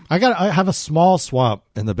 I have a small swamp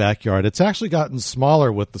in the backyard. It's actually gotten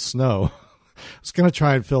smaller with the snow. I was going to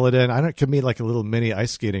try and fill it in. It could be like a little mini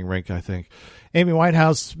ice skating rink, I think. Amy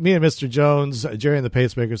Winehouse, me and Mr. Jones, Jerry and the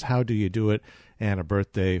Pacemakers, How Do You Do It? And a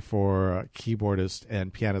birthday for keyboardist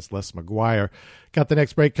and pianist Les Maguire. Got the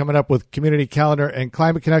next break coming up with Community Calendar and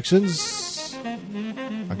Climate Connections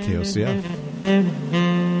on KOCF.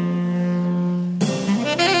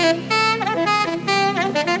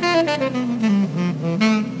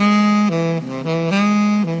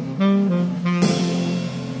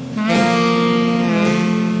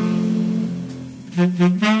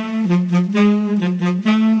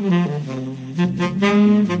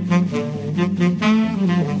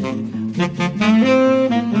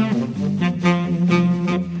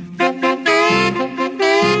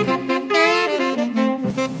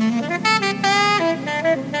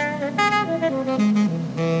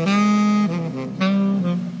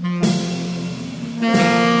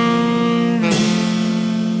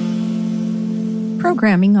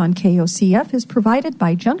 Programming on KOCF is provided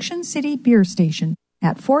by Junction City Beer Station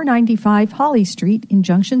at 495 Holly Street in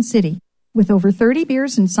Junction City. With over 30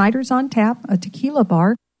 beers and ciders on tap, a tequila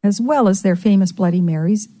bar, as well as their famous Bloody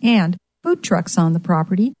Marys, and food trucks on the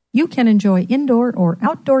property, you can enjoy indoor or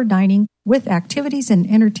outdoor dining with activities and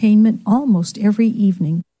entertainment almost every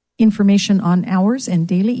evening. Information on hours and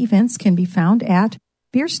daily events can be found at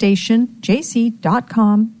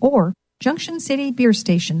beerstationjc.com or Junction City Beer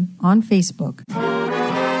Station on Facebook.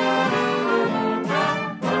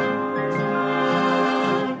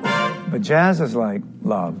 But jazz is like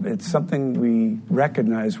love. It's something we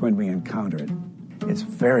recognize when we encounter it. It's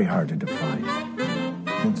very hard to define.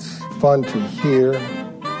 It's fun to hear.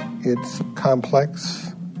 It's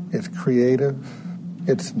complex. It's creative.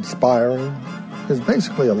 It's inspiring. It's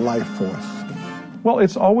basically a life force. Well,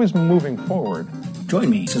 it's always moving forward. Join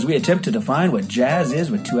me as we attempt to define what jazz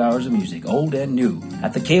is with 2 hours of music, old and new,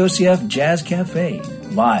 at the KOCF Jazz Cafe.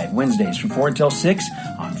 live Wednesdays from 4 until 6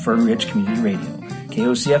 on Fern Ridge Community Radio,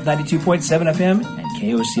 KOCF 92.7 FM and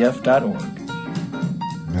KOCF.org.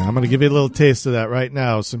 I'm going to give you a little taste of that right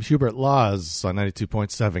now. Some Hubert Laws on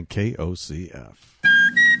 92.7 KOCF.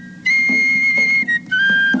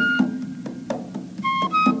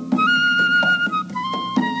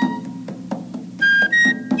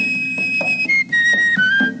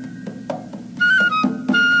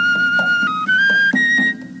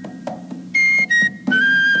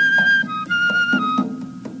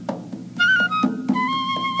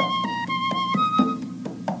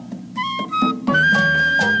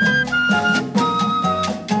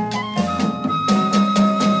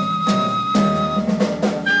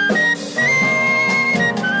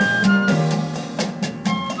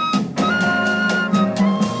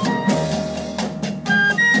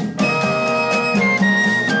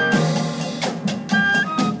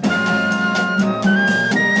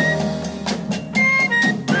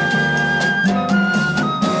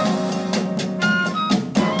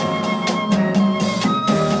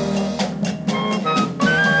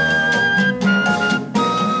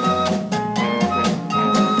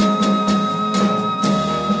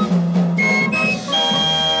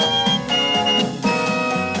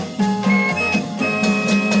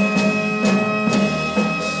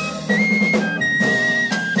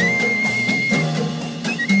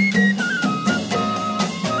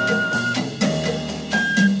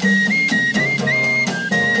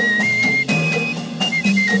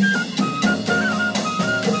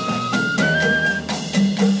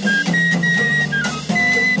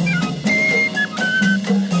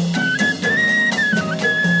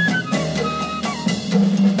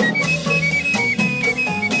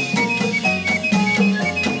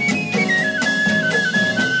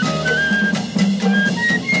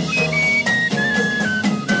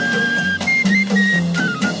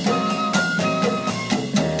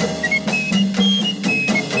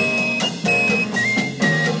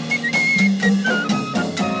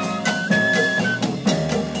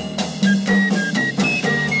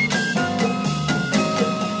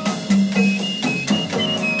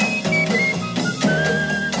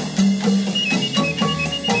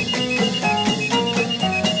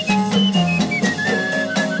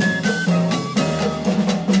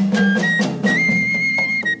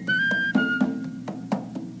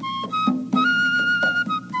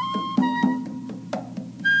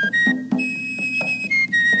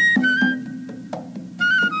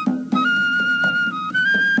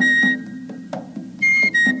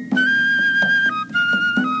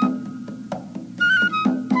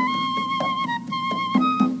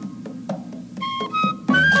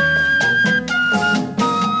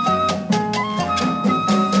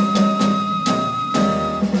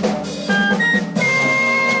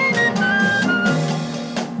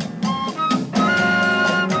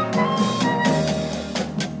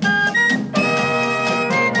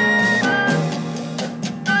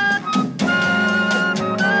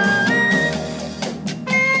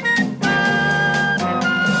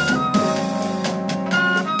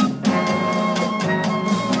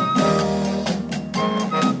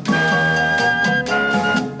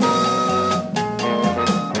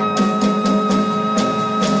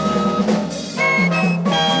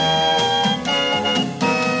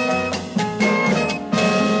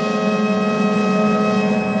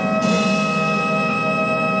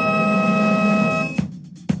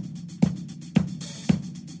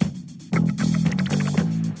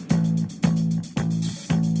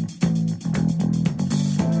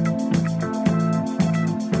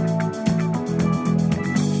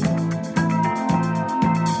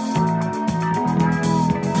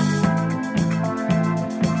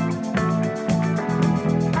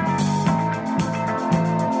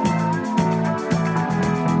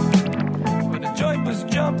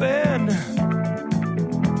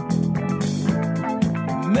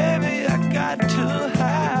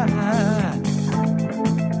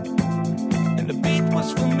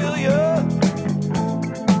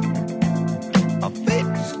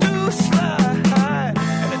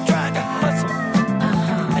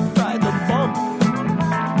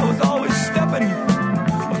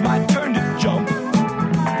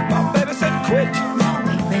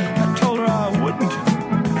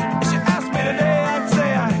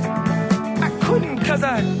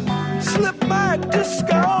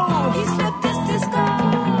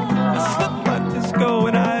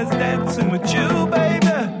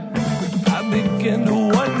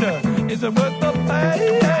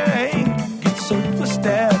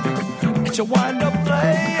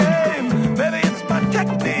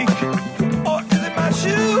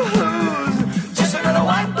 Just another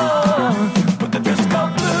white boy with the disco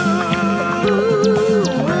blues.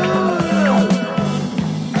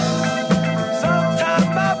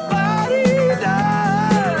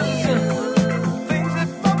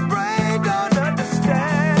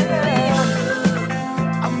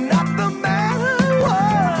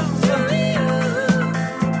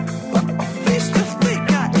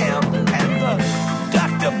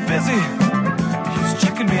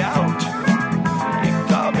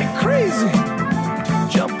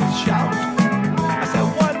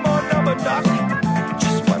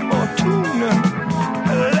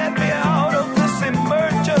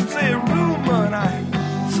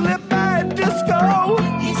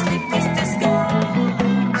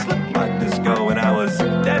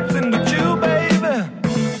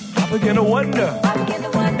 begin to wonder,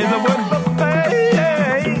 is the word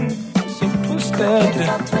buffet so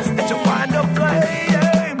twisted that you wind up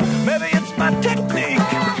playing? Maybe it's my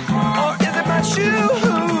technique, or is it my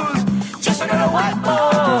shoes? Just another white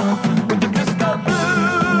boy with the disco blues.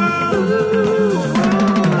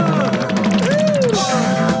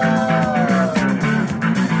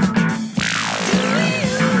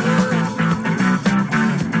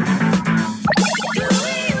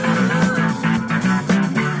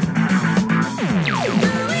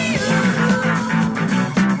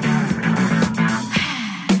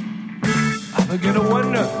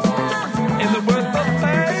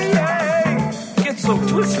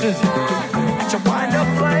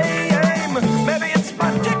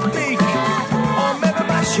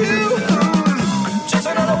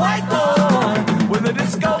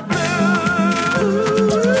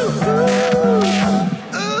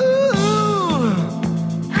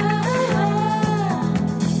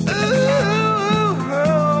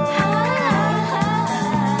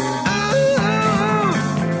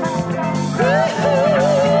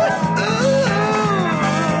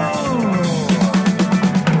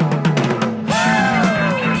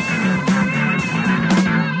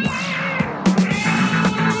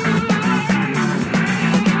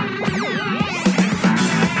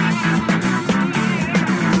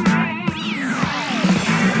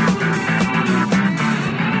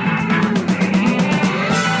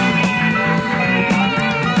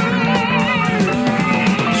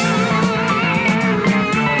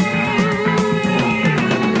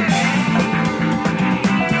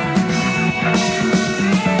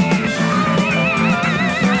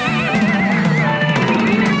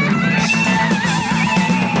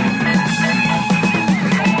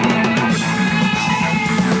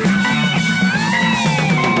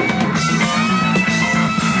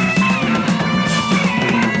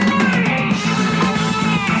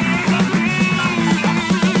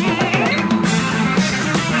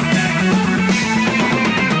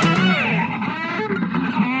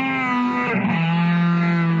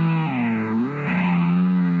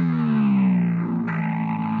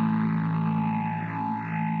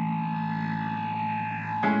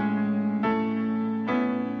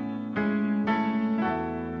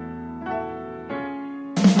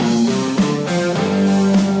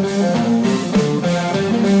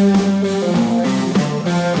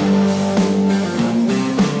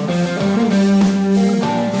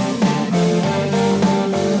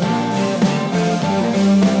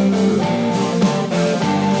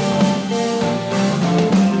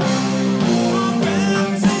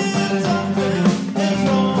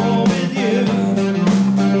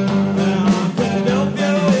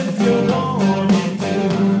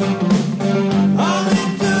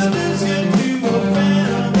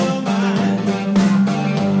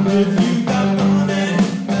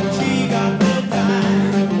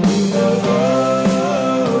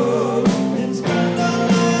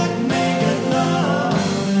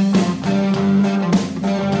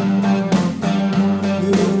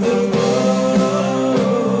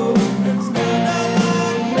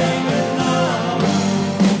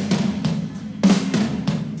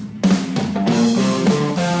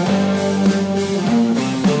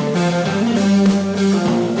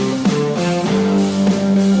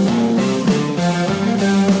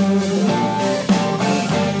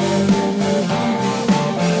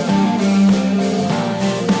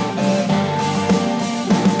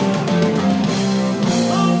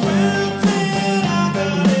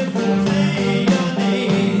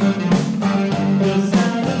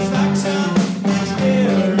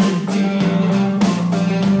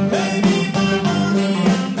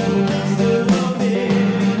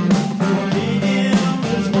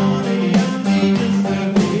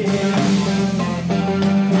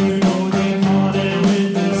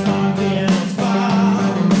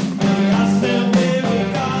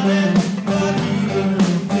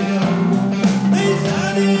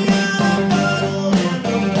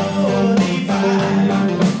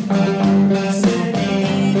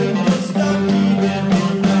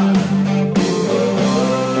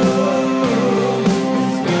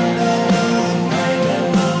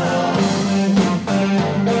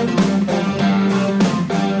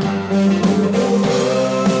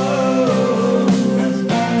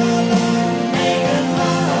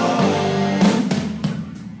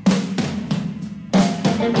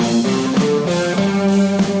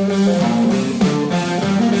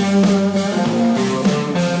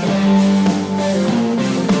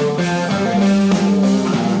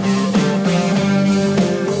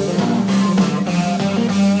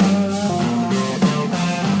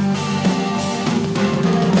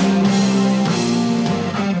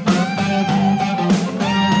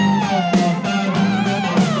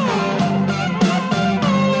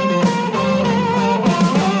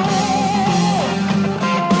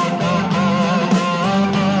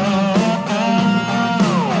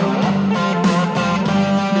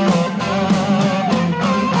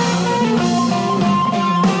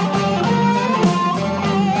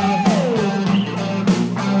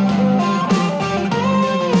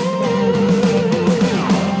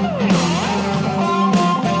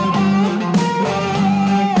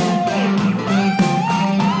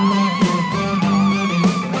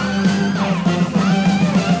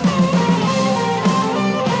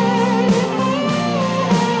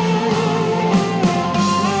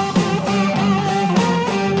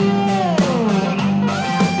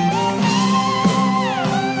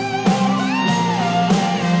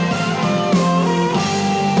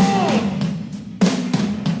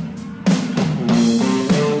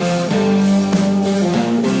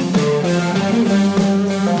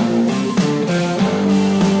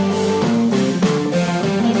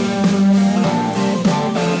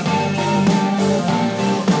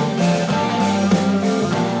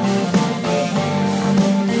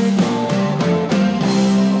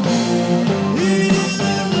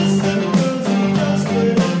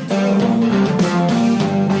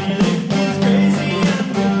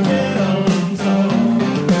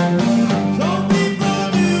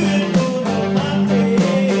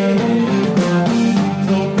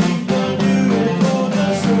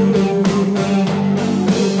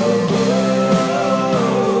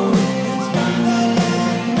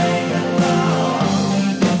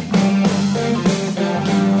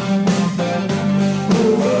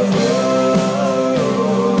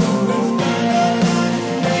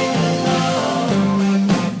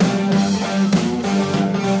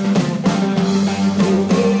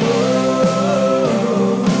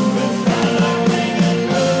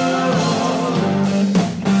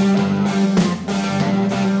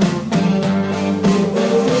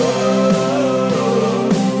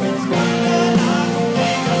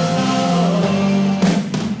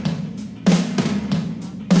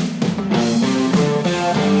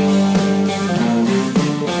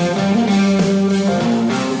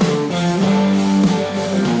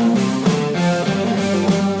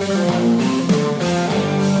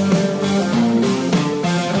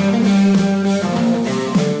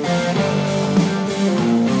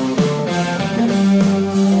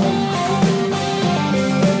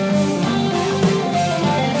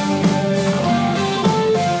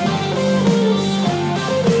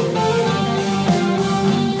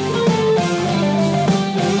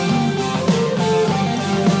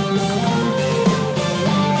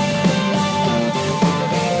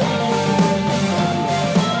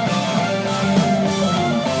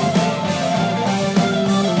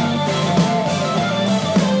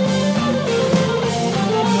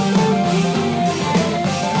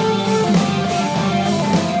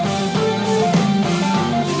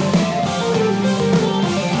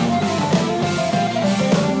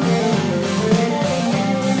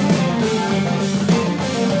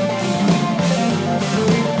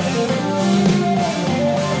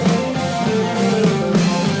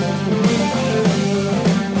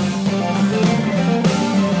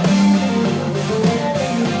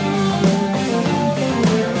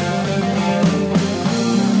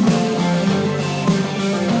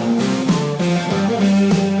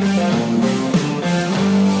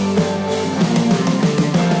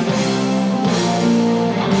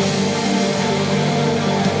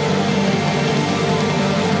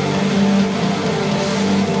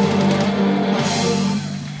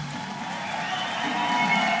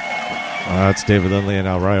 That's David Lindley and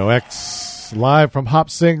El Rayo X, live from Hop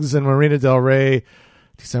Sings in Marina del Rey,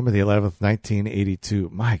 December the 11th, 1982.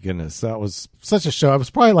 My goodness, that was such a show. It was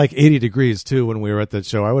probably like 80 degrees, too, when we were at that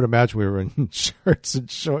show. I would imagine we were in shirts and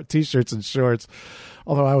T-shirts and shorts,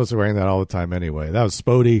 although I was wearing that all the time anyway. That was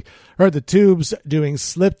Spody. Heard the Tubes doing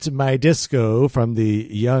Slipped My Disco from the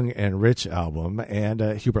Young and Rich album, and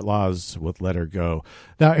Hubert Laws with Let Her Go.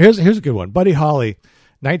 Now, here's a good one. Buddy Holly,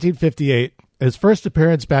 1958. His first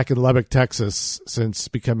appearance back in Lubbock, Texas, since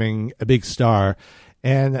becoming a big star.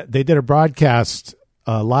 And they did a broadcast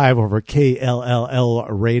live over KLLL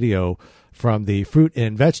radio from the fruit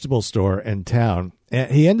and vegetable store in town.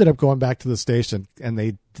 And he ended up going back to the station, and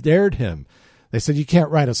they dared him. They said, you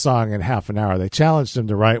can't write a song in half an hour. They challenged him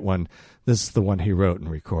to write one. This is the one he wrote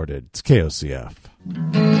and recorded. It's KOCF.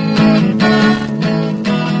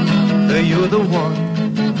 You're the one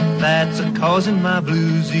that's a-causing my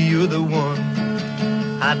blues. You're the one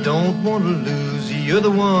I don't want to lose. You're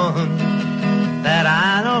the one that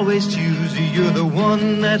I'd always choose. You're the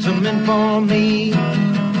one that's meant for me.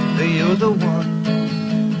 You're the one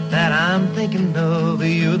that I'm thinking of.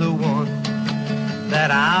 You're the one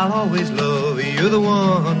that I'll always love. You're the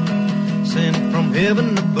one sent from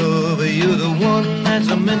heaven above. You're the one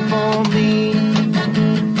that's meant for me.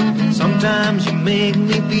 Sometimes you make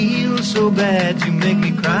me feel so bad, you make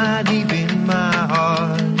me cry deep in my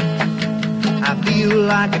heart. I feel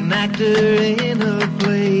like an actor in a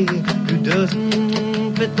play who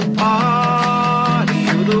doesn't fit the part.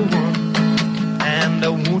 You're the one, and I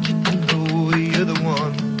want you to know you're the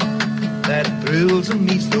one that thrills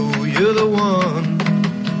me so. You're the one,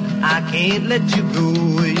 I can't let you go.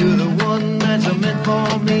 You're the one that's meant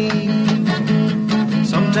for me.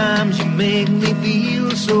 Sometimes you make me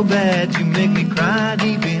feel so bad, you make me cry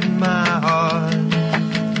deep in my heart.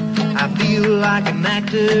 I feel like an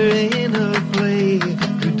actor in a play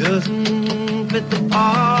who doesn't fit the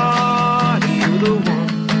part. You're the one,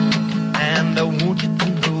 and I want you to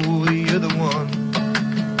know you're the one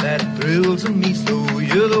that thrills me so.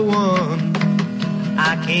 You're the one,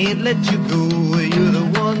 I can't let you go. You're the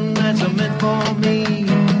one that's meant for me.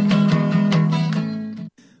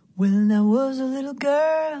 When I was a little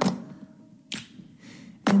girl,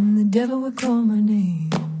 and the devil would call my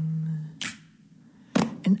name,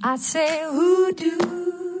 and I'd say, who do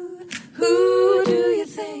you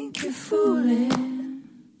think you're fooling?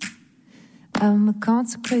 I'm a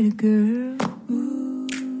consecrated girl. Ooh,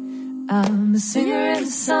 I'm a singer in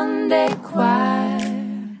the Sunday choir.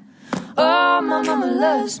 Oh, my mama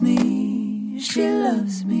loves me, she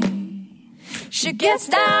loves me. She gets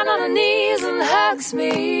down on her knees and hugs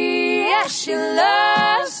me. Yeah, she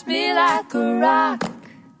loves me like a rock.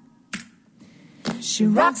 She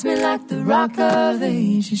rocks me like the rock of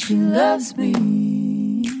ages. She loves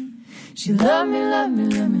me. She loved me, loved me,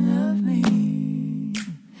 loved me, loved me.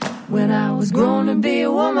 When I was grown to be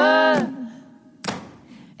a woman,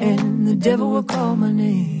 and the devil would call my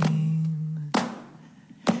name,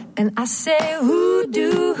 and I say, who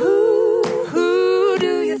do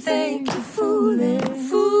you think you're fooling?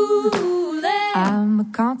 I'm a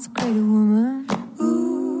consecrated woman.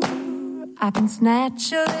 Ooh, I can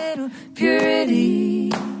snatch a little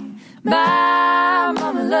purity. My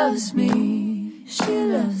mama loves me. She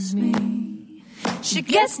loves me. She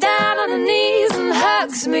gets down on her knees and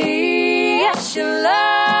hugs me. Yeah, she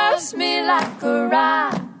loves me like a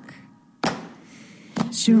rock.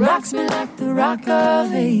 She rocks me like the rock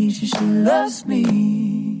of ages. She loves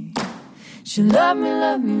me. She love me,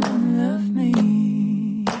 love me, love me, love me.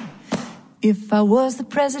 If I was the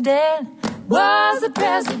president,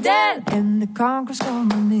 and the Congress called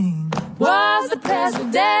my name, was the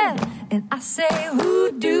president, and I say,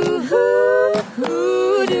 who do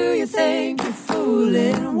you think you're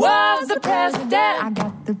fooling? Was the president, I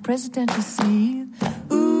got the presidential seat.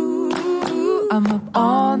 Ooh, I'm up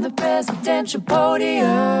on the presidential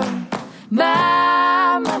podium.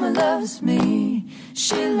 My mama loves me.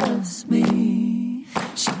 She loves me.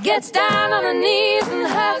 She gets down on her knees and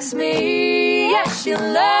hugs me. Yeah, she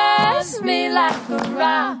loves me like a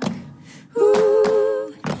rock.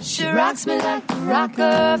 Ooh, she rocks me like the rock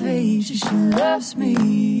of ages. She loves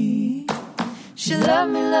me. She love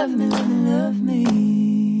me, love me, love me, love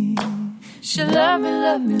me. She love me,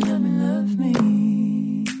 love me, love me, love me.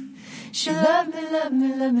 She love me, love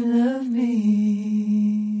me, love me, love me.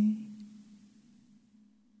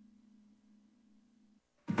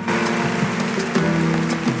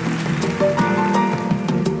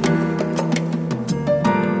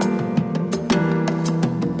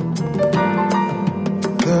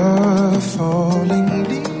 The falling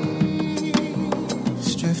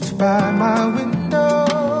leaves drift by my window.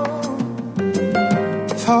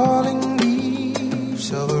 Falling leaves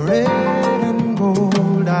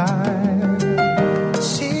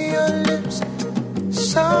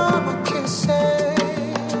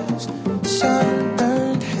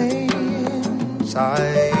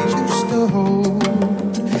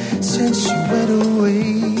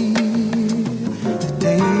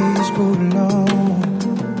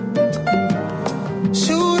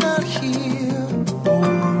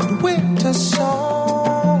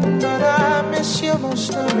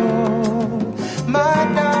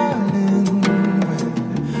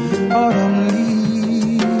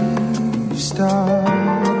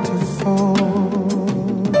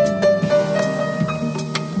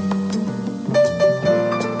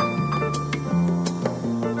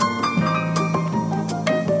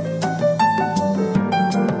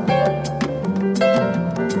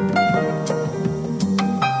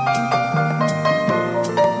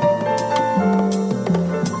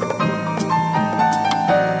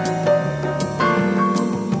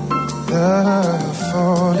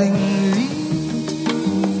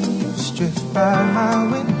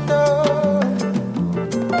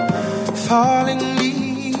falling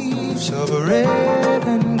leaves of red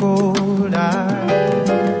and gold.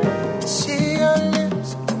 I see your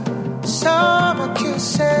lips, summer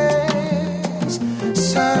kisses,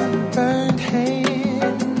 sunburned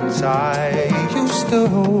hands I used to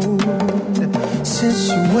hold. Since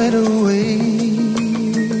you went away,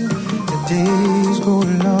 the days go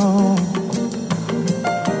long.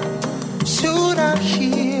 Soon I'll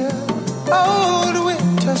hear old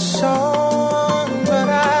winter song, but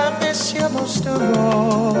I miss you most of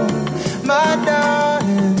all, my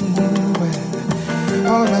darling. When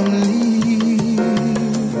autumn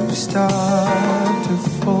leaves start to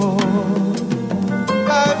fall,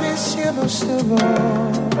 I miss you most of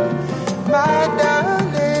all, my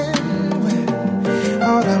darling. When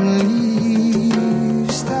autumn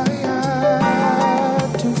leaves start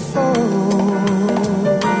to fall.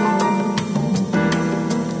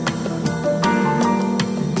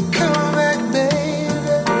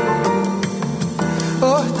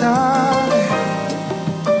 Darling,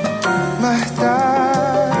 my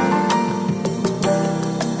darling,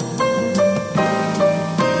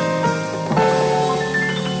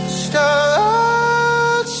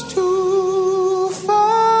 starts to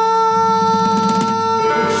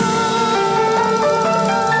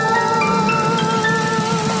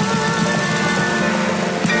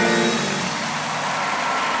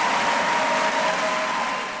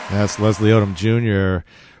That's Leslie Odom Jr.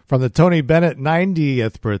 from the Tony Bennett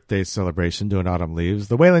 90th birthday celebration doing Autumn Leaves.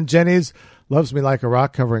 The Waylon Jennings, Loves Me Like a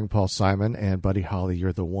Rock, covering Paul Simon, and Buddy Holly,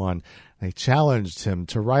 You're the One. They challenged him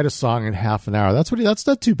to write a song in half an hour. That's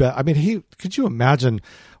not too bad. I mean, could you imagine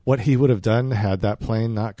what he would have done had that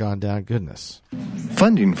plane not gone down? Goodness.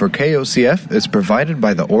 Funding for KOCF is provided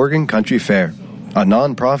by the Oregon Country Fair, a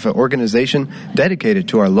non-profit organization dedicated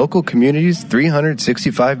to our local communities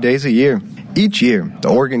 365 days a year. Each year, the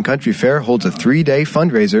Oregon Country Fair holds a 3-day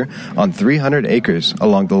fundraiser on 300 acres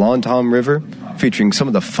along the Long Tom River, featuring some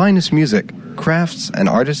of the finest music, crafts, and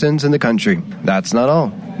artisans in the country. That's not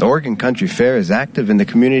all. The Oregon Country Fair is active in the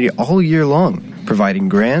community all year long, providing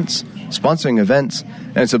grants, sponsoring events,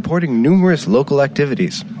 and supporting numerous local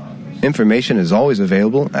activities. Information is always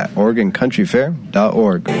available at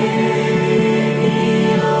OregonCountryFair.org.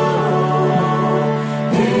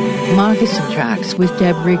 Moccasin Tracks with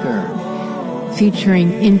Deb Rigger,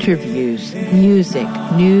 featuring interviews, music,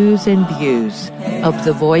 news, and views of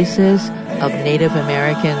the voices of Native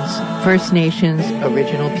Americans, First Nations,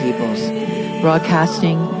 Original Peoples.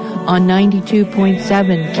 Broadcasting on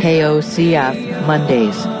 92.7 KOCF,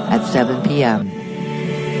 Mondays at 7 p.m.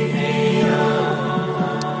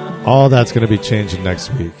 All that's going to be changing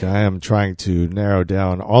next week. I am trying to narrow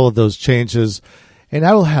down all of those changes, and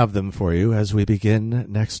I will have them for you as we begin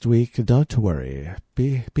next week. Don't worry.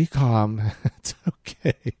 Be calm. It's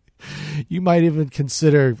okay. You might even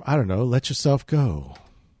consider, I don't know, let yourself go.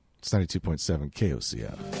 It's 92.7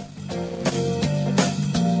 KOCF.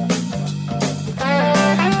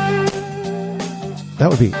 That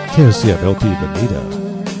would be KOCF LP Bonita.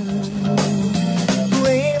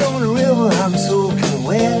 Rain on the river, I'm soaking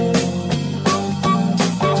wet.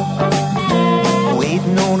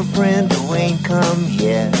 Waiting on a friend who ain't come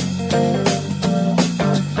yet.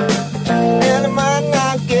 And I might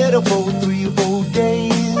not get up for 3 or 4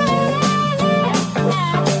 days.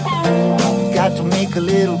 Got to make a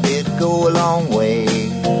little bit go a long way.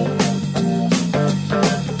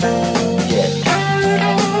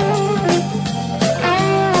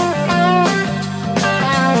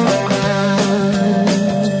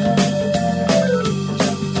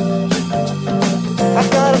 I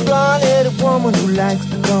got a blonde-headed woman who likes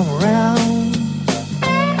to come around.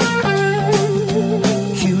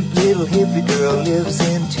 Cute little hippie girl lives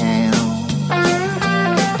in town.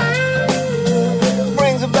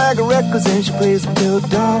 Brings a bag of records and she plays until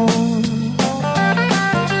dawn.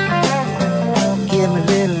 Give me a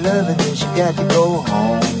little loving and she got to go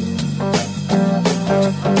home.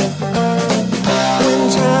 When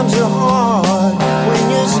times are hard, when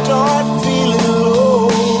you start feeling low,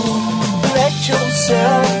 let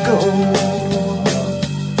yourself go.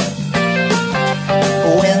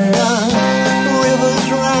 When the river's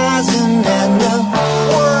rising and the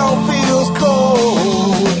world feels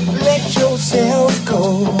cold, let yourself go.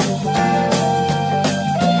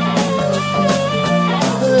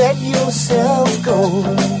 Let yourself go.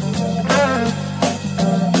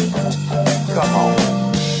 Come on.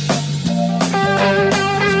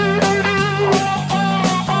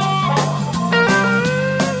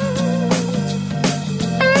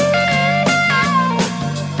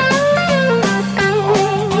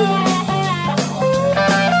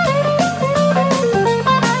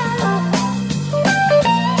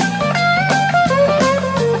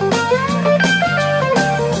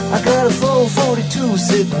 you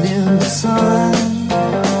sitting in the sun.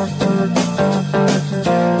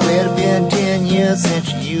 Well, it's been 10 years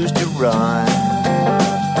since you used to run.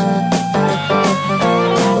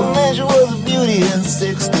 Well, man, she was a beauty in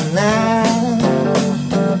 69.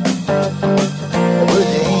 But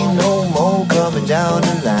there ain't no more coming down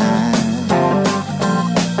the line.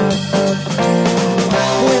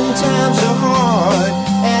 When times are hard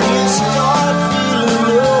and you start feeling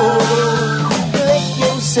low, let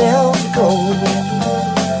yourself go.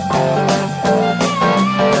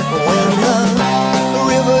 When the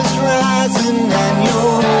river's rising and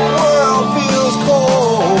your world feels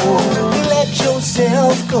cold, let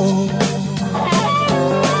yourself go.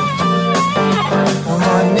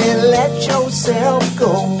 Honey, let yourself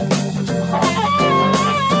go.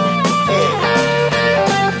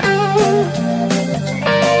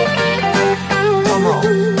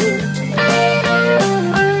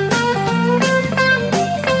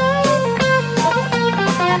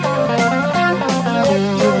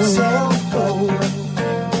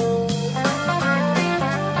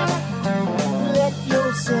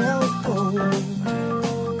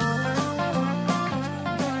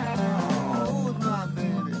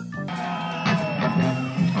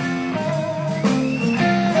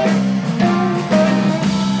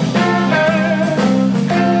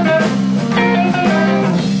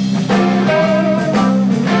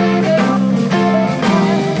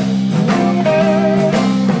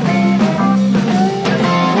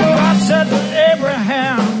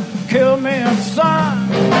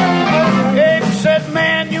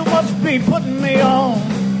 Putting me on.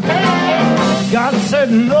 God said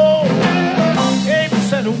no. Abe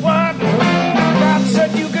said what? God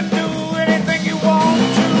said you can do anything you want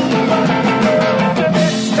to. The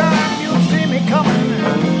next time you see me coming,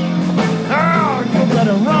 oh, you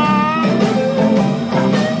better run.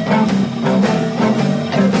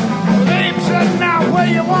 Abe said, now where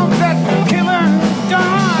you want that killing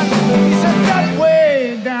done? He said that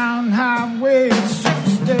way down Highway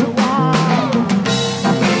 61.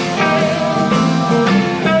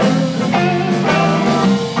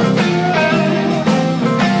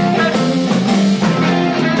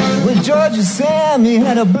 Georgia Sammy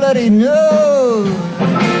had a bloody nose.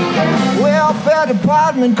 Welfare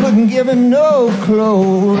department couldn't give him no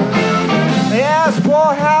clothes. They asked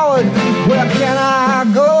poor Howard, where can I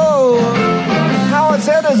go? Howard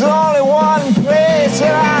said there's only one place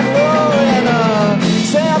that I know. And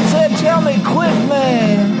Sam said, tell me quick,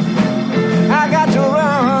 man, I got to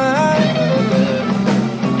run.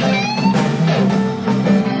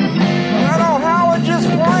 I know Howard just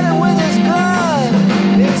pointed with his gun.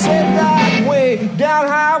 He said that way, down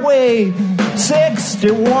Highway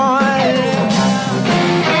 61.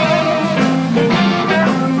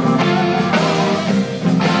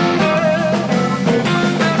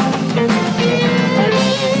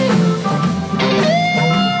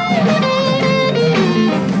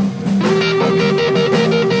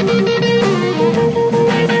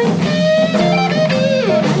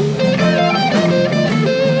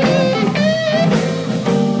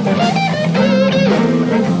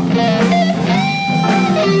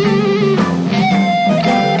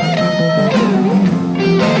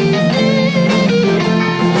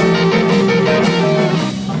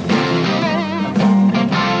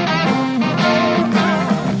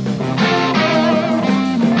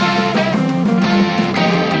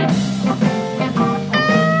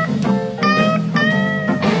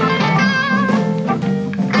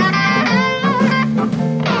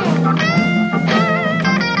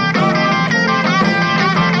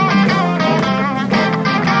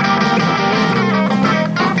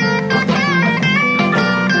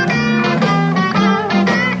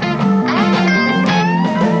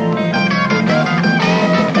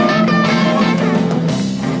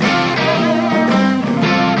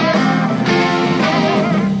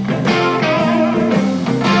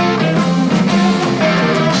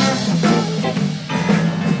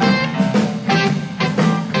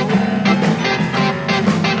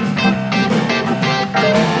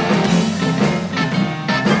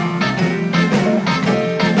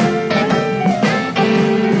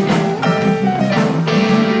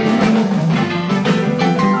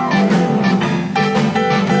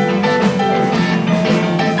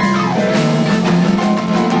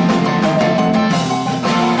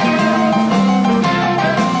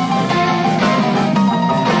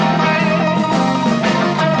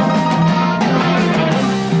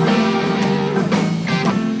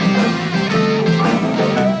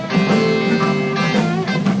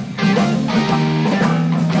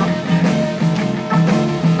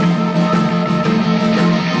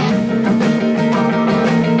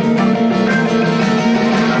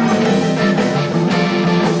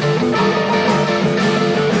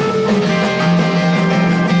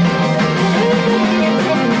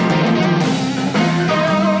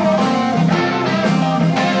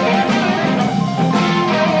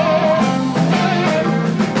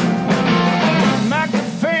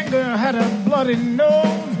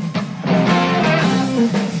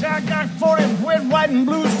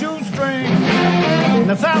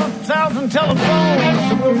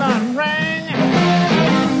 telephones will not ring.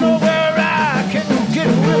 Nowhere I can get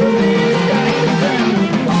rid of these guys. And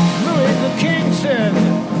Louis the King said,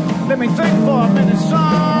 let me think for a minute,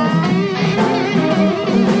 son.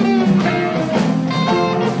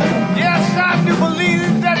 Yes, I do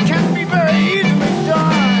believe that can be very easily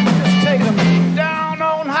done. Just take them down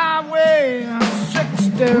on Highway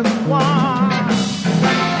 61.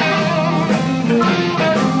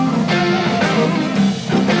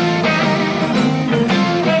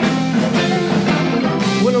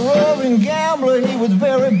 Gambler, he was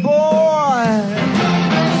very bored,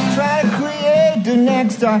 trying to create the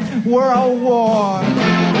next world war.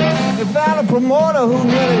 He found a promoter who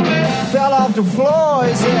nearly fell off the floor.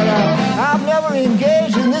 He said, I've never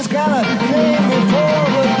engaged in this kind of thing before,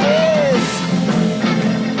 but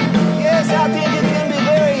yes, I think it can be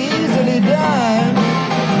very easily done.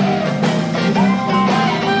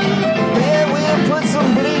 Yeah, we'll put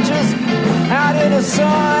some bleachers out in the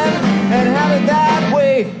sun and have it that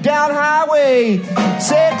way down Highway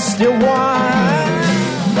 61.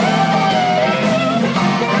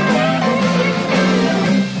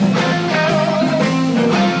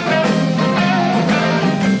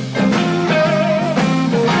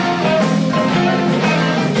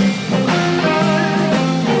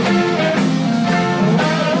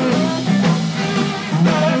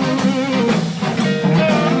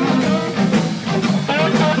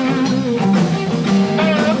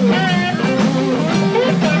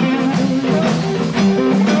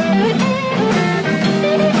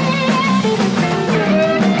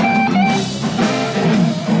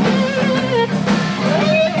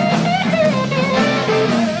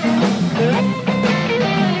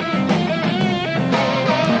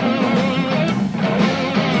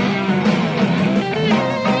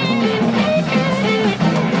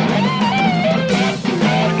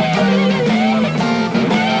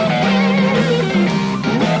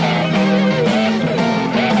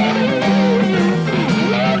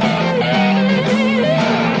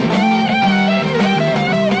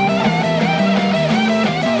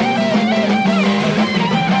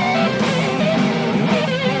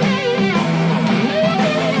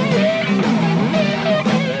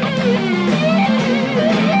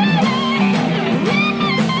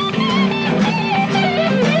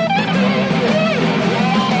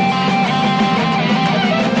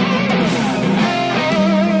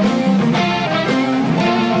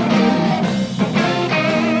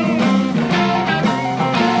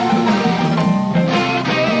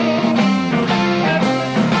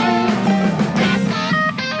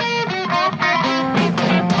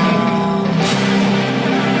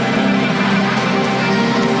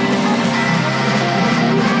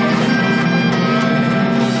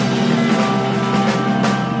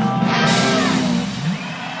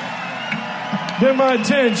 Mud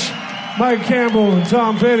Tinch, Mike Campbell, and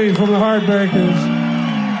Tom Petty from the Heartbreakers.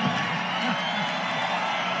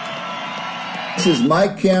 This is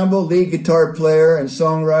Mike Campbell, lead guitar player and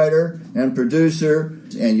songwriter and producer,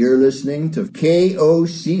 and you're listening to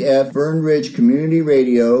KOCF Fern Ridge Community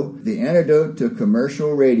Radio, the antidote to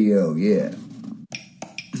commercial radio. Yeah.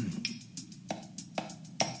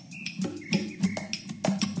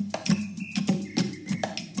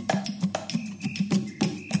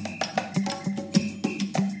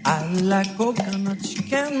 I like coconuts, you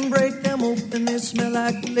can break them open, they smell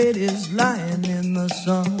like ladies lying in the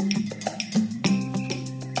sun.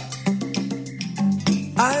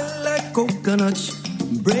 I like coconuts,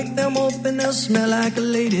 break them open, they'll smell like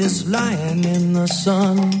ladies lying in the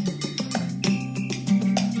sun.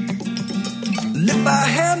 If I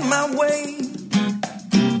had my way,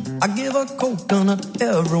 I'd give a coconut to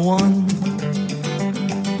everyone.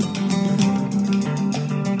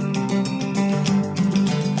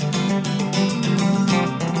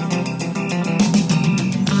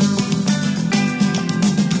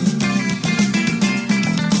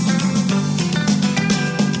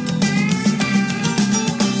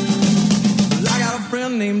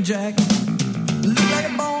 Named Jack, look like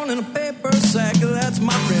a bone in a paper sack. That's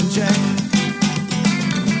my friend Jack.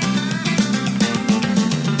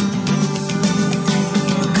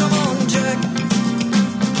 Come on, Jack,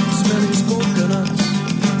 smell these coconuts.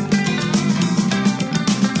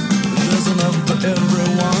 There's enough for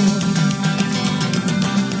everyone.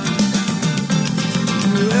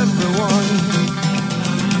 Everyone.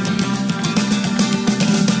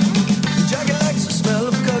 Jackie likes the smell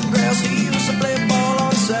of cut grass. He used to play ball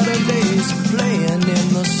on Saturdays, playing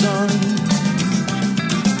in the sun.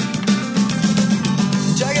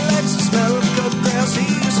 Jackie likes the smell of cut grass. He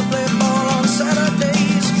used to play ball on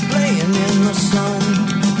Saturdays, playing in the sun.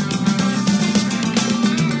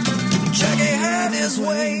 Jackie had his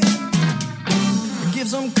way,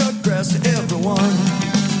 don't cut grass to everyone.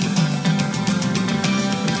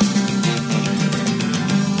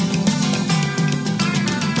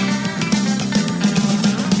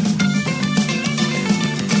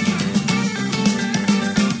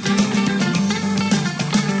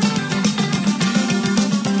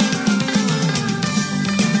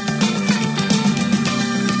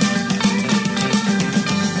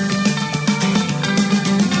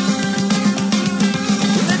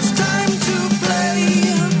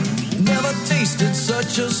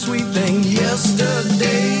 Such a sweet thing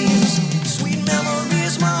yesterdays. Sweet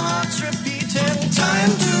memories, my heart's repeating.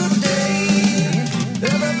 Time today.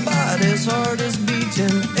 Everybody's heart is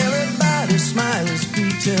beating. Everybody's smile is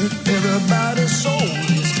beating. Everybody's soul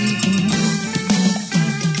is beating.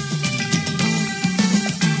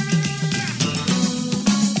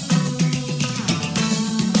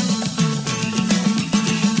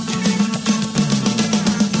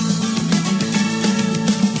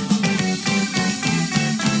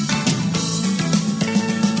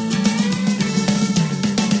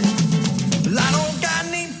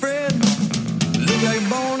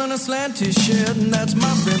 Slanty shed, and that's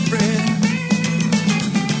my red bread.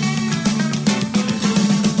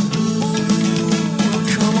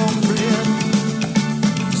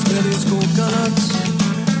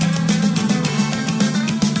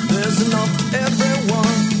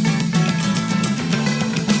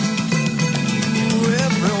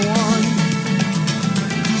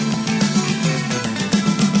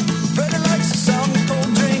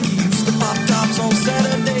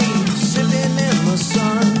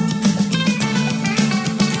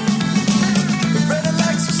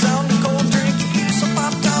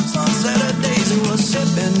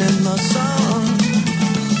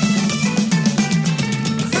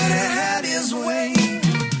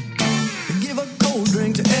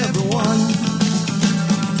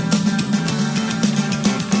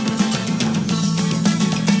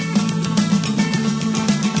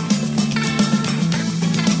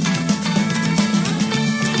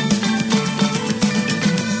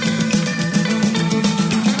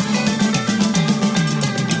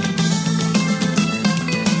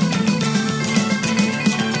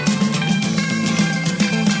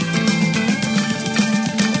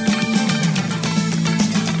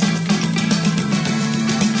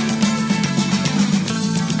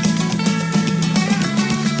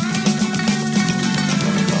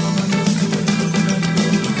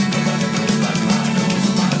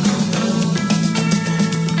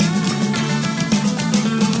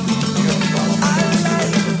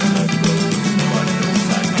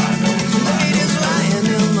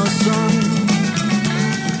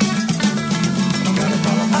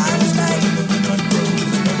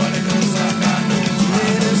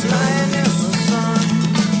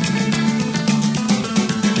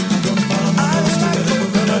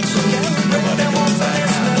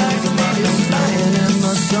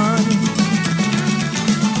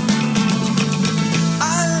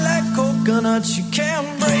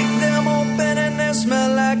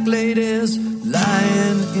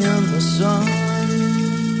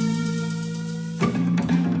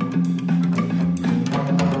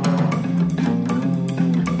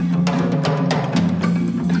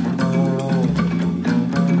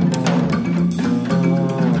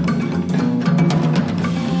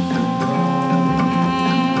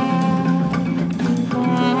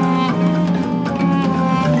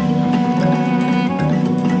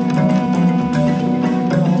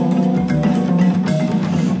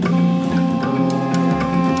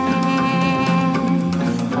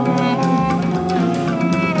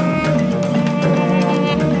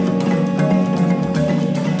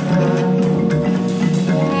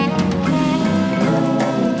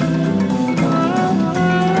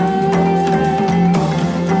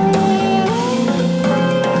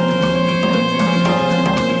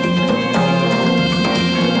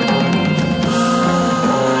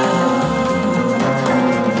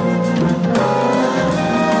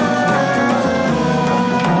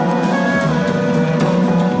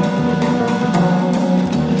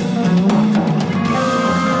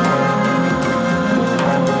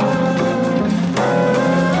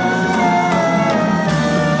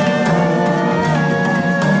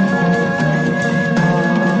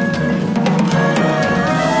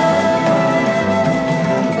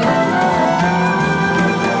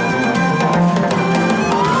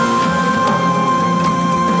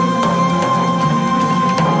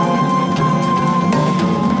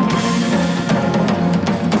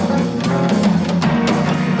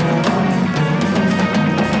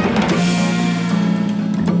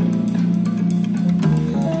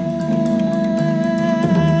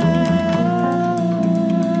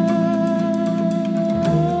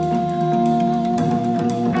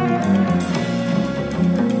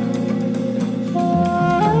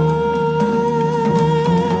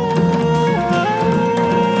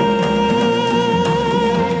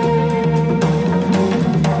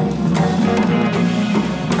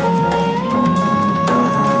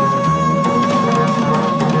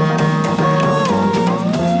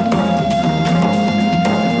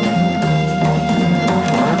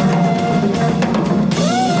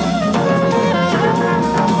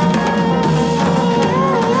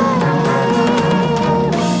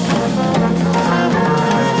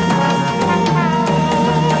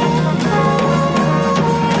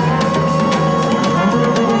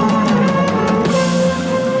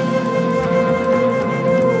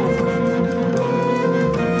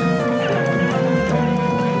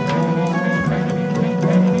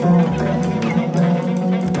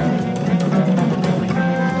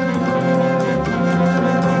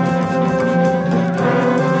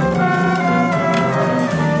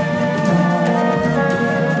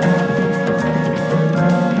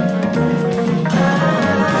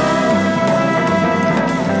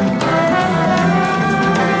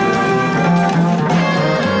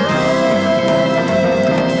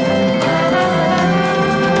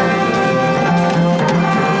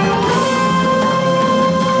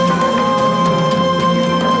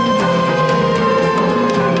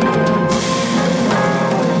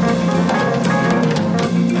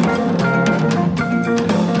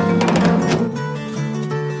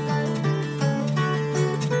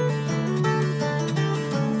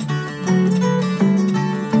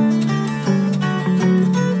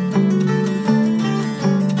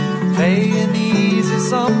 lying easy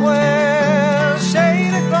somewhere,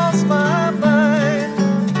 shade across my mind.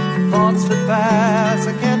 Thoughts that pass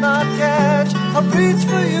I cannot catch. I'll reach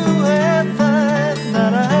for you and find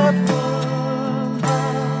that I have learned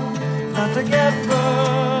how not to get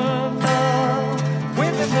burned now.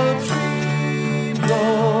 Wind in the tree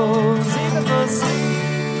blows, even the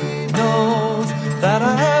sea knows that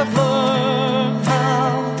I have learned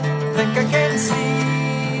how. Think I can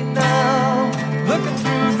see now. Looking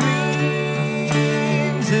through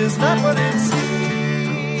dreams is not what it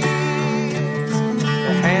seems.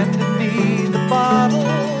 They handed me the bottle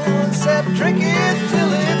and said, drink it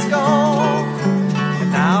till it's gone.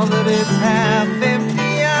 And now that it's half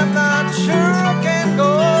empty, I'm not sure I can go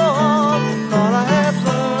on. Thought I had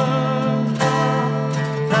learned how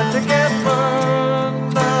not to get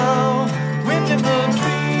burned now. Wind in the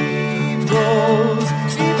tree blows,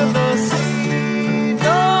 even the sea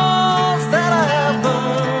knows that I have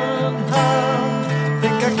learned how.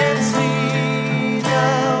 Think I can see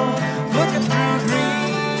now, looking through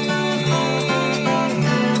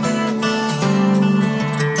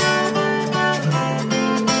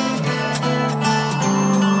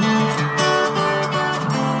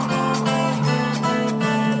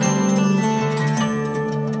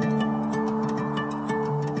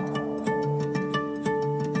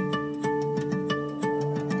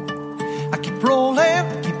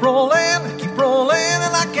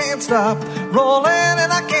stop, rolling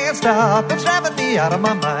and I can't stop. It's driving me out of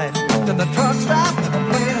my mind. Then the truck stopped and the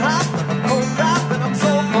plane hopped and the boat dropped and I'm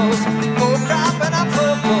so close. Boat drop and I'm so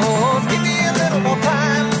close. Give me a little more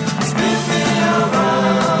time. Spin me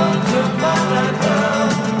around, turn my light down.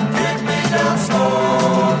 Take me down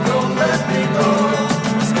slow, don't let me go.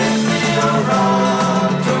 Spin me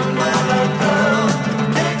around, turn my light down.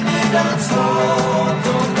 Take me down slow,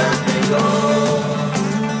 don't let me go.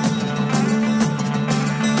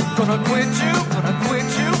 Gonna quit you, gonna quit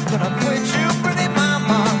you, gonna quit you, pretty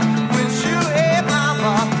mama. Quit you, hey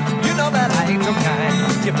mama. You know that I ain't no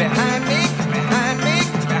kind. Get behind me, get behind me,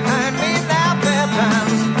 get behind me now. Bad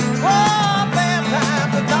times, oh bad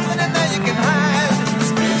times. There's nothing in there you can hide.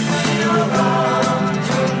 Spin me around,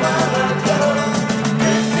 turn my light down.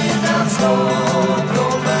 Get me down slow,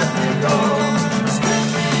 don't let me go. Spin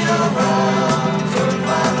me around, turn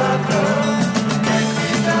my light down. Get me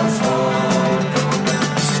down slow.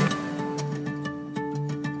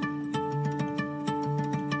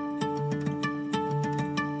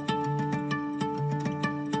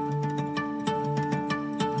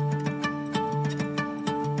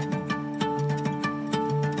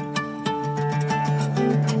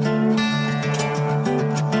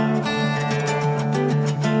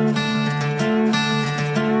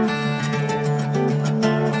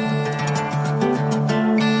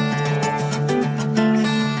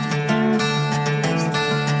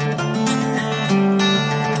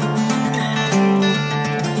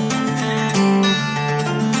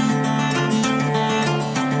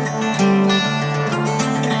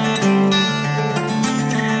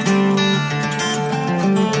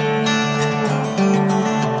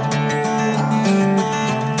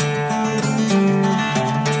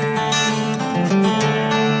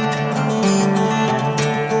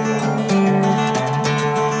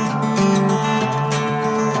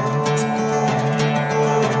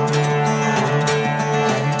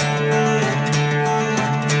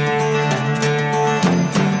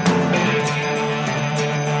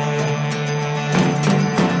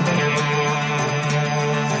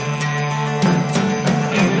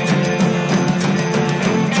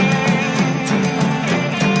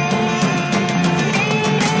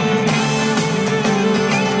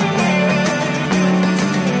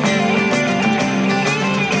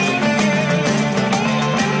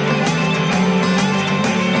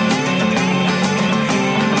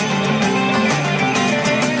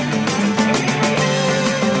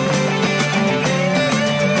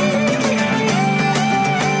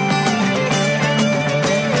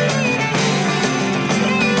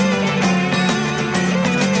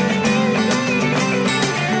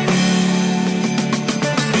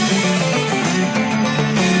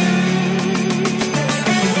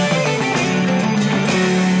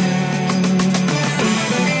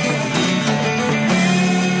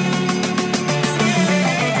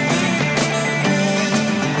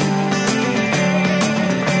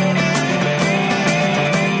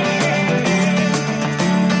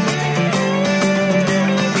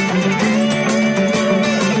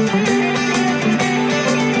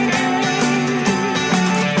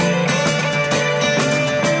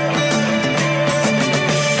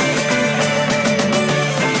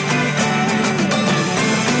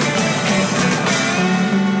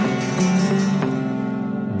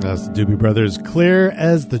 Doobie Brothers, Clear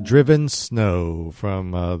as the Driven Snow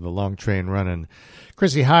from the Long Train Runnin'.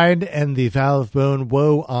 Chrissy Hyde and the Valve Bone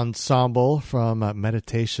Woe Ensemble from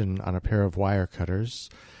Meditation on a Pair of Wire Cutters.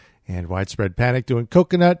 And Widespread Panic doing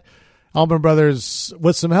Coconut. Allman Brothers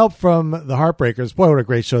with some help from the Heartbreakers. Boy, what a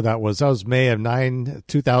great show that was. That was May of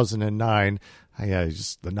 2009. Yeah,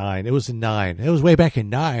 just the 9. It was a 9. It was way back in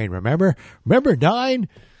 9, remember? Remember 9?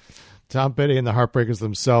 Tom Petty and the Heartbreakers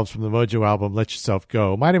themselves from the Mojo album, Let Yourself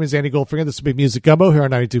Go. My name is Andy Goldfinger. This will be Music Gumbo here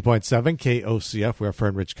on 92.7 KOCF. We're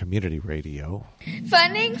Fern Ridge Community Radio.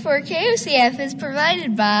 Funding for KOCF is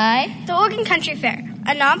provided by the Oregon Country Fair,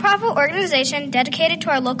 a nonprofit organization dedicated to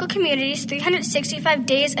our local communities 365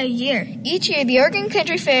 days a year. Each year, the Oregon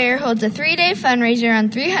Country Fair holds a 3-day fundraiser on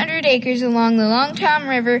 300 acres along the Long Tom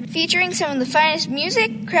River, featuring some of the finest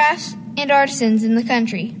music, crafts, and artisans in the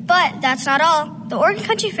country. But that's not all. The Oregon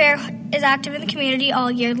Country Fair is active in the community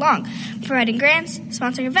all year long, providing grants,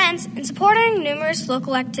 sponsoring events, and supporting numerous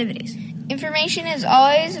local activities. Information is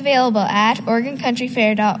always available at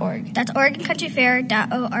OregonCountryFair.org. That's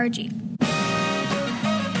OregonCountryFair.org.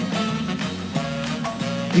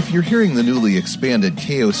 If you're hearing the newly expanded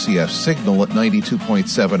KOCF signal at 92.7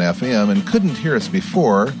 FM and couldn't hear us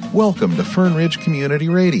before, welcome to Fern Ridge Community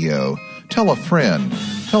Radio. Tell a friend.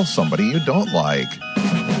 Tell somebody you don't like.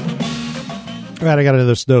 All right, I got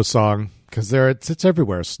another snow song because it's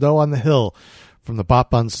everywhere. Snow on the Hill from the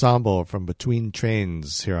Bop Ensemble from Between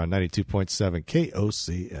Trains here on 92.7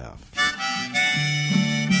 KOCF.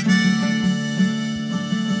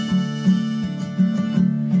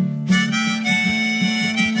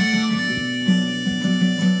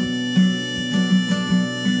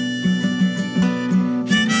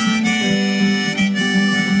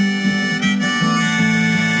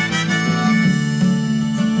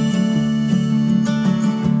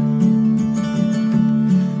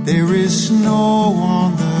 There is snow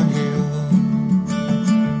on the hill.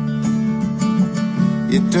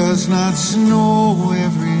 It does not snow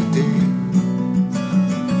every day.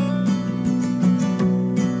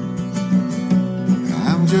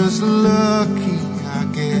 I'm just lucky, I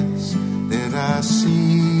guess, that I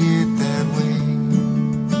see it that way.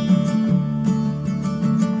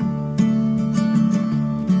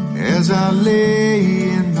 As I lay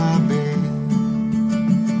in my bed,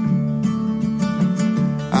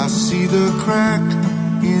 I see the crack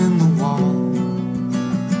in the wall.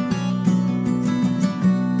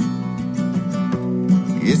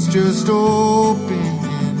 It's just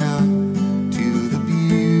opening up to the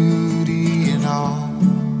beauty and all.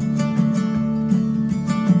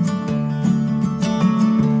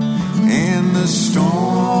 And the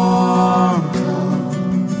storm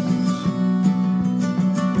comes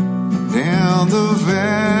down the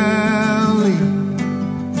valley,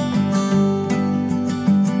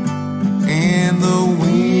 and the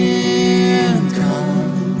wind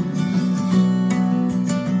comes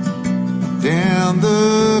down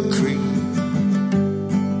the creek.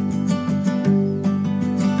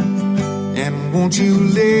 And won't you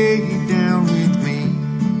lay down with me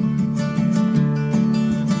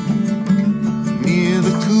near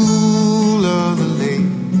the cool of the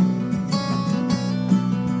lake,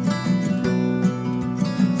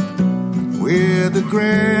 where the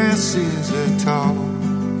grasses are tall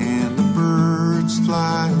and the birds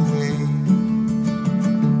fly away.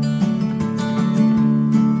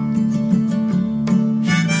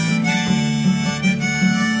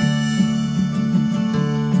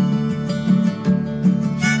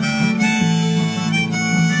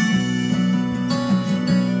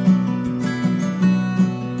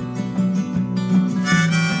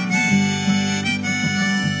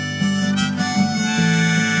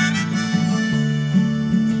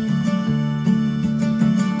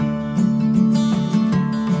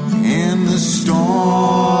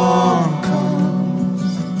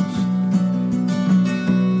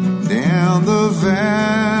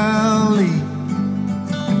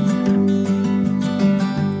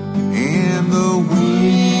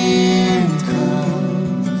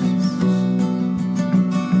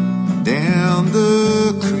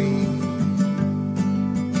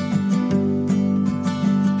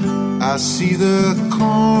 I see the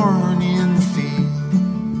corn in the field.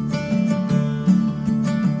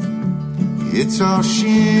 It's all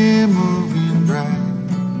shimmering bright.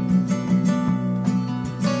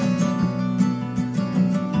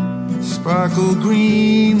 Sparkle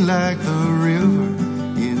green like the river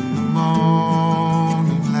in the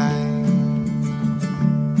morning light.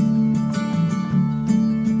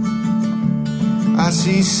 I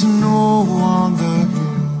see snow on the hill.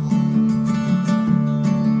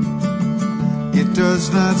 It does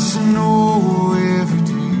not snow every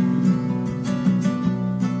day.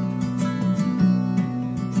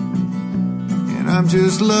 I'm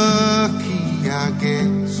just lucky, I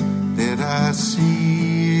guess, that I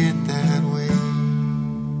see it that way.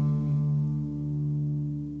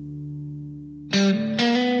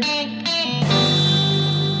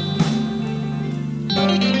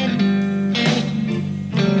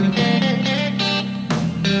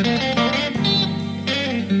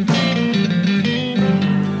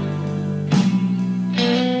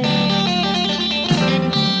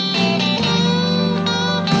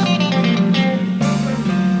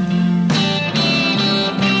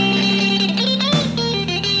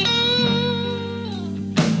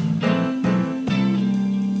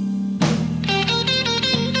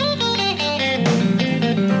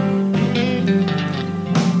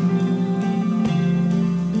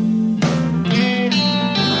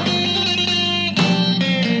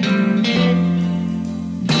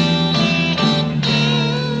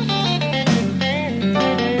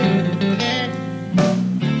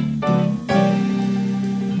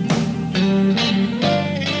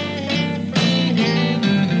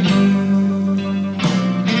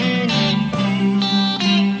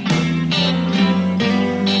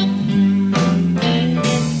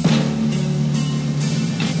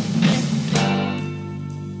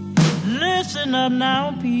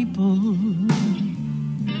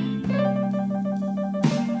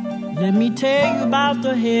 About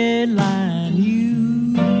the headline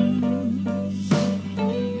news.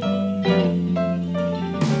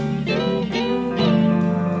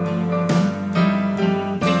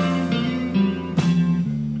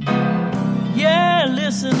 Yeah,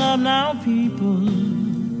 listen up now, people.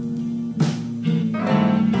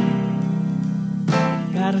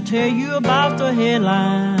 Gotta tell you about the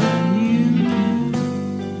headline news.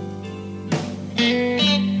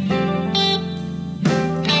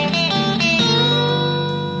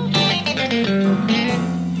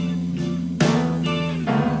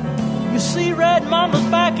 Mama's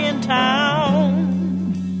back in town,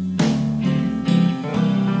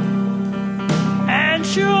 and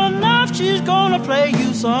sure enough she's gonna play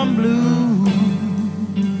you some blues.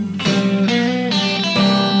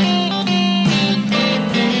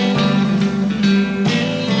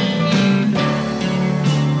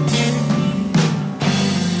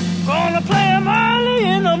 Gonna play 'em early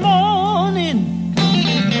in the morning,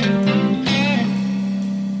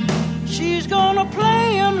 she's gonna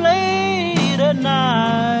play 'em late at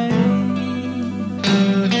night.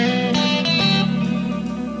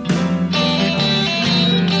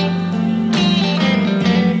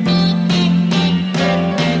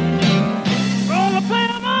 Gonna play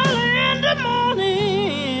 'em early in the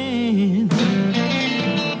morning,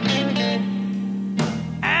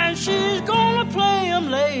 and she's gonna play 'em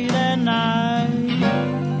late at night.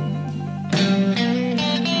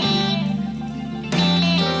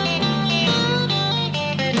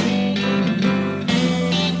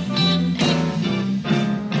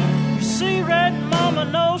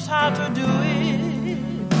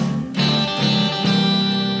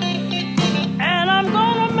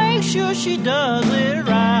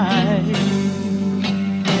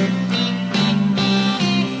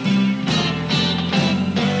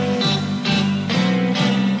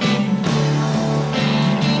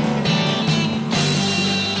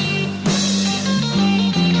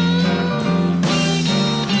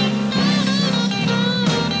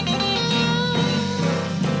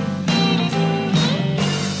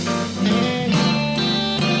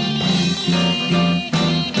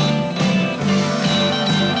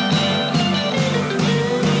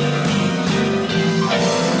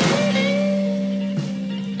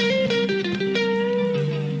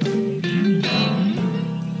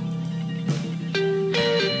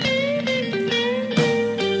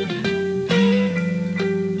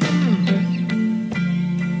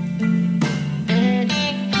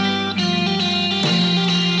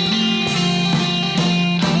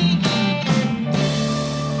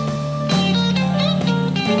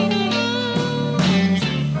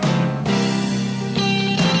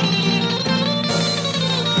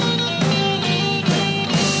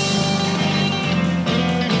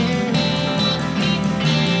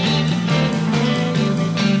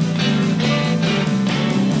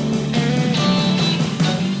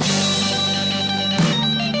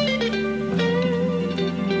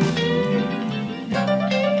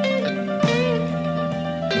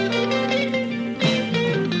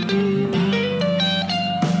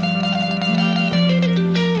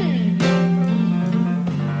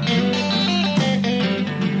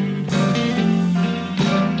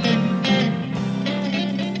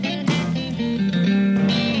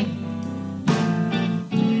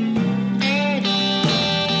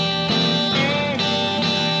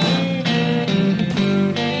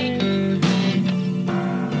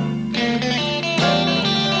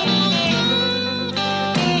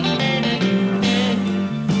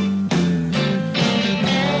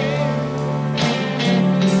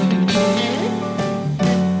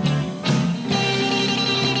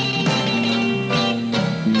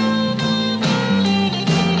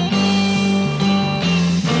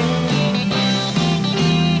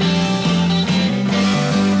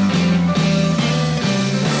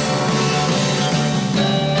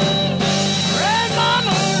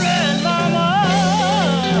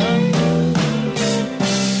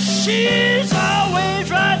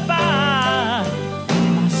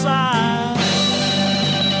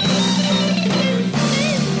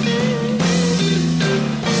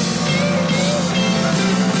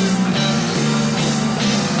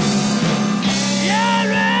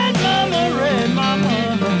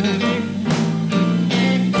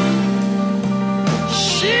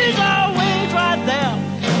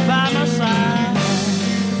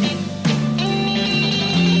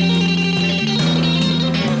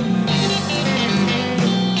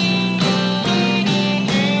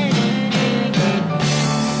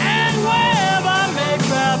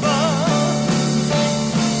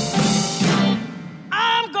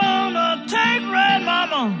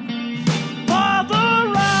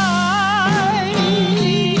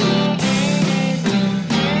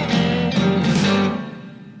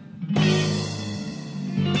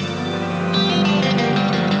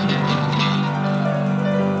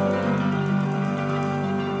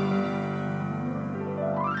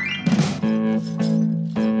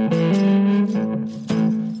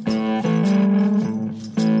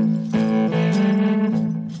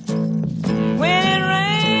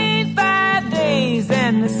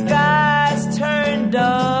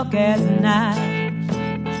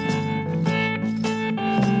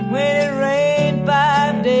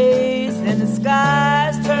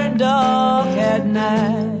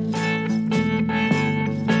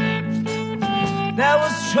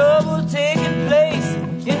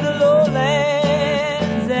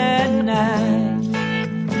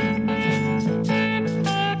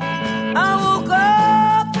 I woke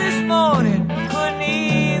up this morning, couldn't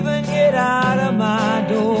even get out of my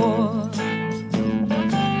door.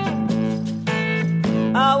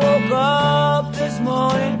 I woke up this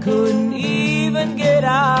morning, couldn't even get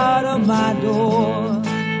out of my door.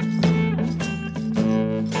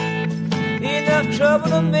 Enough trouble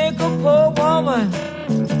to make a poor woman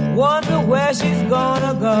wonder where she's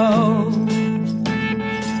gonna go.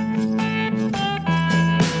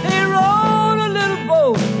 They rowed a little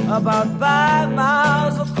boat about 5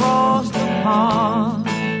 miles across the pond.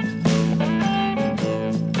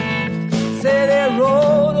 Say they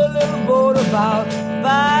rowed a little boat about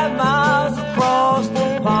 5 miles across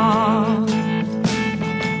the pond.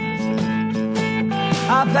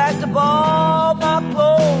 I packed up all my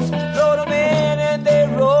clothes, threw them in, and they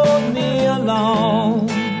rowed me along.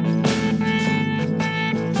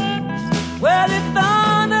 Well, it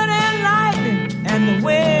thundered and lightning, and the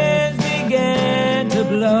winds began to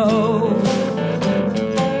blow.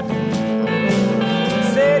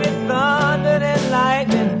 Said it thundered and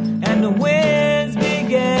lightning, and the winds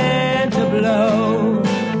began to blow.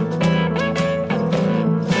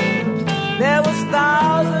 There was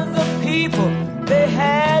thousands of people, they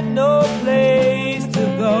had no place to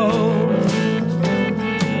go.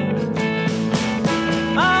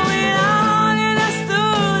 I went out and I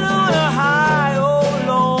stood on a high old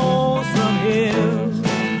lonesome hill.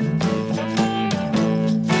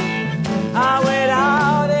 I went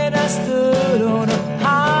out and I stood on a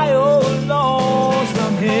high old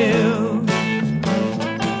lonesome hill.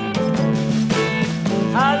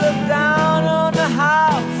 I looked down on the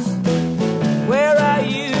house where I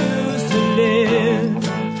used to live.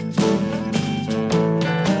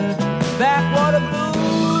 Backwater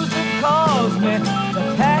blues that caused me to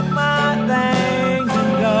pack my things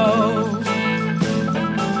and go.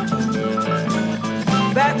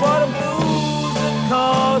 Backwater blues that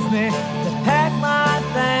caused me to pack my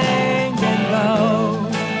things and go.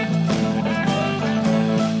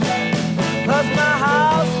 'Cause my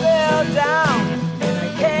house fell down and I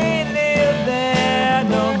can't live there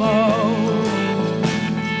no more.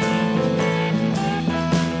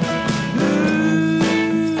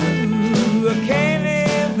 Ooh, I can't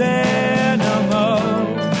live there no more.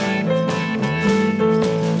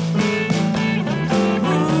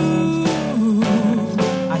 Ooh,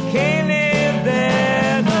 I can't live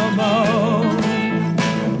there no more.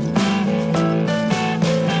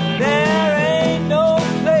 There ain't no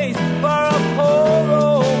place for a poor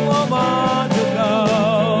old woman to go.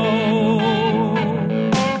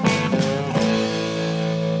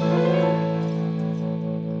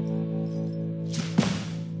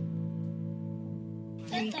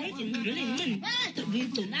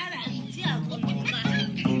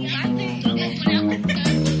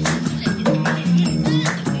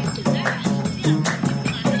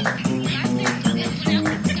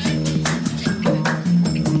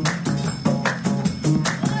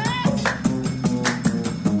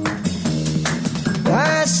 I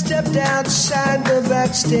stepped outside the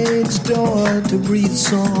backstage door to breathe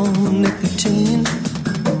some nicotine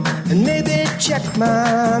and maybe check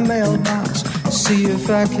my mailbox, see if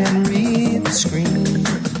I can read the screen.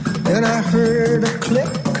 Then I heard a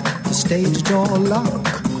click, the stage door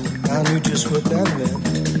lock. I knew just what that meant.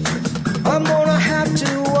 I'm gonna have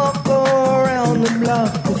to walk around the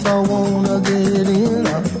block if I wanna get in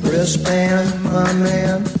a wristband, my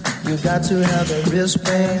man. You got to have a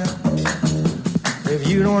wristband. If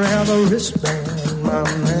you don't have a wristband, my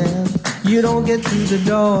man, you don't get through the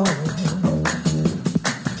door.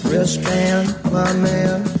 Wristband, my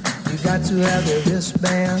man, you got to have a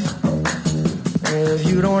wristband. If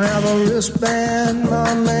you don't have a wristband,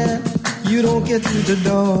 my man, you don't get through the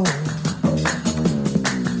door.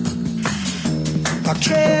 I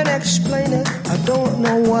can't explain it, I don't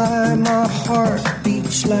know why my heart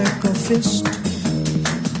beats like a fist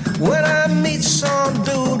when I meet some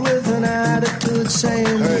dude with an attitude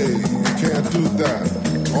saying, "Hey, you can't do that,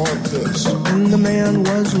 on this." And the man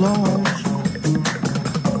was lost,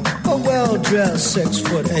 a well-dressed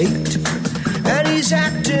 6'8", and he's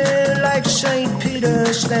acting like St.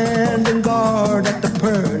 Peter standing guard at the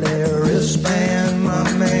pearly wristband, my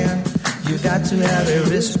man. You got to have a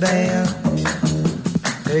wristband.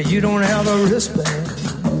 If you don't have a wristband,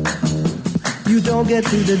 you don't get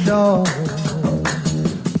through the door.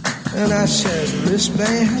 And I said,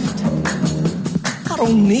 wristband? I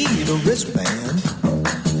don't need a wristband.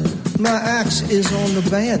 My axe is on the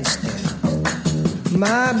bandstand.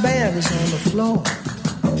 My band is on the floor.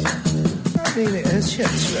 I mean, it's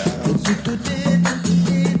just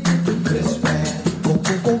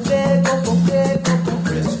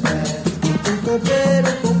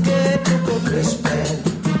wristband.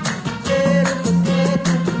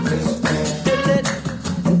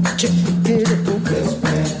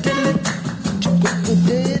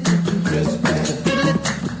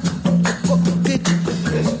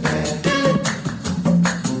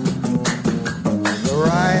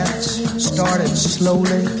 started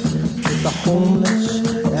slowly with the homeless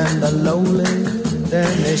and the lowly.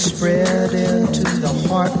 Then they spread into the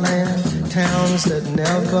heartland. Towns that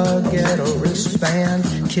never get a wristband.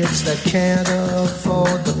 Kids that can't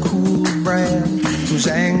afford the cool brand. Whose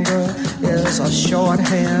anger is a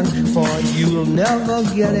shorthand for you'll never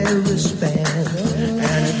get a wristband.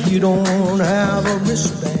 And if you don't have a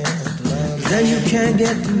wristband, then you can't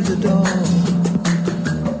get through the door.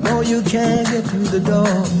 No, you can't get through the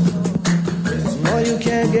door. No, you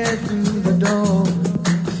can't get through the door.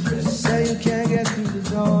 Say you can't get through the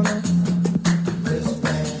door.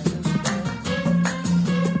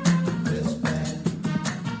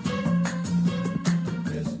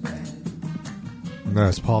 No.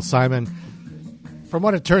 There's Paul Simon. From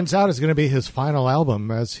what it turns out is going to be his final album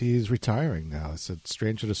as he's retiring now. I said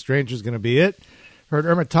Stranger to Stranger is going to be it. Heard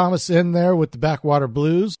Irma Thomas in there with the Backwater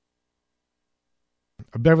Blues.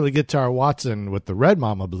 Beverly Guitar Watson with the Red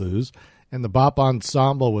Mama Blues. And the Bop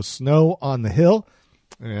Ensemble with Snow on the Hill.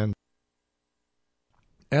 And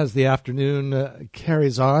as the afternoon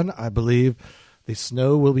carries on, I believe the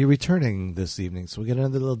snow will be returning this evening, so we get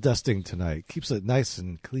another little dusting tonight. Keeps it nice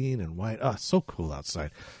and clean and white. Oh, so cool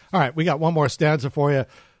outside. All right, we got one more stanza for you.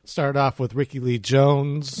 Start off with Ricky Lee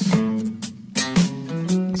Jones. It's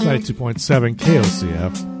 92.7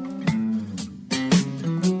 KOCF.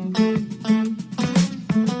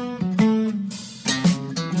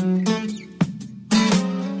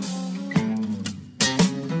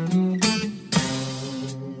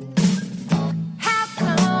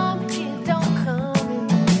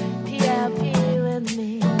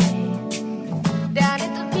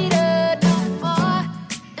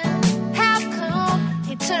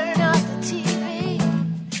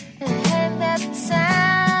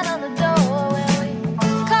 Sign on the door where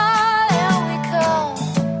we call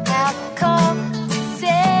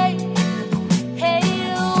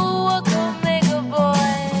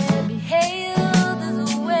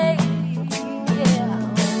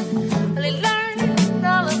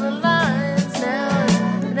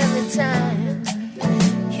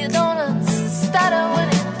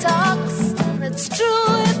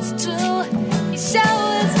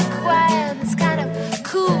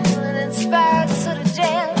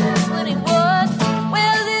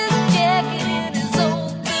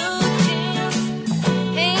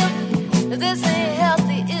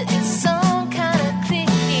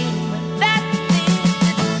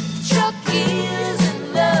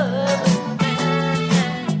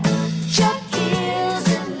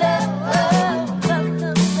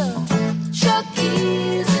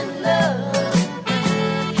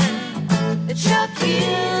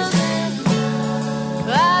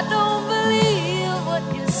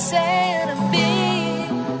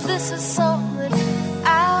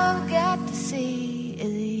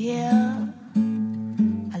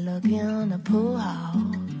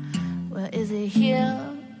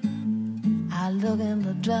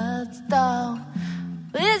drugstore.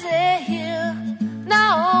 Is it here?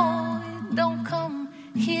 No, it don't come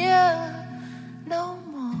here no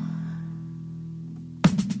more.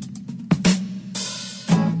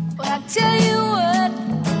 Well, I tell you what,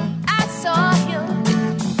 I saw him.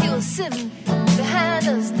 He was sitting behind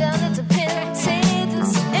us down at the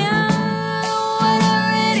Pentateuch, and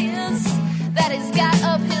whatever it is that he's got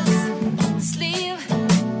up his sleeve,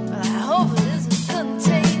 well, I hope it isn't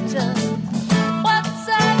contagious. What's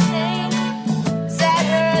her name?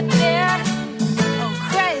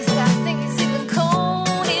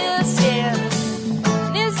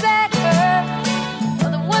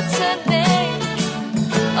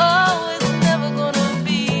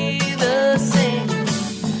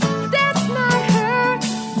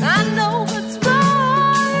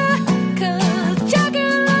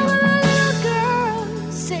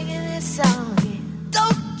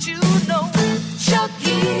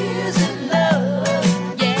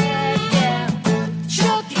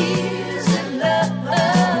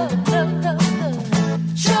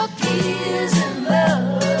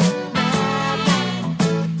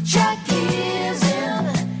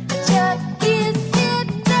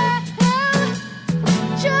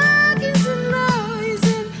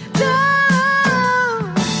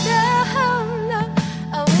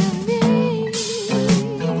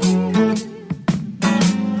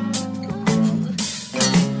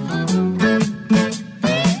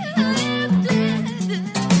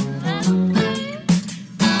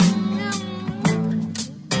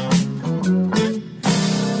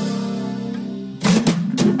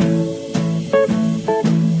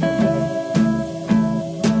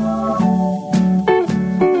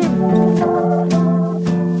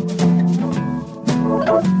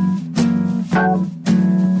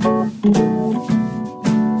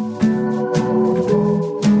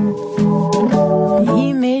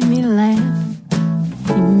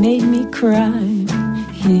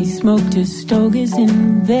 stogies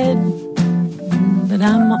in bed, but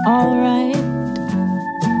I'm alright.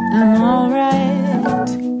 I'm alright.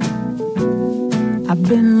 I've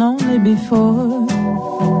been lonely before.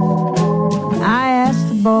 I asked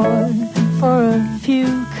the boy for a few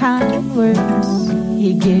kind words.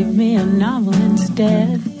 He gave me a novel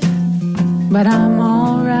instead. But I'm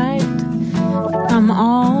alright. I'm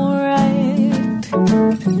alright.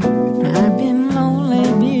 I've been lonely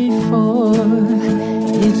before.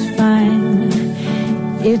 It's fine.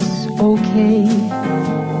 It's okay.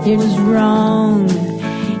 It was wrong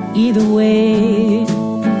either way.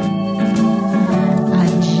 I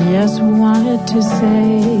just wanted to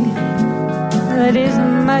say it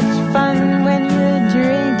isn't much fun when you're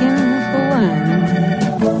drinking for one.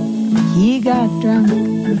 He got drunk,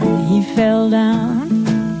 he fell down,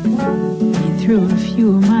 he threw a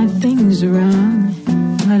few of my things around,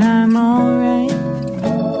 but I'm alright,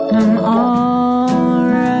 I'm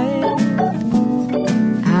alright.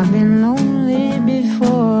 I've been lonely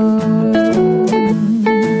before.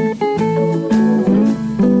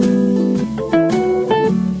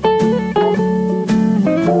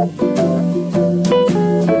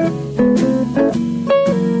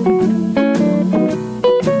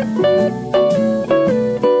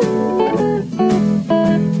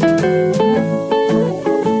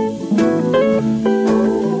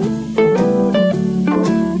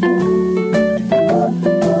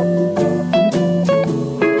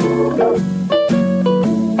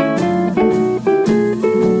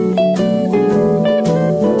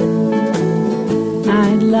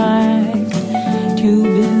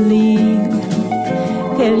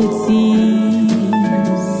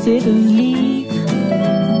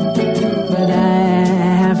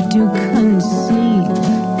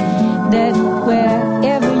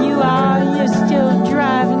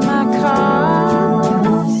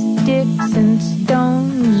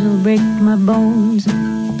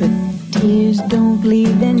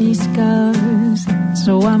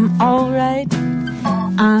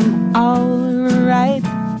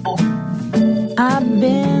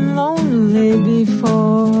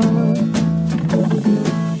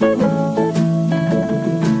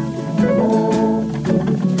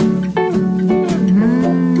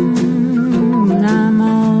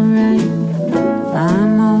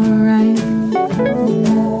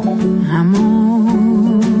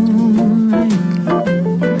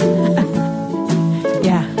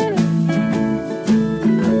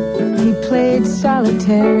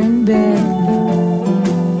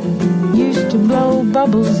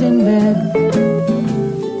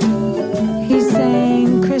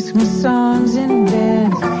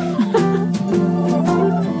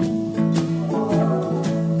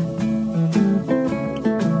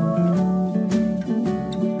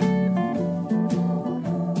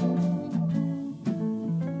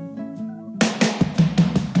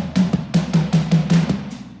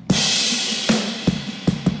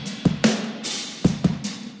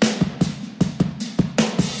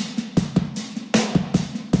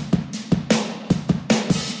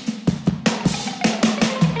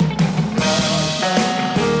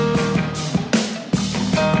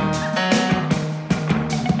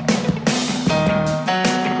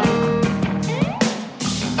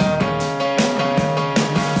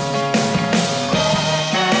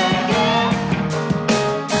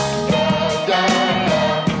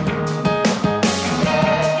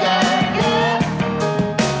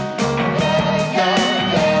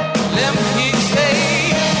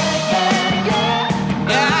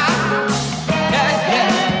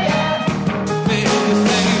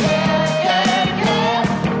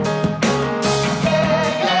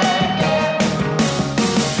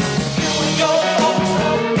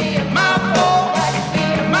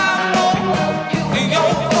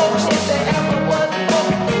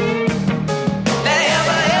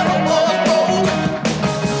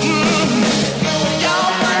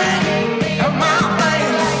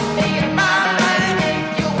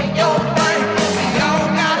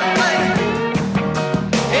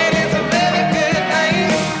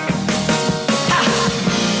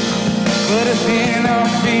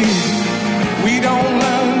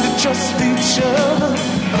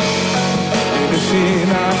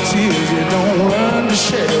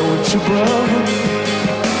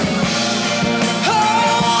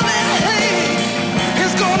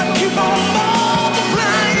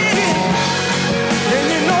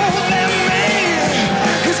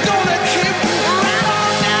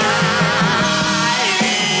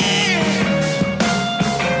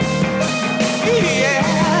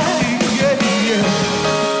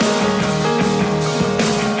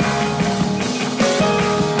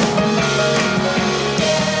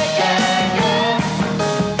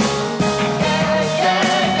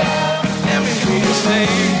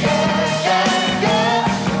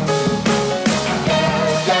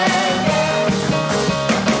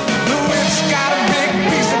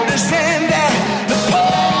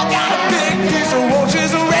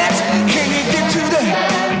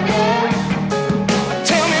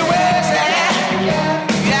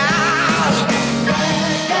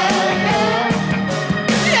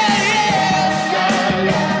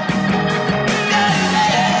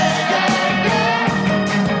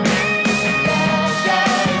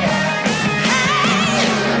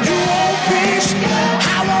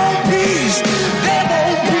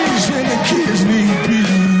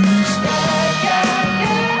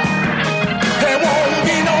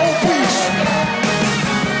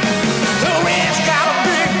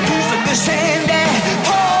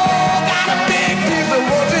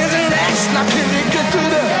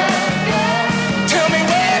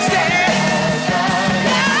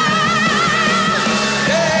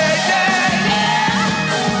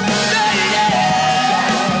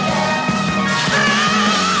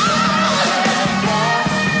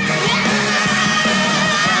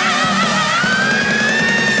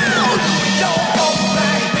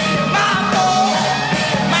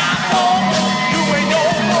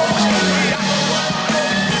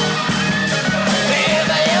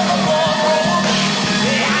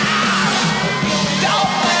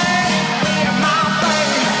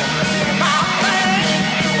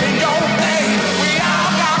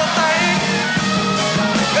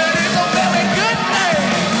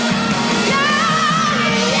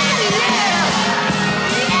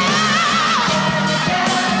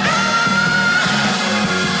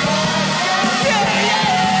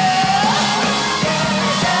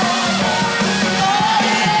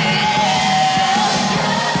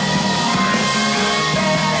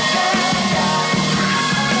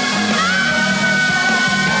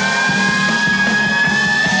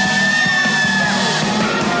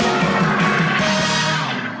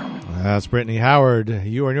 That's Brittany Howard.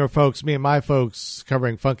 You and your folks, me and my folks,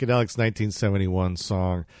 covering Funkadelic's 1971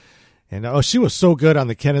 song. And she was so good on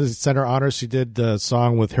the Kennedy Center Honors. She did the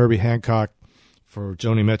song with Herbie Hancock for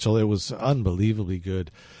Joni Mitchell. It was unbelievably good.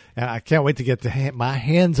 And I can't wait to get my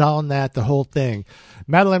hands on that, the whole thing.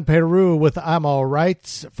 Madeline Peru with I'm All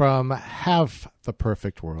Right from Have the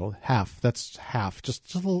Perfect World. Half. That's half.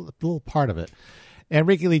 Just a little part of it. And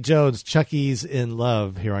Ricky Lee Jones, Chucky's in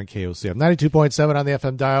Love here on KOCF. 92.7 on the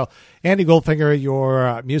FM dial. Andy Goldfinger,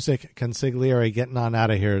 your music consigliere, getting on out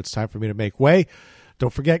of here. It's time for me to make way.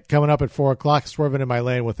 Don't forget, coming up at 4 o'clock, Swerving in My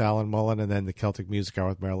Lane with Alan Mullen, and then the Celtic Music Hour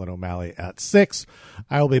with Marilyn O'Malley at 6.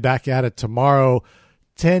 I will be back at it tomorrow,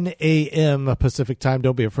 10 a.m. Pacific time.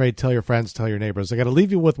 Don't be afraid. Tell your friends. Tell your neighbors. I got to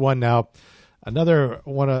leave you with one now. Another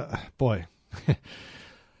one. Boy.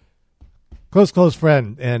 Close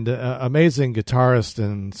friend and amazing guitarist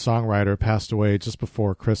and songwriter passed away just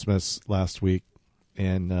before Christmas last week.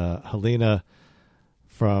 And Helena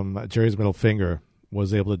from Jerry's Middle Finger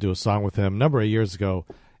was able to do a song with him a number of years ago.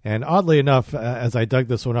 And oddly enough, as I dug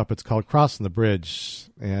this one up, it's called Crossing the Bridge.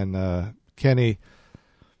 And Kenny,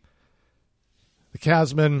 the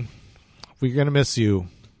Casman, we're going to miss you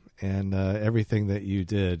and everything that you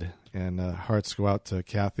did. And hearts go out to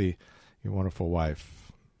Kathy, your wonderful wife.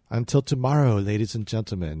 Until tomorrow, ladies and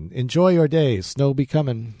gentlemen, enjoy your day. Snow be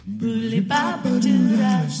coming. Boodly baba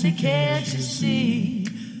dooda, say can't you see?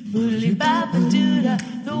 Boodly baba dooda,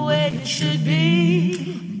 the way it should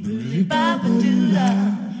be. Boodly baba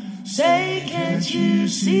dooda, say can't you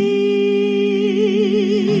see?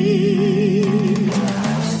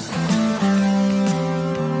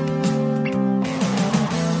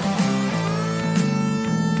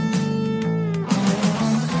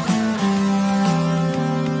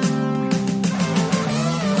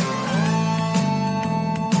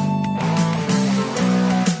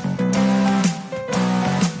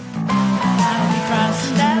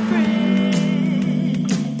 Crossing that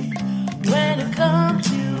bridge when I come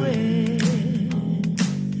to it.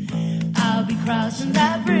 I'll be crossing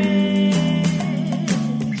that bridge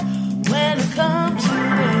when I come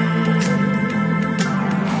to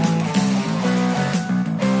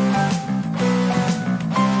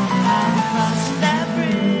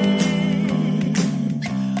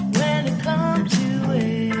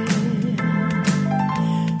it.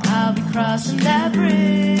 I'll be crossing that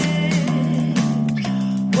bridge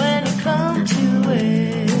when I come to it.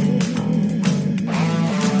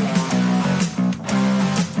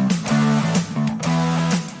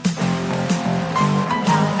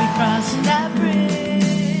 Crossing that bridge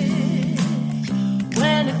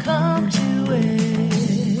when I come to it.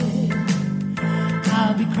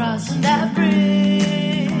 I'll be crossing that bridge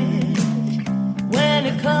when I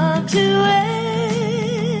come to it.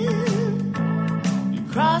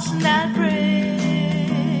 Crossing that bridge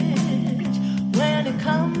when I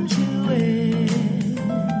come to it.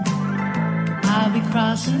 I'll be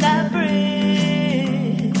crossing that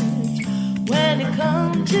bridge when I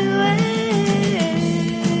come to it.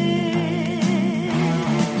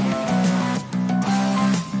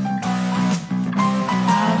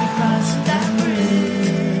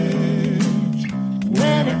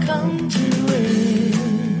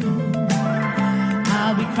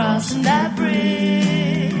 Crossing that bridge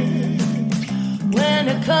when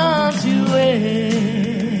I come to it.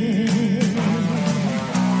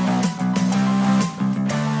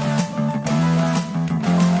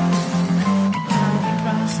 I'll be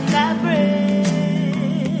crossing that bridge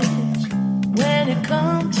when I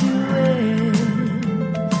come to it.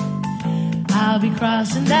 I'll be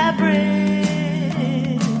crossing that bridge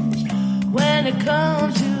when I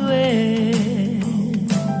come to it.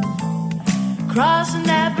 Crossing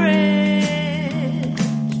that bridge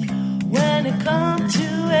when I come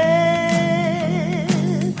to it.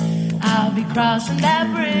 I'll be crossing that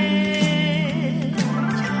bridge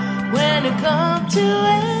when I come to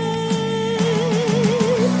it.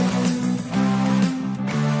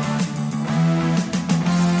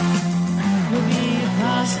 We'll be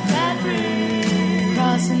crossing that bridge,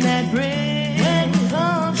 crossing that bridge when I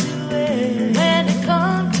come to it. When I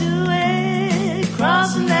come to it,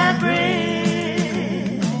 crossing that bridge.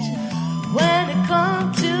 When I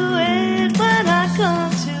come to it, when I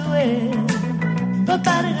come to it,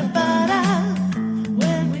 ba-ba-da-da-ba-da,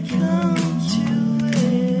 when we come to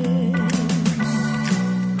it,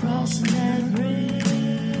 crossing that bridge,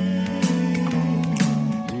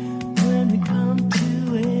 when we come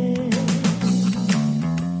to it,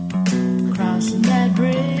 crossing that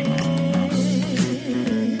bridge.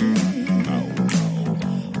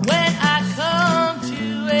 When I come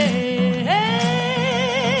to it,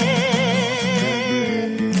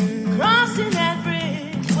 crossing that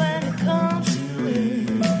bridge when I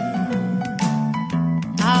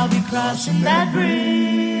crossing that bridge.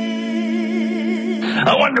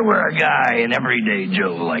 I wonder where a guy, an everyday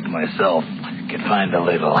Joe like myself, can find a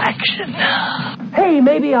little action. Hey,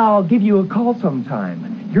 maybe I'll give you a call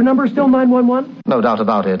sometime. Your number still 911? No doubt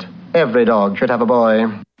about it. Every dog should have a boy.